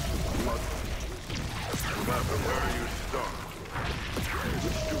 have blood. No matter where you start,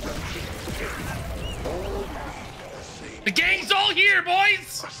 which direction you take, all lead the same. The gang's all here,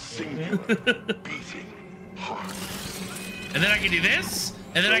 boys! A singular beating heart. And then I can do this,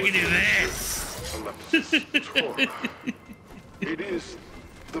 and then I can do this. Alepsis Torah. It is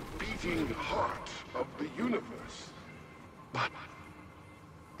the beating heart of the universe. But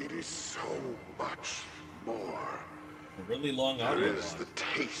it is so much more. A really long There audio is log. the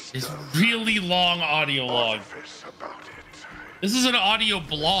taste It's of really long audio log. artifice about it. This is an audio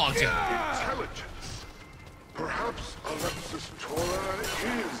blog. Intelligence. Perhaps Alexis Tora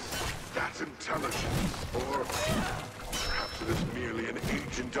is that intelligence, or perhaps it is merely an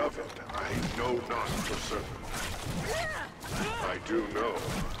agent of it. I know not for certain. I do know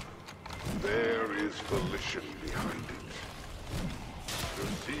there is volition behind it. The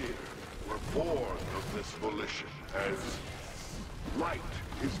seer were born of this volition, as light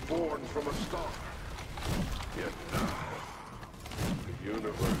is born from a star. Yet now, the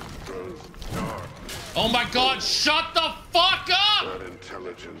universe grows dark. Oh my god, shut the fuck up! That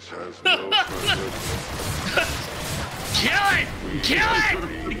intelligence has no further. Kill it! Kill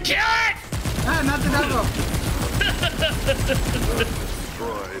it! Kill it! Ah, not the doggo!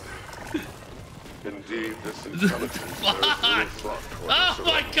 Destroyed. Indeed, this intelligence has little thought toward Oh us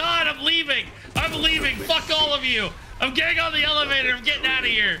my alone. god, I'm leaving! I'm leaving! Fuck all of you! I'm getting on the elevator, I'm getting out of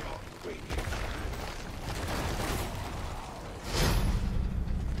here!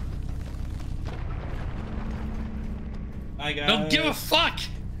 Hi guys. Don't give a fuck!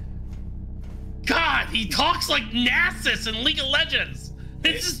 God, he talks like Nasus in League of Legends!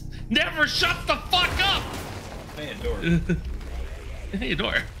 It's just never shut the fuck up! Hey, door. Hey,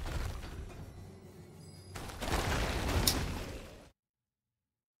 door.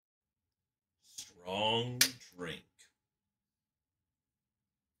 Strong drink.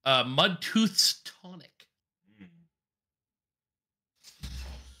 Mudtooth's tonic.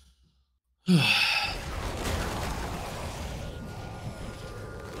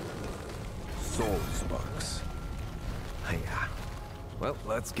 Soul sparks. Hiya. Well,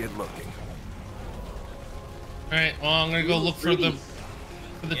 let's get looking. Alright, well, I'm gonna go look for the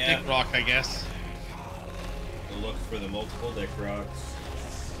Yeah. dick rock, I guess. We'll look for the multiple dick rocks.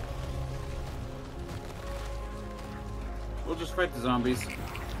 We'll just fight the zombies.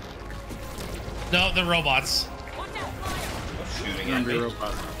 No, the robots. What's shooting at Zombie me?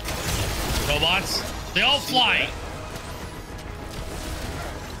 robots. Robots? They all fly.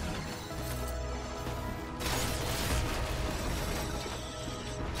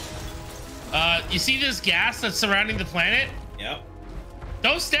 You see this gas that's surrounding the planet? Yep.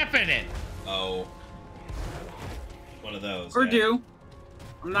 Don't step in it. Oh. One of those. Or yeah. do.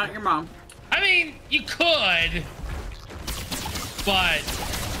 I'm not your mom. I mean, you could, but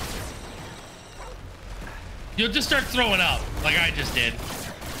you'll just start throwing up like I just did.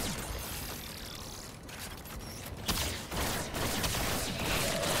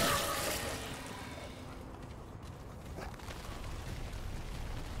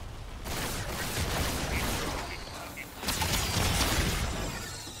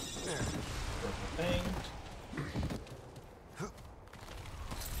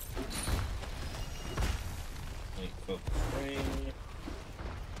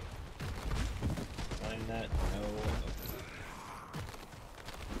 Find that? No.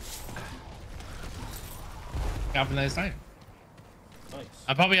 Galvanized iron. Nice.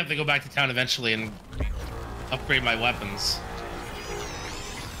 I'll probably have to go back to town eventually and upgrade my weapons.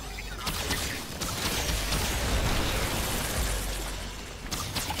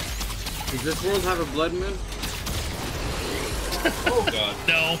 Does this world have a blood moon? Oh god.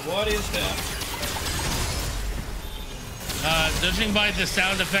 No. What is that? Judging by the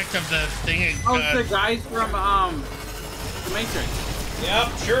sound effect of the thing, Oh, it's the guys from the Matrix.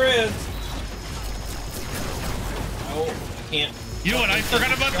 Yep, sure is. Oh, I can't. You know what I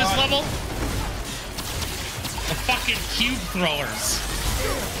forgot about this level? The fucking cube throwers.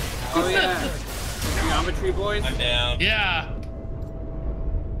 Oh yeah. Geometry boys. I'm down. Yeah.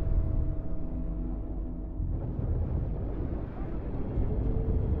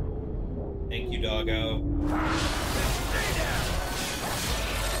 Thank you, doggo.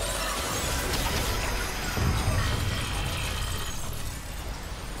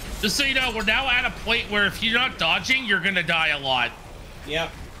 Just so you know, we're now at a point where if you're not dodging, you're gonna die a lot. Yep.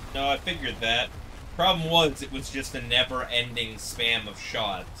 No, I figured that. Problem was, it was just a never-ending spam of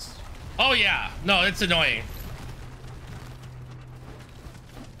shots. Oh yeah, no, it's annoying.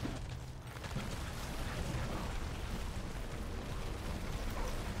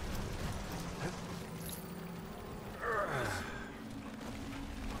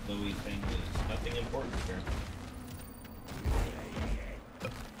 Louis thing is nothing important here.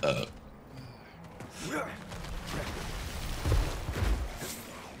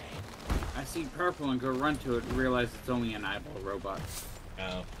 I see purple and go run to it and realize it's only an eyeball robot.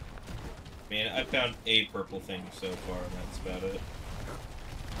 Oh. Man, I found a purple thing so far, and that's about it.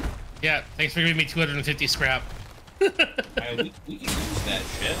 Yeah, thanks for giving me 250 scrap. We can use that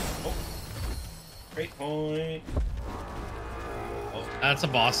shit. Oh. Great point. That's a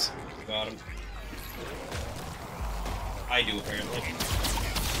boss. Got him. I do, apparently.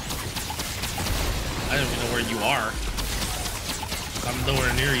 I don't even know where you are. I'm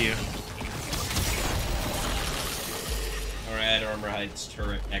nowhere near you. Alright, Armorhide's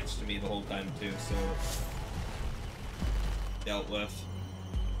turret next to me the whole time, too, so... Dealt with.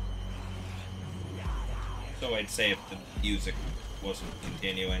 So I'd say if the music wasn't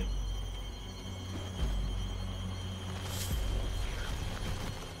continuing.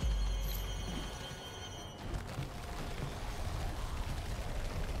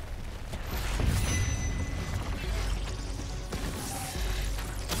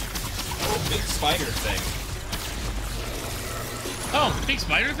 Oh, big spider thing. Oh, big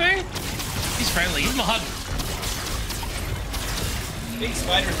spider thing? He's friendly. Give him a hug. Big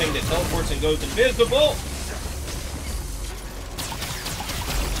spider thing that teleports and goes invisible!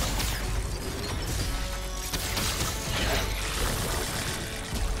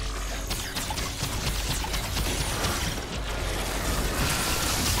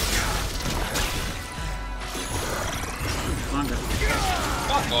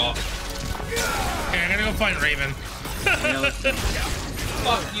 Fuck off. Okay, I'm gonna go find Raven.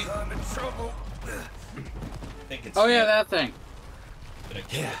 Fuck you. I'm in trouble. I think it's yeah, that thing.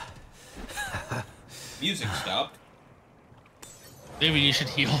 Yeah. Music stopped. Maybe you should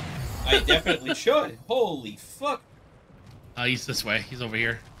heal. I definitely should. Holy fuck. He's this way. He's over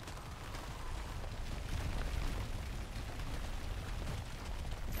here.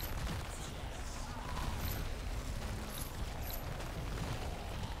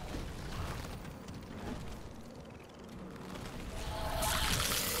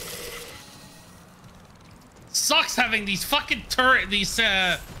 Sucks having these fucking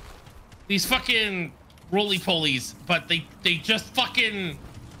these fucking roly-polies, but they just fucking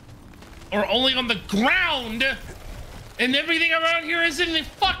are only on the ground, and everything around here is in the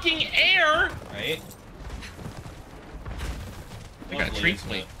fucking air. Right? We got a treat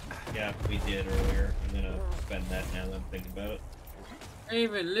fleet. Yeah, we did earlier. I'm gonna spend that now that I'm thinking about it.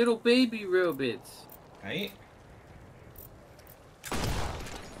 Even little baby robots. Right?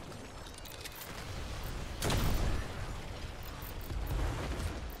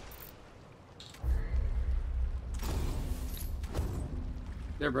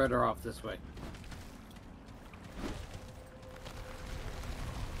 They're better off this way.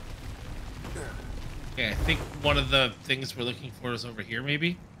 Okay, I think one of the things we're looking for is over here,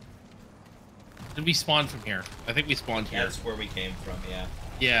 maybe? Did we spawn from here? I think we spawned here. That's where we came from, yeah.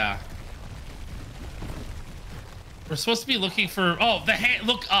 Yeah. We're supposed to be looking for... Oh, the hand...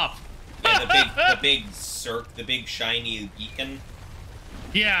 Look up! Yeah, the big shiny beacon.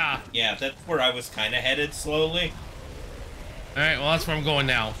 Yeah. Yeah, that's where I was kind of headed slowly. Alright, well, that's where I'm going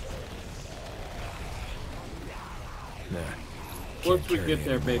now. Nah. Once we get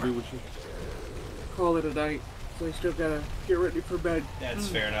there, baby, we should call it a night. So I still gotta get ready for bed. That's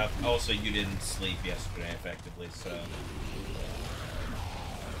fair enough. Also, you didn't sleep yesterday, effectively, so...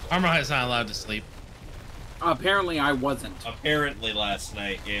 Armorhide's not allowed to sleep. Apparently, I wasn't. Apparently last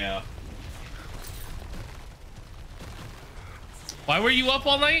night, yeah. Why were you up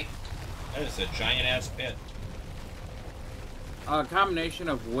all night? That is a giant-ass pit. A combination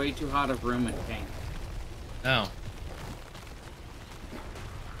of way too hot of room and pain. Oh.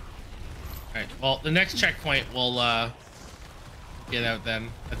 Alright, well, the next checkpoint we'll get out then.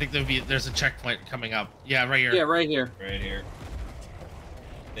 I think there's a checkpoint coming up. Yeah, right here. Yeah, right here. Right here.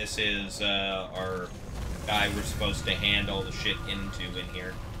 This is our guy we're supposed to hand all the shit into in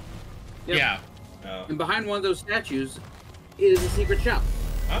here. Yep. Yeah. And behind one of those statues is a secret shop.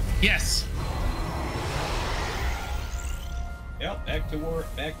 Huh? Yes. Yep, back to Ward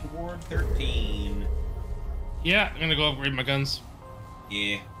 13. Yeah, I'm gonna go upgrade my guns.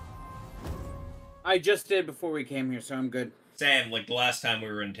 Yeah. I just did before we came here, so I'm good. Sam, like the last time we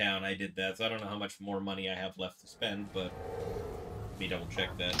were in town, I did that, so I don't know how much more money I have left to spend, but let me double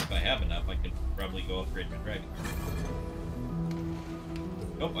check that. If I have enough, I could probably go upgrade my dragon.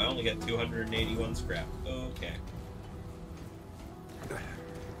 Nope, I only got 281 scrap. Okay.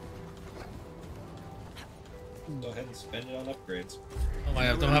 Go ahead and spend it on upgrades. Oh,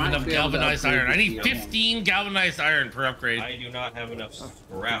 I don't have enough galvanized iron. I need 15 galvanized iron per upgrade. I do not have enough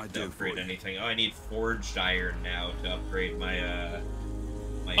scrap to upgrade anything. Oh, I need forged iron now to upgrade my,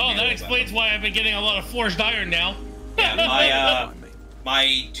 my oh, that explains why I've been getting a lot of forged iron now. Yeah,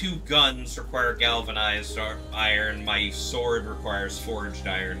 my 2 guns require galvanized iron. My sword requires forged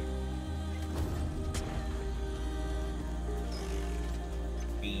iron.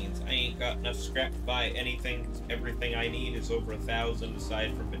 Means I ain't got enough scrap to buy anything. Everything I need is over 1,000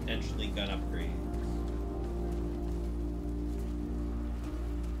 aside from potentially gun upgrades.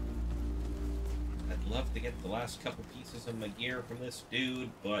 I'd love to get the last couple pieces of my gear from this dude,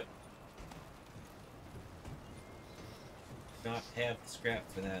 but not have the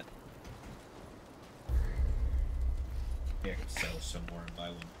scrap for that. Maybe I could sell somewhere and buy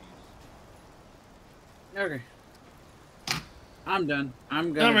one piece. Okay. I'm done.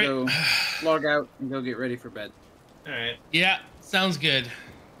 I'm gonna go log out and go get ready for bed. Alright. Yeah, sounds good.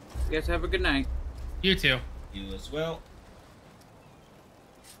 You guys have a good night. You too. You as well.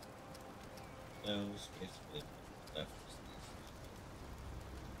 Those basically left.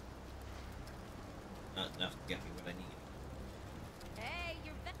 Not enough to get me what I need. Hey,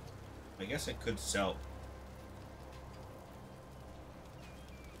 you're back. I guess I could sell.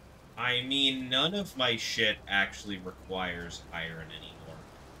 I mean, none of my shit actually requires iron anymore.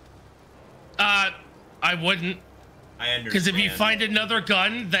 I wouldn't. I understand. Because if you find another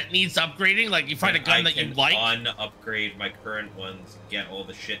gun that needs upgrading, like you find a gun that you like, un-upgrade my current ones and get all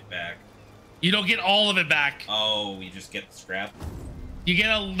the shit back. You don't get all of it back. Oh, you just get the scrap? You get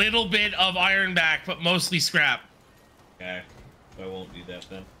a little bit of iron back, but mostly scrap. Okay, so I won't do that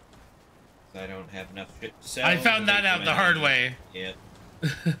then. I don't have enough shit to sell. I found that out the hard way. Yeah.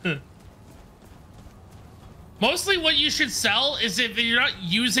 Mostly what you should sell is if you're not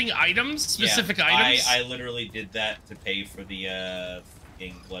using items, specific items. I literally did that to pay for the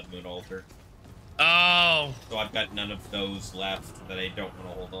fucking Blood Moon Altar. Oh. So I've got none of those left that I don't want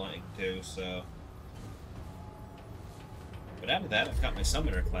to hold on to, so. But after that, I've got my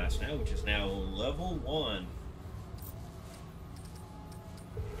Summoner class now, which is now level 1.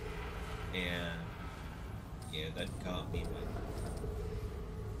 And yeah, that got me.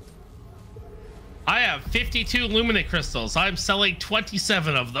 I have 52 Luminate crystals. I'm selling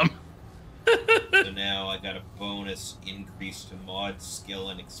 27 of them. So now I got a bonus increase to mod skill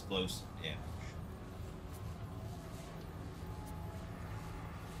and explosive damage.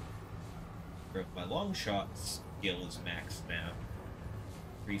 My long shot skill is maxed now.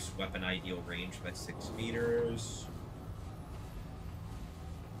 Increased weapon ideal range by 6 meters.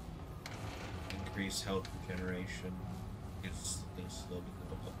 Increase health regeneration. It's gonna slowly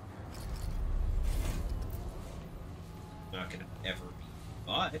go up. Not gonna ever be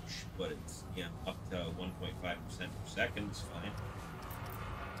much, but it's, yeah, up to 1.5% per second is fine.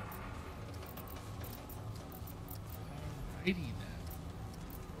 Alrighty then.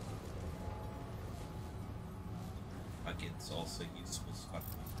 It's also useful as fuck.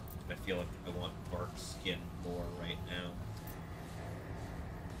 I feel like I want bark skin more right now.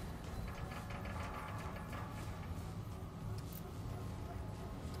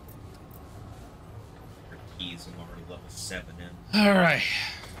 Keys, I'm already level 7 in. Alright.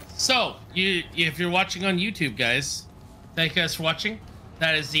 So, if you're watching on YouTube, guys, thank you guys for watching.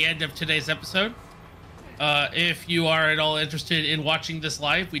 That is the end of today's episode. If you are at all interested in watching this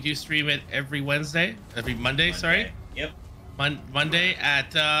live, we do stream it every Monday, sorry. Yep. Monday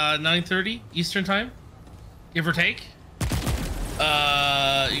at 9:30 Eastern time, give or take.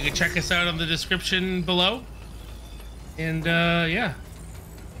 You can check us out on the description below. And yeah.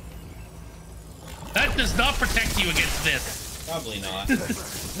 That does not protect you against this. Probably not.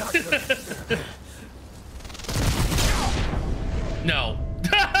 No.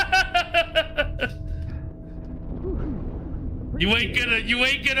 You ain't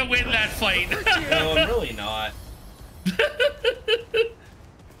gonna win that fight. No, I'm really not.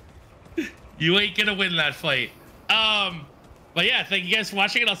 You ain't gonna win that fight. But yeah, thank you guys for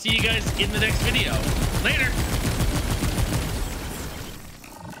watching, and I'll see you guys in the next video. Later.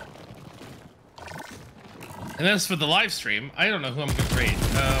 And as for the live stream, I don't know who I'm gonna raid.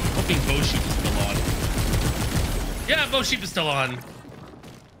 Hoping Bo Sheep is still on. Yeah, Bo Sheep is still on.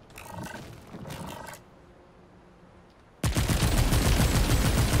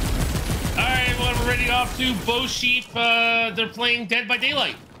 Alright, everyone, we're ready off to Bo Sheep. They're playing Dead by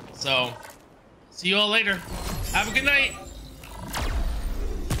Daylight. So, see you all later. Have a good night.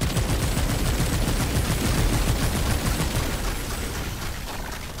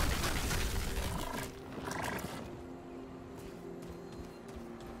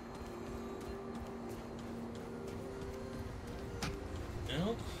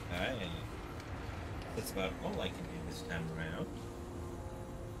 Okay. That's about all I can do this time around.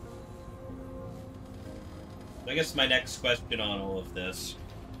 I guess my next question on all of this.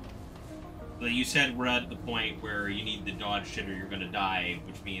 So you said we're at the point where you need to dodge shit or you're gonna die,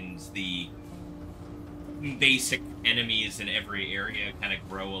 which means the basic enemies in every area kind of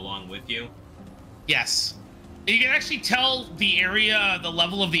grow along with you. Yes. You can actually tell the area, the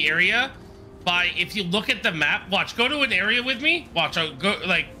level of the area, by if you look at the map. Watch, go to an area with me. Watch, I'll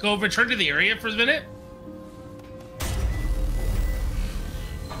go return to the area for a minute.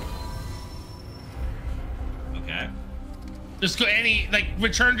 Just go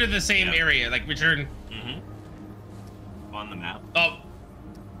return to the same area. Like return. On the map. Oh,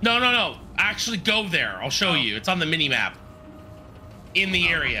 no. Actually, go there. I'll show you. It's on the mini map. In the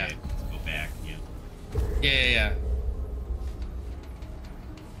area. Okay. Let's go back. Yeah.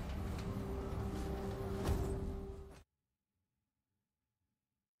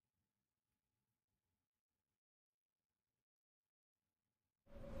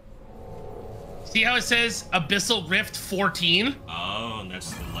 See how it says Abyssal Rift 14? Oh, and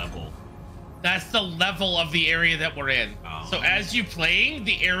that's the level. That's the level of the area that we're in. Oh. So as you playing,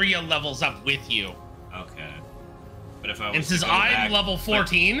 the area levels up with you. Okay. But if I was and since I'm level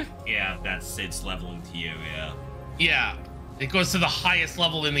 14, yeah, it's leveling to you, yeah. Yeah, it goes to the highest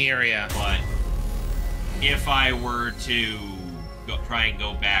level in the area. But if I were to try and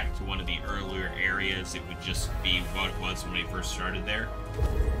go back to one of the earlier areas, it would just be what it was when we first started there.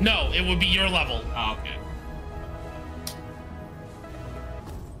 No, it would be your level. Oh, okay.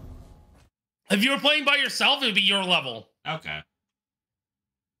 If you were playing by yourself, it would be your level. Okay.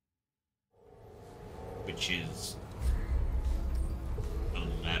 Which is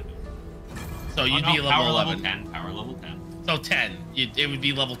 11. So you'd be level 11. Power level 10. So 10. It would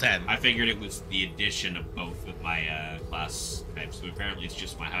be level 10. I figured it was the addition of both of my class types, so apparently it's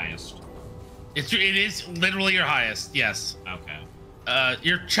just my highest. It is literally your highest, yes. Okay.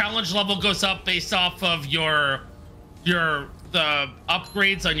 Your challenge level goes up based off of the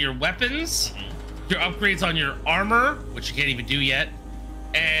upgrades on your weapons, your upgrades on your armor, which you can't even do yet,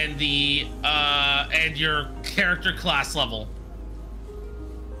 and and your character class level.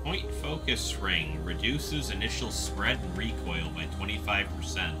 Point focus ring reduces initial spread and recoil by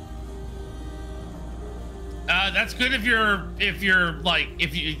 25%. That's good if you know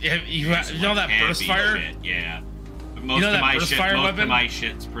that burst fire. Shit, yeah. But most of my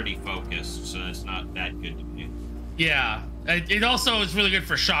shit's pretty focused, so it's not that good to me. Yeah. It also is really good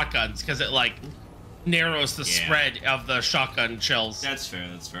for shotguns because it narrows the spread of the shotgun shells. That's fair.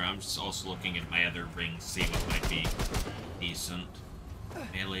 I'm just also looking at my other rings, see what might be decent.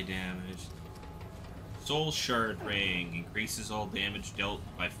 Melee damage. Soul Shard Ring increases all damage dealt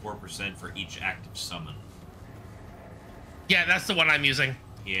by 4% for each active summon. Yeah, that's the one I'm using.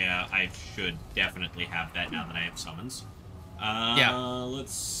 Yeah, I should definitely have that now that I have summons.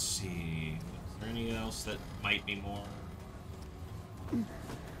 Let's see. Is there anything else that might be more?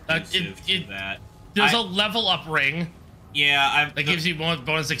 There's a level up ring. Yeah, that gives you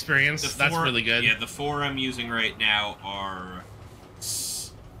bonus experience. That's really good. Yeah, the 4 I'm using right now are.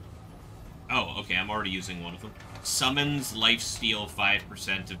 Oh, okay. I'm already using one of them. Summons lifesteal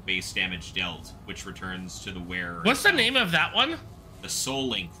 5% of base damage dealt, which returns to the wearer. What's the name of that one? The Soul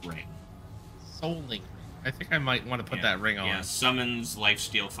Link Ring. Soul Link. I think I might want to put that ring on. Yeah, summons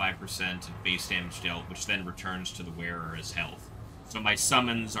lifesteal 5% of base damage dealt, which then returns to the wearer as health. So my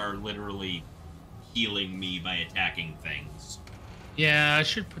summons are literally healing me by attacking things. Yeah, I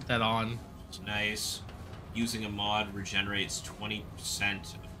should put that on. It's nice. Using a mod regenerates 20%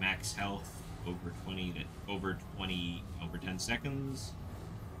 of max health over 10 seconds.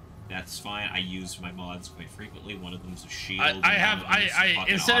 That's fine. I use my mods quite frequently. One of them's a shield.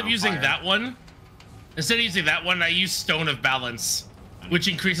 Instead of using that one, I use Stone of Balance, which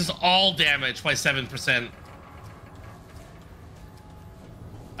increases all damage by 7%.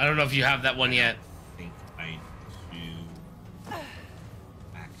 I don't know if you have that one yet. I think I do.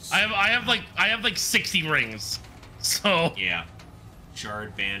 I have like 60 rings. So yeah.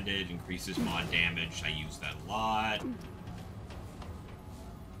 Shard Bandage increases mod damage. I use that a lot.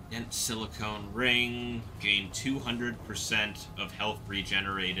 Dense Silicone Ring. Gain 200% of health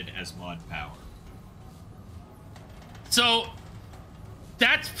regenerated as mod power. So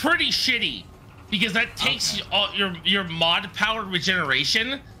that's pretty shitty because that takes your mod power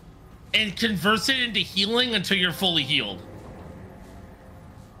regeneration and converts it into healing until you're fully healed.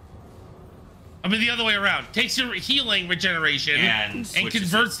 I mean, the other way around. Takes your healing regeneration and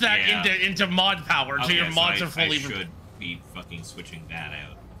converts that into mod power until your mods are fully. I should be fucking switching that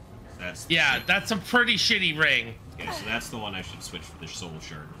out. That's a pretty shitty ring. Okay, so that's the one I should switch for the Soul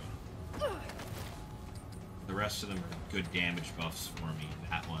Shard ring. The rest of them are good damage buffs for me.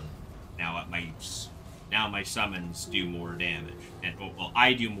 That one. Now my summons do more damage, and well,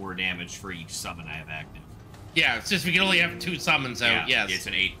 I do more damage for each summon I have active. Yeah, it's just we can only have 2 summons out. Yeah, yes, it's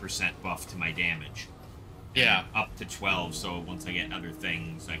an 8% buff to my damage. Yeah, up to 12. So once I get other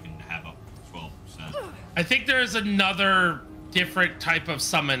things, I can have up to 12%. I think there's another different type of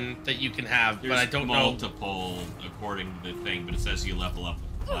summon that you can have, but I don't know. Multiple according to the thing, but it says you level up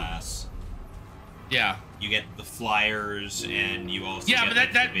with the class. Yeah. You get the flyers, and you also but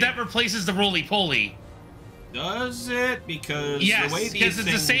that replaces the roly-poly. Does it? Because yes, the way because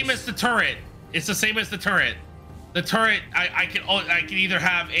it's the same as the turret. It's the same as the turret. The turret, I can either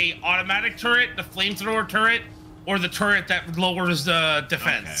have a automatic turret, the flamethrower turret, or the turret that lowers the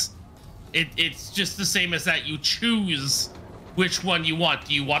defense. Okay. It's just the same as that. You choose which one you want.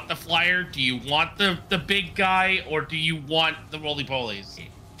 Do you want the flyer? Do you want the big guy, or do you want the roly-polies?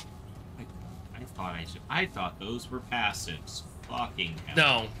 I thought those were passives. Fucking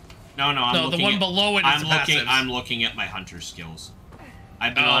hell. No. No, the one below it is passives. I'm looking at my hunter skills.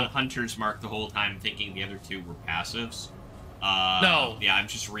 I've been on Hunter's Mark the whole time thinking the other two were passives. No. Yeah, I've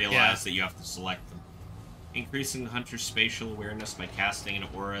just realized that you have to select them. Increasing the Hunter's spatial awareness by casting an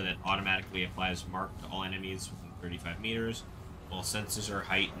aura that automatically applies Mark to all enemies within 35 meters. While senses are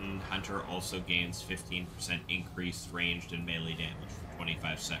heightened, Hunter also gains 15% increased ranged and melee damage for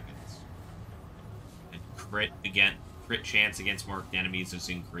 25 seconds. And crit chance against marked enemies is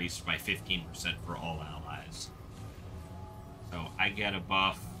increased by 15% for all allies. So I get a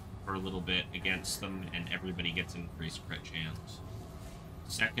buff for a little bit against them, and everybody gets increased crit chance.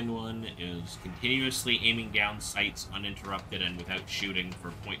 Second one is continuously aiming down sights uninterrupted and without shooting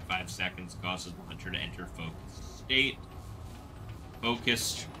for 0.5 seconds causes the hunter to enter focused state.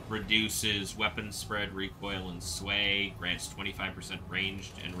 Focused reduces weapon spread, recoil, and sway, grants 25%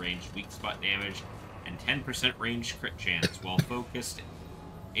 ranged and ranged weak spot damage, and 10% ranged crit chance. While focused,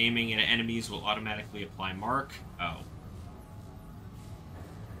 aiming at enemies will automatically apply mark.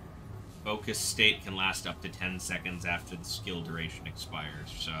 Focus state can last up to 10 seconds after the skill duration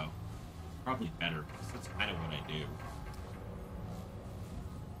expires, so probably better, because that's kind of what I do.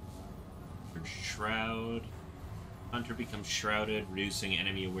 For Shroud, Hunter becomes shrouded, reducing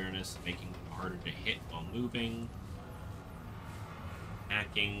enemy awareness, making them harder to hit while moving.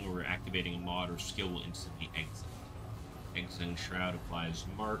 Hacking or activating a mod or skill will instantly exit. Exiting Shroud applies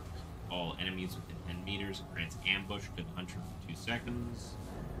mark. All enemies within 10 meters and grants ambush to the Hunter for 2 seconds.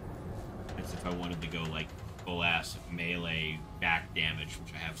 That's if I wanted to go like full ass melee back damage,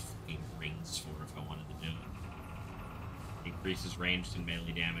 which I have fucking rings for if I wanted to do it. Increases ranged and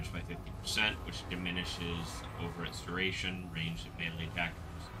melee damage by 50%, which diminishes over its duration. Ranged and melee attackers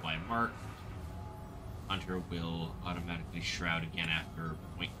apply mark. Hunter will automatically shroud again after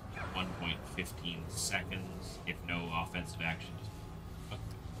 1.15 seconds if no offensive action is. Okay.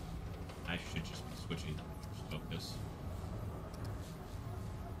 I should just be switching to focus.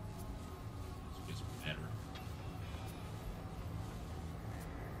 This is better.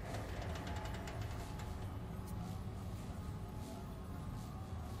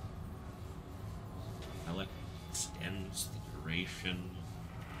 Elect extends the duration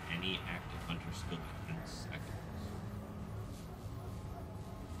of any active hunter skill by 10 seconds.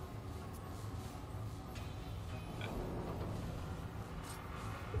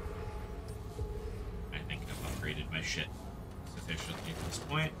 I think I've upgraded my shit sufficiently at this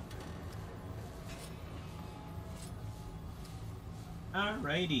point.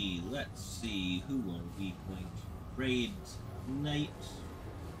 Alrighty, let's see, who are we going to raid tonight?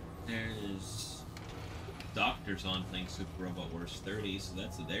 There's Doctors on playing Super Robot Wars 30, so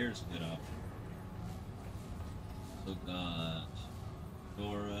there's a good option. So got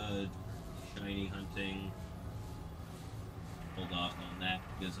Nora, shiny hunting. Hold off on that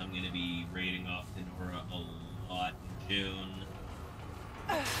because I'm going to be raiding off to Nora a lot in June.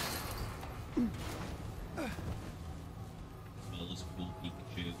 As well as Cool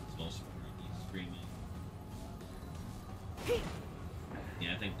Pikachu, it's also going to be streaming.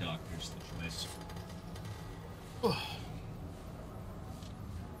 Yeah, I think Doctor's the choice.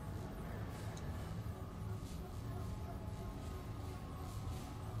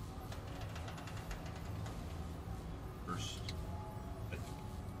 First.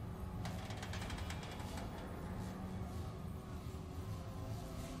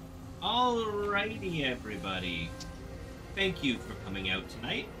 Alrighty, everybody. Thank you for coming out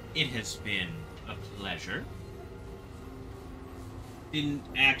tonight. It has been a pleasure. Didn't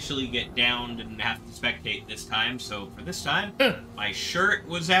actually get downed and have to spectate this time, so for this time, my shirt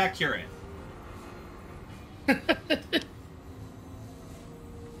was accurate.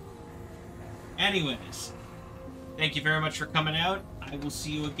 Anyways, thank you very much for coming out. I will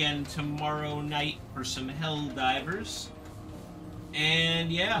see you again tomorrow night for some Helldivers.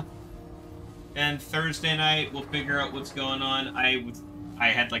 And yeah. And Thursday night, we'll figure out what's going on. I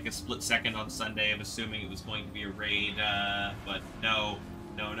had like a split second on Sunday of assuming it was going to be a raid, but no,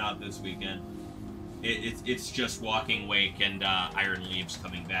 not this weekend. It's just Walking Wake and Iron Leaves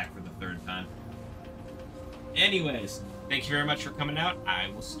coming back for the third time. Anyways, thank you very much for coming out. I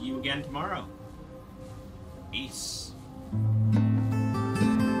will see you again tomorrow. Peace.